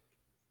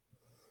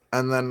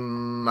 and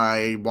then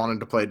I wanted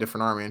to play a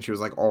different army, and she was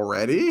like,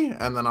 "Already?"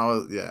 And then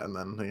and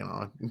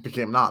then it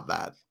became not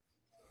that,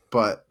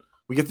 but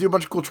we get to do a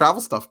bunch of cool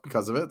travel stuff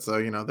because of it.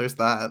 So there's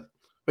that.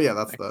 But yeah,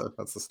 that's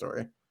the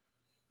story.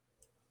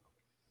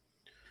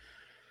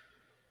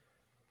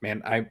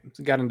 Man, I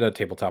got into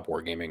tabletop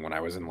wargaming when I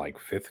was in like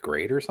 5th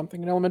grade or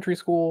something in elementary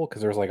school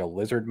because there was like a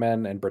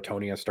Lizardmen and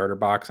Bretonia starter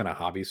box in a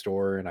hobby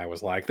store, and I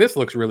was like, "This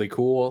looks really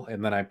cool."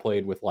 And then I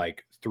played with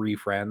like 3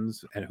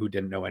 friends and who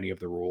didn't know any of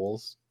the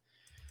rules,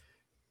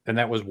 and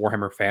that was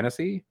Warhammer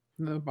Fantasy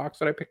in the box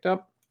that I picked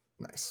up.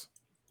 Nice.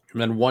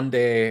 And then one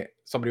day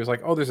somebody was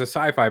like, "Oh, there's a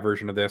sci-fi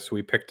version of this." So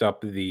we picked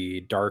up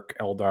the Dark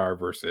Eldar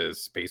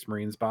versus Space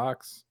Marines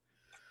box.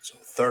 So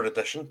 3rd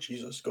edition,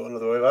 Jesus, going all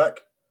the way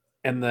back.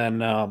 And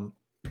then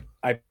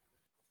I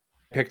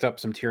picked up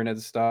some Tyranid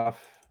stuff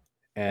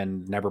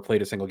and never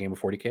played a single game of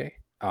 40K.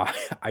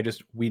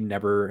 We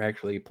never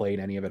actually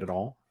played any of it at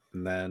all.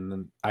 And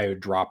then I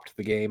dropped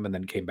the game and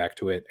then came back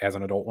to it as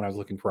an adult when I was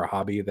looking for a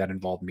hobby that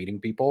involved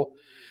meeting people.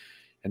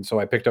 And so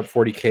I picked up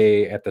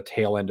 40K at the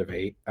tail end of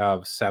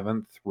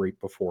 7th, right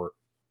before,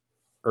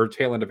 or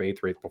tail end of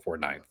 8th, right before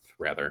 9th,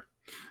 rather.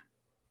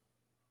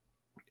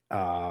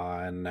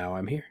 And now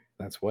I'm here.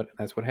 That's what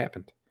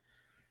happened.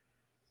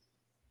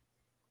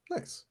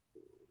 Nice.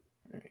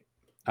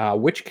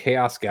 Which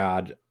Chaos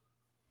God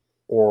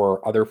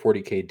or other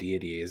 40K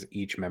deity is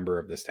each member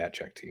of the stat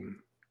check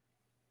team?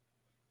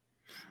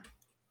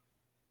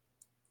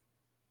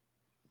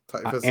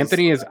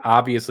 Anthony is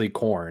obviously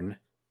Khorne.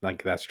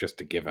 Like, that's just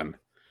a given.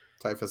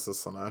 Typhus is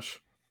Slaanesh.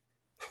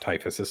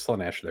 Typhus is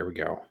Slaanesh. There we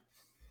go.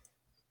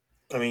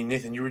 I mean,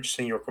 Nathan, you were just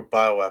saying you were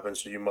bioweapon,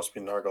 so you must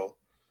be Nargle.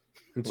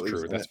 It's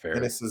true. That's fair.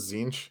 And this is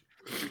Tzeentch.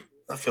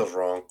 That feels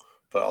wrong,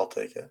 but I'll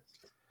take it.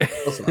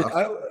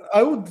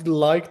 I would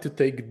like to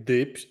take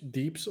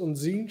deeps on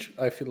Tzeentch.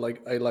 I feel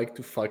like I like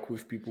to fuck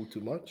with people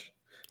too much.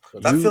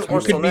 That feels more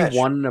could be Slaanesh.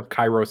 one of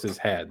Kairos's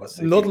heads.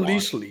 Not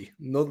literally.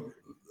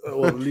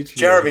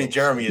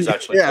 Jeremy is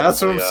actually. Yeah, that's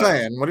what I'm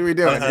saying. What are we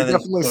doing? And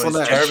definitely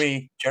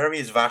Slaanesh. Jeremy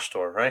is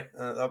Vashtor, right?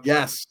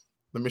 Yes,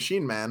 the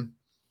Machine Man.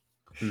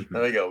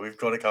 There we go. We've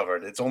got it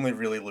covered. It's only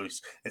really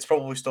loose. It's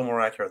probably still more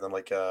accurate than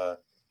like the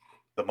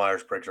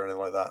Myers-Briggs or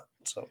anything like that.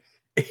 So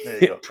there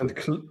you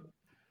go.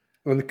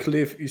 And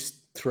Cliff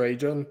is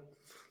Trajan.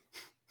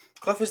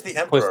 Cliff is the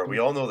Emperor. We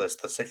all know this.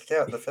 The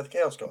 5th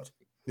Chaos God.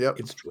 Yep,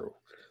 it's true.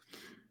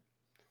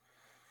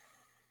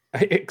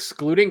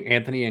 Excluding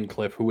Anthony and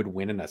Cliff, who would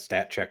win in a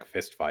stat check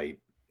fist fight?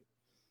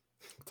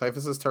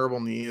 Typhus's terrible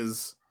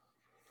knees.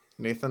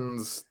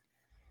 Nathan's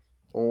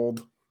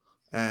old.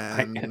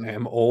 And I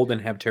am old and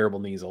have terrible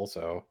knees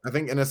also. I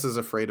think Innes is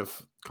afraid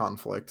of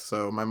conflict,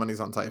 so my money's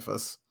on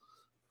Typhus.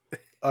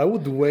 I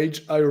would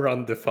wage I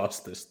run the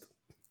fastest.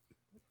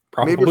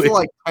 Probably. Maybe for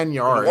like 10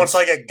 yards. Once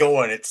I get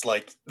going, it's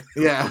like...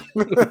 Yeah.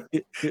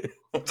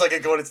 Once I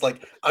get going, it's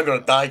like, I'm going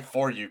to die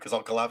for you because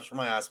I'll collapse from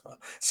my asthma.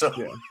 So...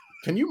 Yeah.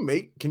 Can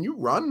you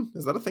run?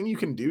 Is that a thing you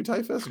can do,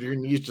 Typhus? Or do your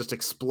knees just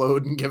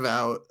explode and give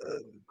out?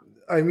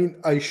 I mean,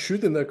 I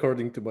shouldn't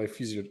according to my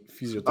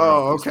physiotherapist.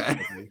 Oh, okay.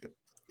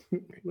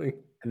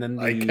 And then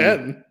I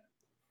can.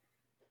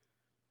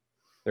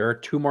 There are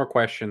 2 more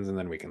questions and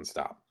then we can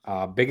stop.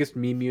 Biggest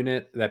meme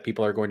unit that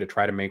people are going to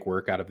try to make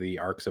work out of the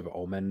Arks of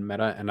Omen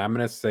meta, and I'm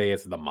going to say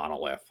it's the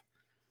Monolith.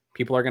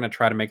 People are going to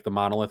try to make the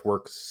Monolith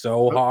work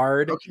so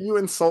hard. How can you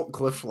insult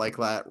Cliff like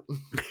that?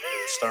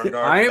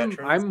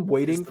 I'm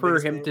waiting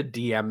for him to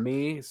DM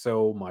me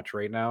so much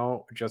right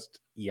now, just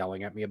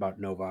yelling at me about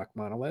Novak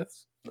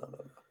Monoliths. No.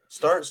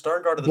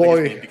 Starguard are the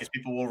biggest meme because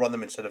people will run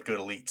them instead of good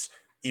elites,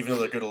 even though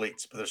they're good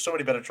elites. But there's so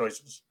many better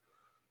choices.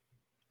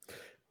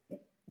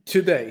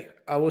 Today,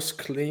 I was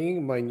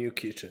cleaning my new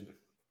kitchen,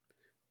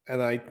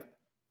 and I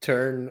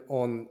turn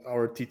on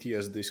our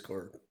TTS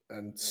Discord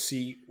and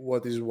see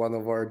what is one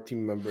of our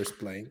team members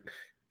playing.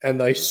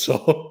 And I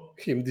saw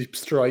him deep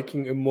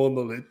striking a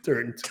Monolith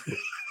turn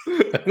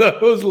 2. And I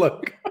was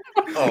like,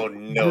 oh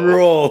no.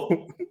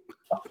 Bro.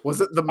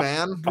 Was it the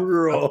man?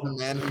 Bro. The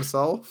man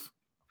himself?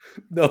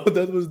 No,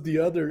 that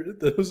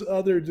was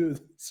other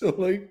dude. So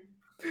like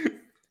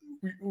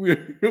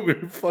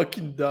we're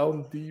fucking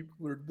down deep.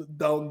 We're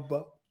down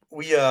bad.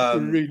 We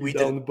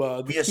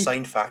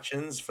assigned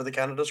factions for the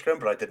Canada scrim,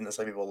 but I didn't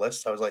assign people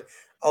lists. I was like,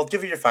 I'll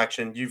give you your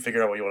faction, you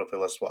figure out what you want to play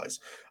list wise.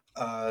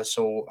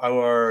 So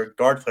our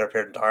guard player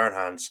paired into Iron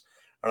Hands,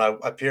 and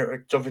I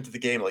jump into the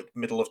game like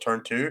middle of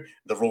turn 2.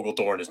 The Rogel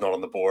Dorn is not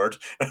on the board.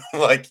 I'm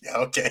like, yeah,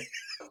 okay.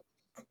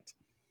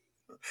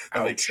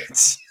 That makes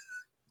sense.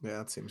 Yeah,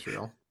 that seems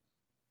real.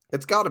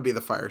 It's got to be the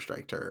Fire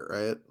Strike turret,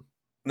 right?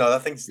 No,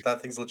 that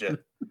thing's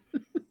legit.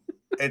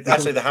 It's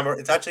actually the hammer.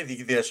 It's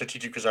actually the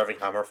strategic preserving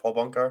hammerfall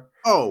bunker.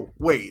 Oh,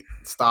 wait.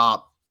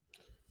 Stop.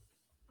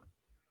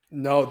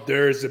 No,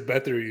 there's a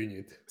better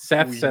unit.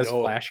 Seth We says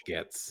know. Flash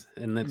gets,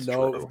 and that's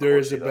No, true. there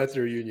is he a does.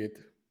 better unit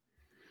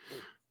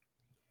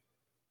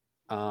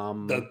that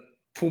Um,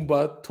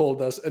 Pumbaa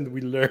told us, and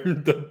we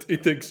learned that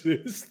it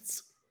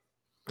exists.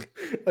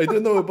 I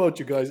don't know about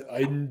you guys.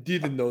 I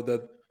didn't know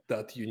that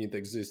that unit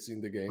exists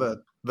in the game.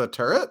 The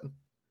turret?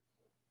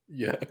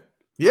 Yeah,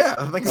 Yeah,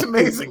 that thing's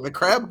amazing. The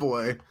crab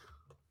boy.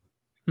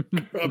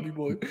 Krabby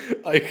Boy.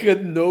 I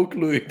had no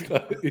clue it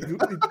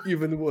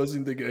even was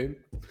in the game.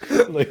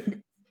 Like,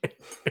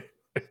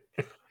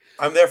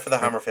 I'm there for the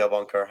Hammerfell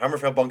bunker.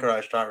 Hammerfell bunker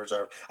at strat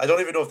reserve. I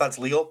don't even know if that's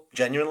legal.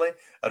 Genuinely,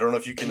 I don't know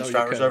if you can No, you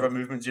strat reserve a cannot.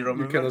 movement zero you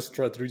movement. cannot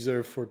strat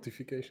reserve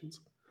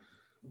fortifications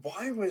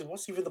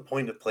What's even the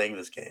point of playing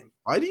this game?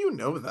 Why do you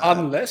know that?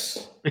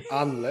 unless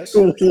why there's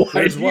do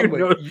you one way.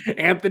 know?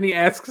 Anthony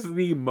asks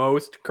the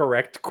most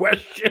correct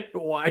question.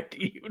 Why do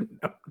you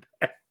know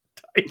that,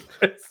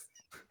 Typhus?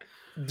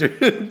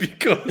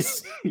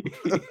 because You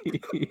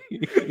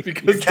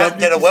can't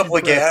get a WTC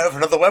webway gate out of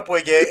another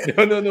webway gate.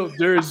 No.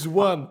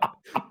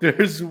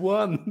 There's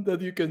one that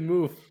you can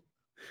move,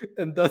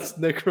 and that's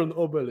Necron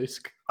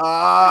Obelisk.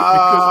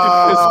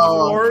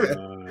 Oh, Because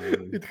okay.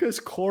 it has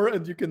core,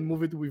 and you can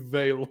move it with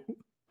Veil.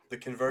 The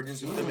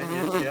convergence of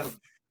dominions. Yeah,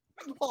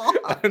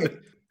 And,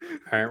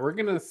 All right, we're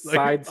gonna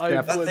Like,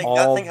 sidestep I- that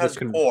all thing has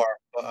the core,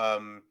 but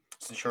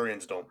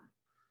Centurions don't.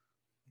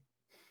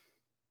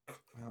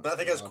 That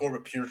thing has core,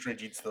 but pure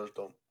Trades those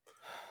don't.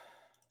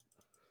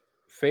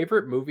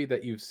 Favorite movie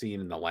that you've seen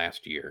in the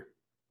last year?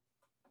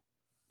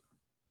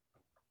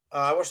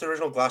 I watched the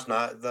original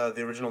the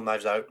original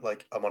Knives Out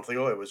like a month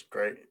ago. It was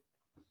great.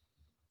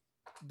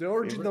 the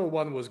original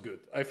one was good.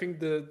 I think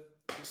the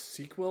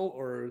sequel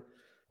or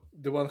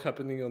the one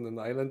happening on an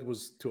island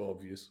was too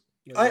obvious.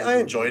 Like, I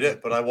enjoyed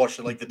it, but I watched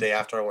it like the day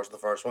after I watched the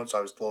first one, so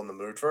I was still in the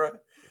mood for it.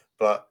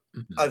 But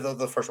I thought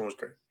the first one was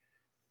great.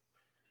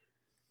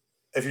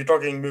 If you're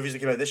talking movies that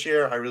came out this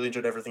year, I really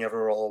enjoyed Everything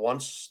Everywhere All at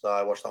Once.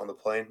 I watched that on the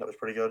plane. That was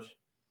pretty good.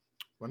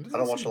 When did I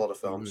don't you watch see a lot of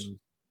films. Dune?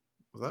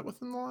 Was that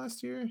within the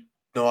last year?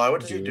 No, I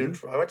went to see Dune?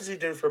 Dune. I went to see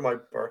Dune for my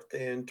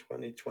birthday in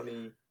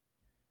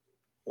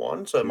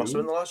 2021, so it must have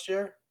been the last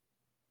year.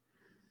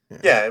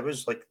 Yeah, it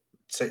was like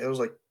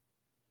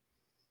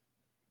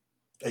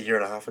a year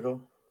and a half ago.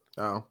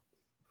 Oh.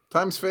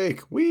 Time's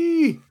fake.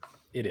 Wee!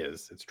 It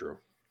is. It's true.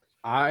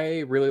 I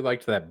really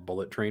liked that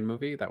Bullet Train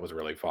movie. That was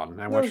really fun.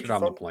 I watched it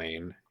on the fun.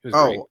 plane. It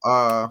was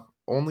great.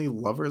 Only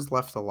Lovers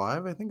Left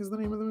Alive, I think is the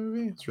name of the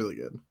movie. It's really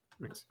good.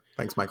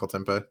 Thanks, Michael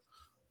Tempe.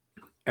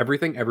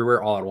 Everything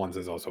Everywhere All at Once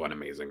is also an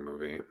amazing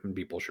movie, and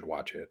people should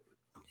watch it.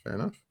 Fair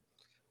enough.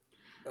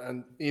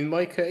 And in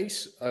my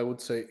case, I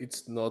would say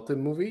it's not a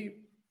movie.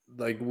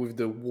 Like with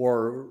the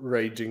war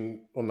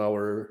raging on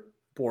our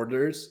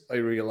borders, I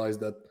realized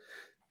that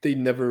they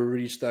never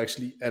reached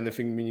actually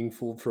anything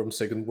meaningful from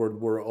Second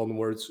World War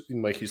onwards in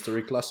my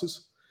history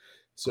classes.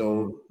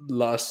 So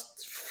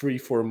last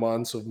 3-4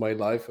 months of my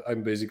life,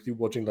 I'm basically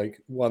watching like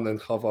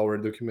 1.5 hour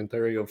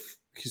documentary of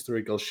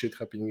historical shit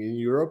happening in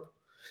Europe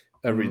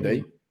every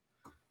day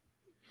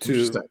to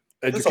Interesting.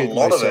 There's a educate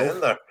lot myself. of it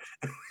in there.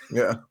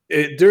 Yeah.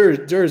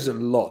 There's a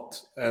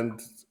lot, and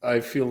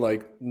I feel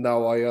like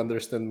now I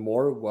understand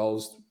more.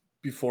 Whilst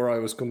before I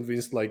was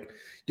convinced, like,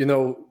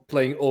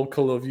 playing all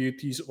Call of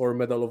Duties or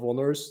Medal of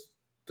Honors,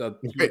 that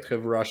you'd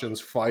have Russians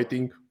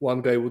fighting.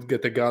 One guy would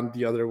get a gun,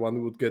 the other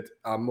one would get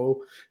ammo,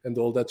 and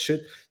all that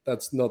shit.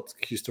 That's not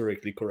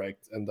historically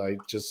correct, and I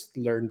just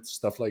learned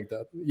stuff like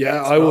that.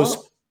 Yeah, I was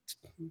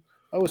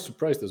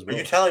surprised as well. Are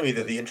you telling me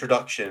that the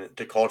introduction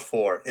to COD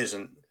 4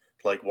 isn't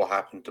like what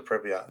happened to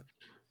Pripyat?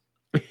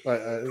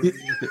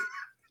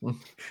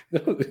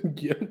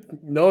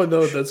 No,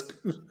 that's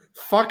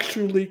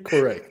factually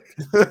correct.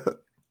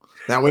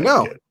 Now we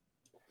know.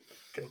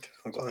 Good.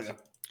 I'm glad. All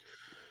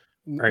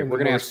right, we're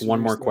gonna ask one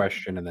more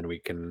question, and then we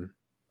can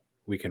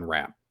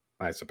wrap,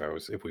 I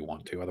suppose, if we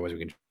want to. Otherwise, we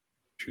can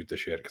shoot the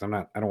shit because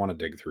I don't want to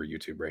dig through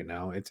YouTube right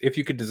now. It's if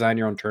you could design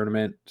your own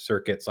tournament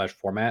circuit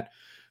 / format,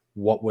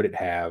 what would it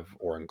have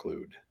or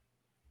include?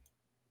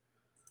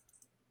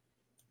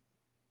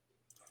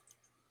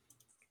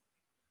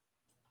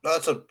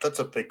 That's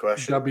a big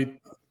question.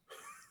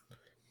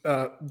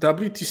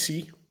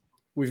 WTC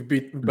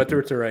with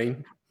better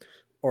terrain,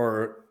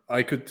 or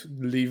I could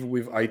live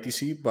with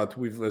ITC, but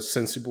with a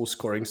sensible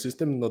scoring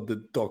system, not the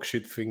dog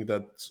shit thing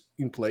that's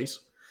in place.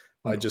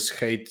 I just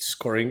hate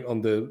scoring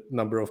on the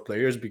number of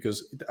players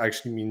because it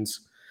actually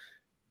means,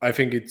 I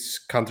think it's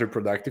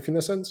counterproductive in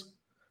a sense.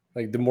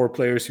 Like the more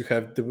players you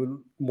have,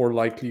 the more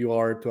likely you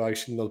are to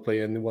actually not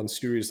play anyone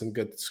serious and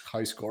get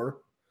high score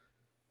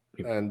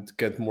and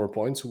get more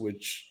points,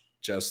 which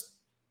just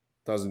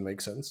doesn't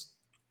make sense.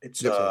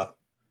 It's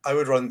I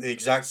would run the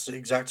exact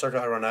circuit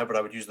I run now, but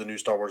I would use the new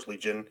Star Wars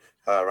Legion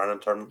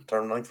random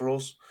turn length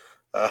rules.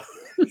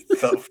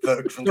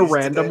 The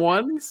random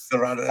ones?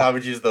 I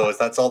would use those.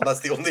 That's all. That's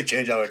the only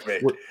change I would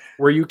make.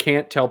 Where you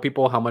can't tell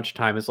people how much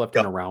time is left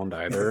in a round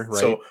either, right?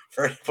 So,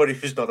 for anybody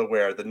who's not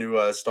aware, the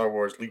new Star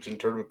Wars Legion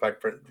tournament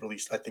pack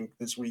released, I think,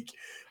 this week.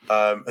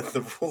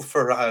 The rule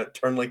for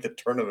turn length of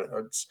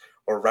tournaments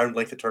or round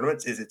length of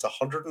tournaments is it's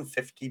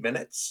 150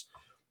 minutes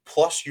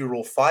plus you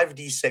roll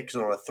 5d6,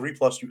 and on a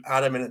 3+, you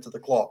add a minute to the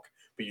clock.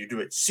 But you do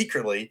it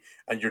secretly,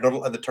 and you're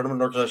not. And the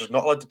tournament organizer is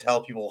not allowed to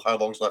tell people how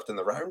long's left in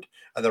the round,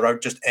 and the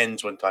round just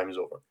ends when time is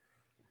over.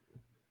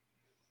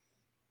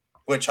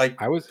 Which I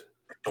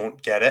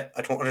don't get it.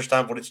 I don't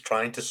understand what it's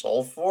trying to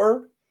solve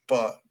for,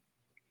 but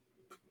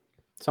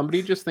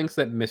somebody just thinks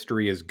that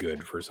mystery is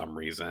good for some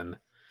reason,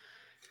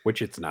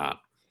 which it's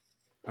not.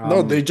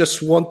 No, they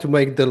just want to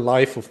make the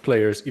life of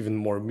players even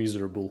more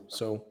miserable.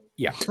 So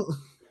yeah.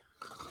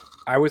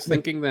 I was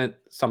thinking that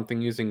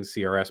something using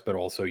CRS, but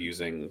also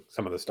using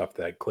some of the stuff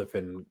that Cliff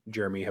and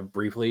Jeremy have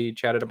briefly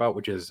chatted about,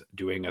 which is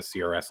doing a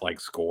CRS-like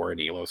score, an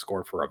ELO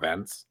score for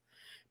events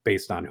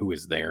based on who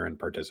is there and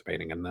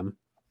participating in them.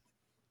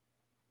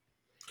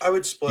 I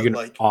would split, you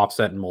can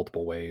offset in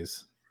multiple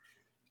ways.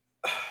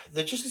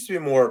 There just needs to be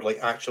more like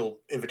actual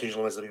invitational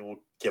events that people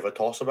give a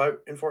toss about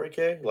in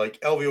 40k. Like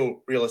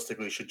LVO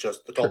realistically should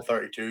just the top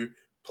 32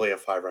 play a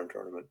 5-round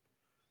tournament.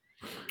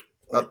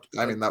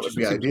 That would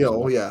be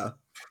ideal. Yeah.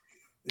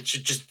 It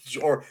should just,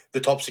 or the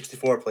top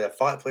 64 play a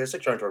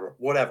 6-round tournament,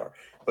 whatever.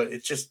 But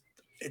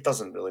it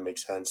doesn't really make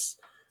sense.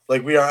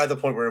 Like we are at the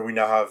point where we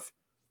now have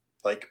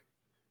like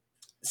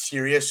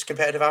serious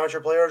competitive amateur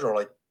players or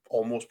like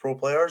almost pro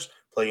players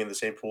playing in the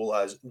same pool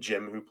as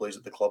Jim, who plays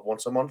at the club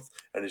once a month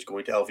and is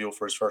going to LVO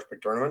for his first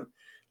big tournament.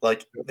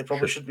 Like they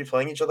probably shouldn't be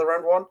playing each other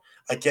round one.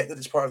 I get that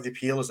it's part of the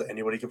appeal is that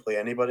anybody can play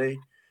anybody,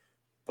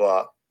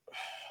 but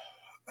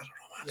I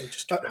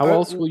don't know, man. How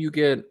else will you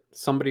get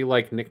somebody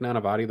like Nick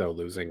Nanavati though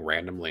losing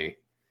randomly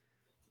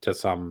to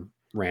some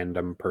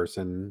random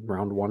person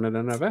round one at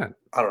an event?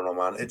 I don't know,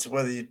 man. It's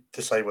whether you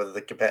decide whether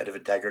the competitive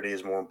integrity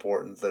is more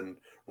important than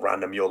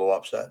random YOLO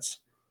upsets.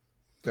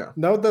 Yeah.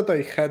 Now that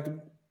I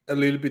had a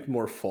little bit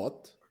more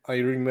thought, I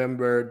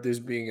remember this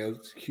being a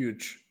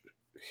huge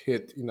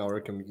hit in our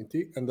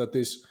community, and that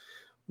is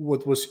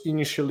what was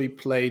initially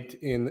played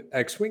in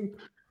X-Wing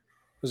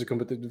as a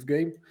competitive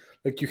game.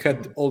 Like you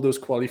had all those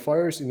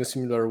qualifiers in a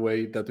similar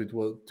way that it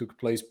took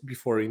place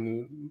before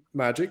in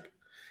Magic.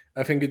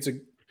 I think it's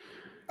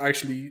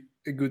actually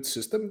a good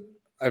system.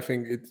 I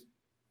think it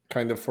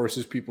kind of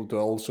forces people to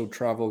also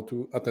travel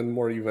to attend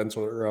more events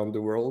all around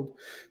the world.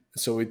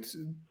 So it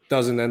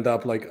doesn't end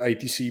up like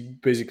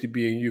ITC basically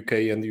being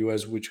UK and the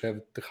US, which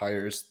have the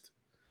highest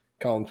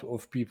count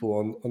of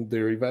people on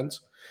their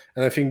events.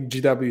 And I think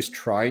GW is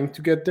trying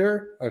to get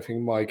there. I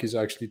think Mike is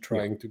actually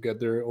trying to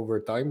get there over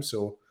time.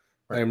 So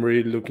I'm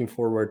really looking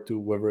forward to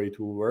whether it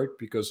will work,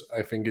 because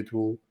I think it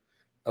will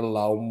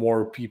allow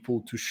more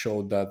people to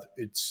show that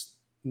it's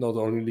not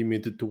only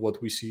limited to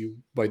what we see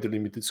by the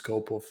limited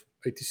scope of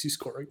ITC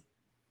scoring.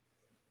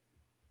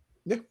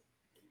 Yeah.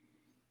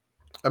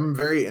 I'm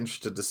very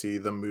interested to see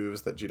the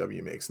moves that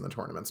GW makes in the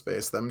tournament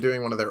space. Them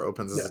doing one of their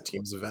opens as a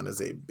teams event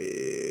is a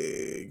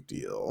big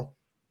deal.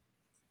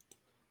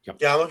 Yep.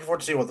 Yeah, I'm looking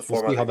forward to seeing what the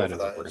format how that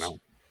is.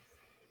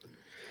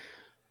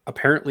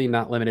 Apparently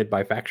not limited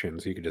by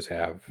factions. You could just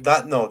have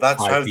that. No,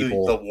 that's how the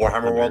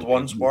Warhammer World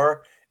ones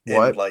were.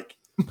 What?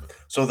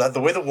 So that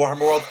the way the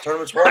Warhammer World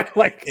tournaments work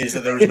is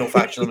that there is no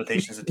faction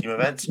limitations at team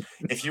events.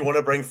 If you want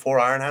to bring 4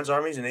 Iron Hands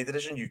armies in 8th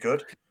edition, you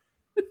could.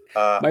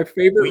 My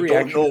favorite. We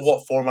don't know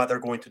what format they're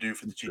going to do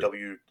for the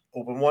GW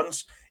Open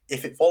ones.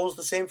 If it follows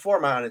the same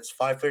format and it's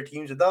 5-player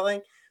teams and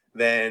nothing,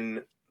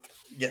 then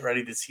get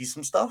ready to see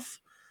some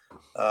stuff.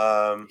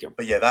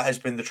 But yeah, that has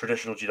been the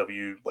traditional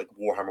GW like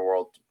Warhammer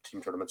World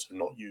team tournaments have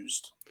not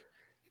used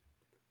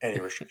any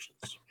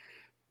restrictions.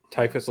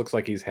 Typhus looks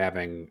like he's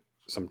having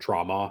some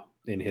trauma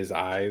in his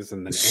eyes,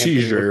 and then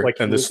seizure like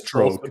and the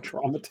stroke.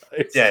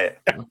 Traumatized. Yeah.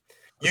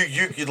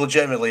 You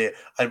legitimately.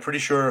 I'm pretty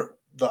sure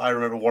that I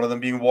remember one of them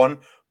being won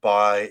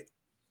by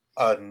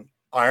an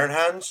Iron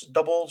Hands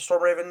double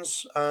Storm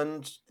Ravens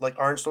and like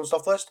Ironstone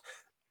stuff list,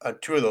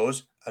 and 2 of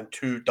those and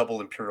 2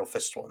 double Imperial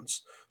Fist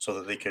ones, so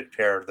that they could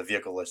pair the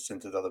vehicle lists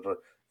into the other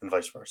and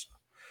vice versa.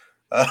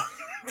 All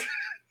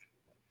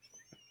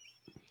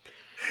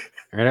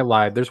right, I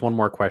lied. There's one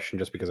more question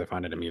just because I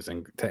find it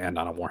amusing to end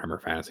on a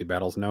Warhammer Fantasy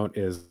Battles note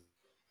is,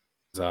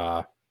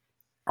 are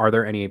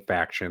there any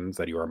factions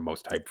that you are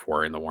most hyped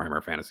for in the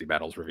Warhammer Fantasy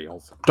Battles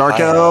reveals? Dark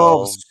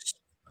Elves.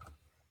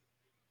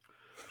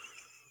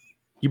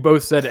 You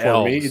both said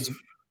elves. Me,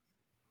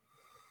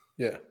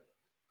 yeah.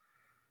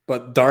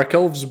 But Dark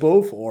Elves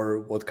both,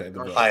 or what kind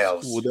of elves? High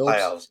Elves. Wood elves? High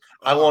Elves.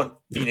 I want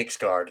Phoenix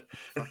Guard.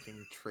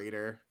 Fucking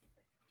traitor.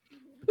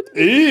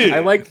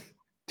 I like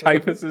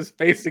Typhus's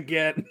face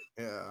again.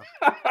 Yeah.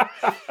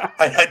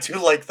 I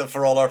do like that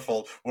for all our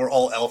fault, we're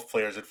all elf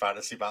players in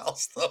fantasy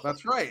battles, though.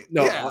 That's right.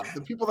 No, yeah,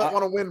 the people that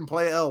want to win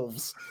play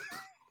elves.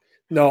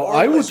 No,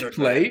 I would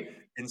play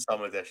in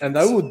some editions. And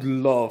I would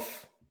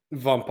love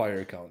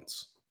vampire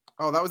counts.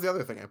 Oh, that was the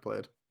other thing I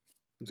played.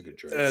 It's a good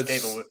choice.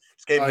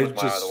 Skaven I was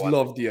my just other one.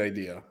 love the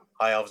idea.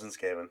 High Elves and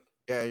Skaven.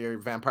 Yeah, your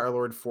Vampire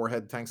Lord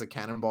forehead tanks a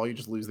cannonball. You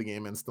just lose the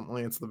game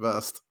instantly. It's the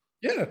best.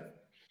 Yeah.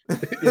 Yeah,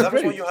 that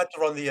was when you had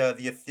to run the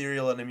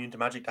ethereal and immune to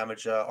magic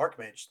damage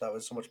Archmage. That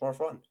was so much more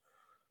fun.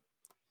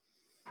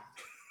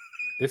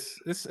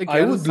 This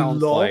again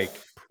sounds like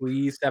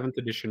pre-7th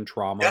edition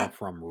trauma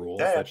from rules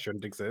that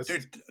shouldn't exist.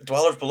 Dude,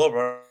 Dwellers Below,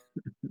 bro.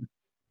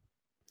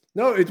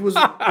 No, it was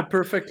a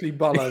perfectly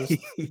balanced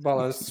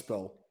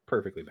spell.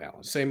 Perfectly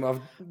balanced. Same of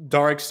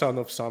Dark Son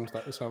of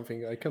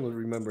something. I cannot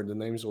remember the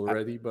names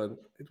already, but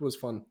it was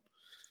fun.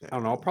 I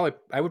don't know.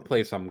 I would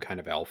play some kind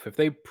of elf. If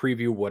they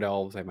preview Wood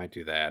Elves, I might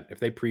do that. If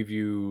they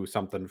preview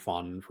something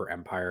fun for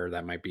Empire,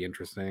 that might be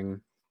interesting.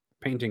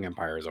 Painting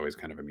Empire is always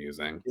kind of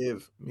amusing.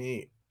 Give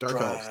me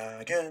Dark Elves.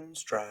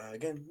 Dragons.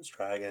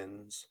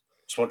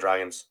 Just want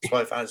dragons. That's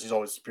why Fantasy's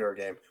always a pure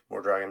game.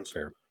 More dragons.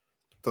 Fair.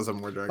 Does have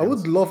more dragons. I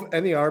would love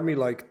any army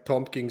like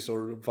Tomb Kings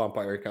or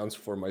Vampire Counts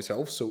for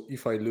myself. So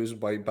if I lose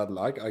by bad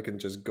luck, I can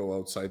just go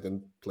outside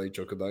and play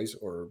Choco Dice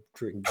or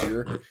drink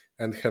beer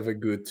and have a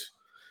good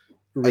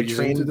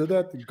reason to do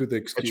that. Good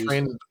excuse. I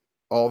trained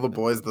all the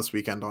boys this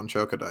weekend on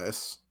Choco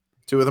Dice.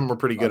 2 of them were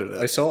pretty good at it.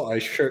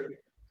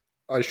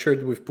 I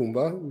shared with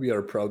Pumbaa. We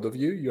are proud of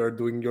you. You are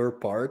doing your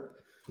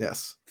part.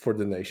 Yes. For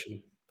the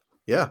nation.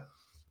 Yeah.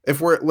 If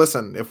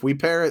we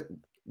pair it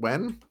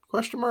when? ?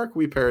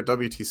 We pair at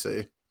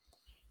WTC.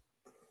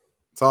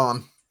 It's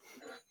on.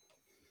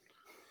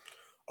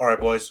 All right,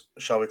 boys.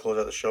 Shall we close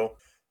out the show?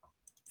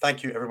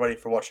 Thank you, everybody,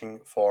 for watching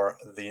for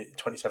the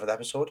 27th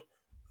episode.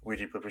 We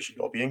deeply appreciate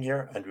you all being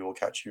here, and we will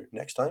catch you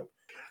next time.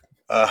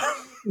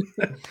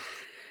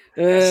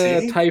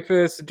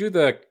 Typhus, do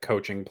the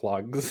coaching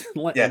plugs.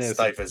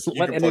 Typhus.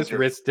 Let Ennis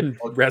rest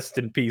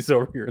in peace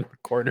over here in the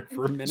corner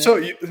for a minute. So,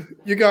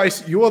 you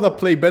guys, you want to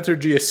play better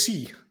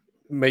GSC?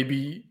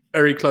 Maybe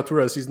Eric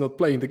Laturas is not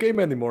playing the game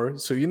anymore,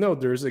 so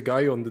there's a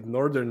guy on the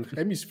northern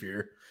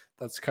hemisphere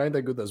that's kind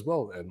of good as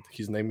well, and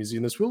his name is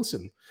Ines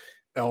Wilson.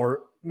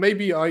 Or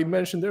maybe I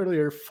mentioned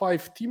earlier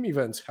 5 team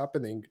events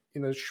happening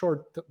in a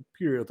short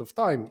period of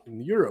time in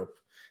Europe,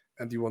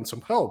 and you want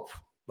some help.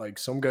 Like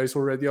some guys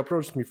already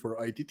approached me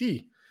for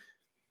ITT.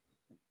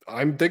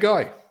 I'm the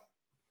guy.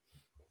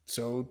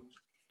 So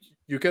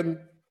you can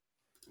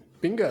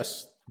ping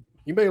us,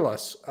 email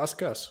us,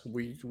 ask us.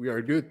 We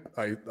are good,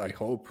 I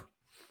hope.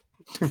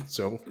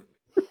 So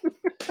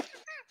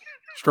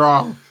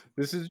strong.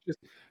 This is just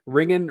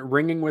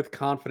ringing with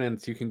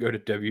confidence. You can go to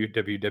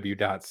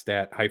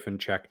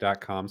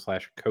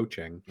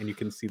www.stat-check.com/coaching and you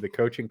can see the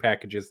coaching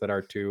packages that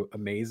our 2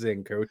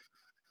 amazing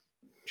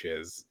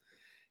coaches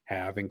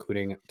have,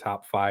 including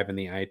top 5 in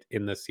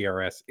the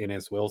CRS,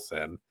 Ines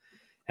Wilson,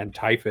 and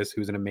Typhus,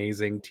 who's an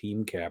amazing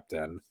team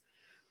captain.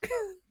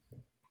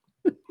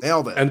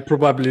 Nailed it. And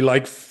probably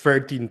like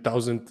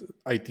 13,000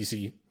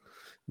 ITC.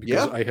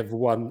 Because I have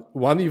one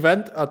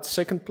event at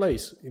 2nd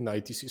place in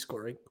ITC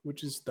scoring,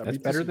 which is that's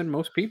better than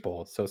most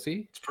people. So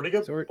see, it's pretty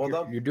good. So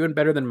you're doing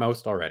better than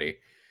most already.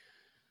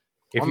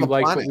 If you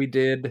like what we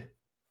did,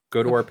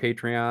 go to our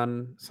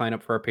Patreon, sign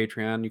up for our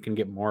Patreon. You can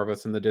get more of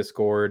us in the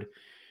Discord,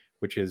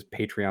 which is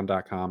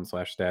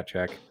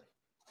patreon.com/statcheck.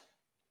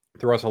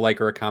 Throw us a like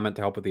or a comment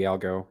to help with the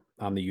algo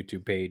on the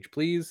YouTube page,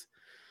 please,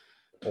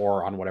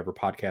 or on whatever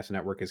podcast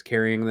network is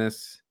carrying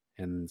this.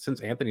 And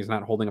since Anthony's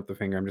not holding up the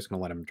finger, I'm just going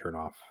to let him turn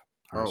off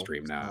our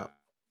stream now.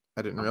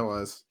 I didn't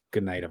realize.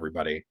 Good night,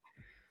 everybody.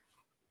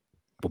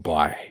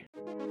 Bye-bye.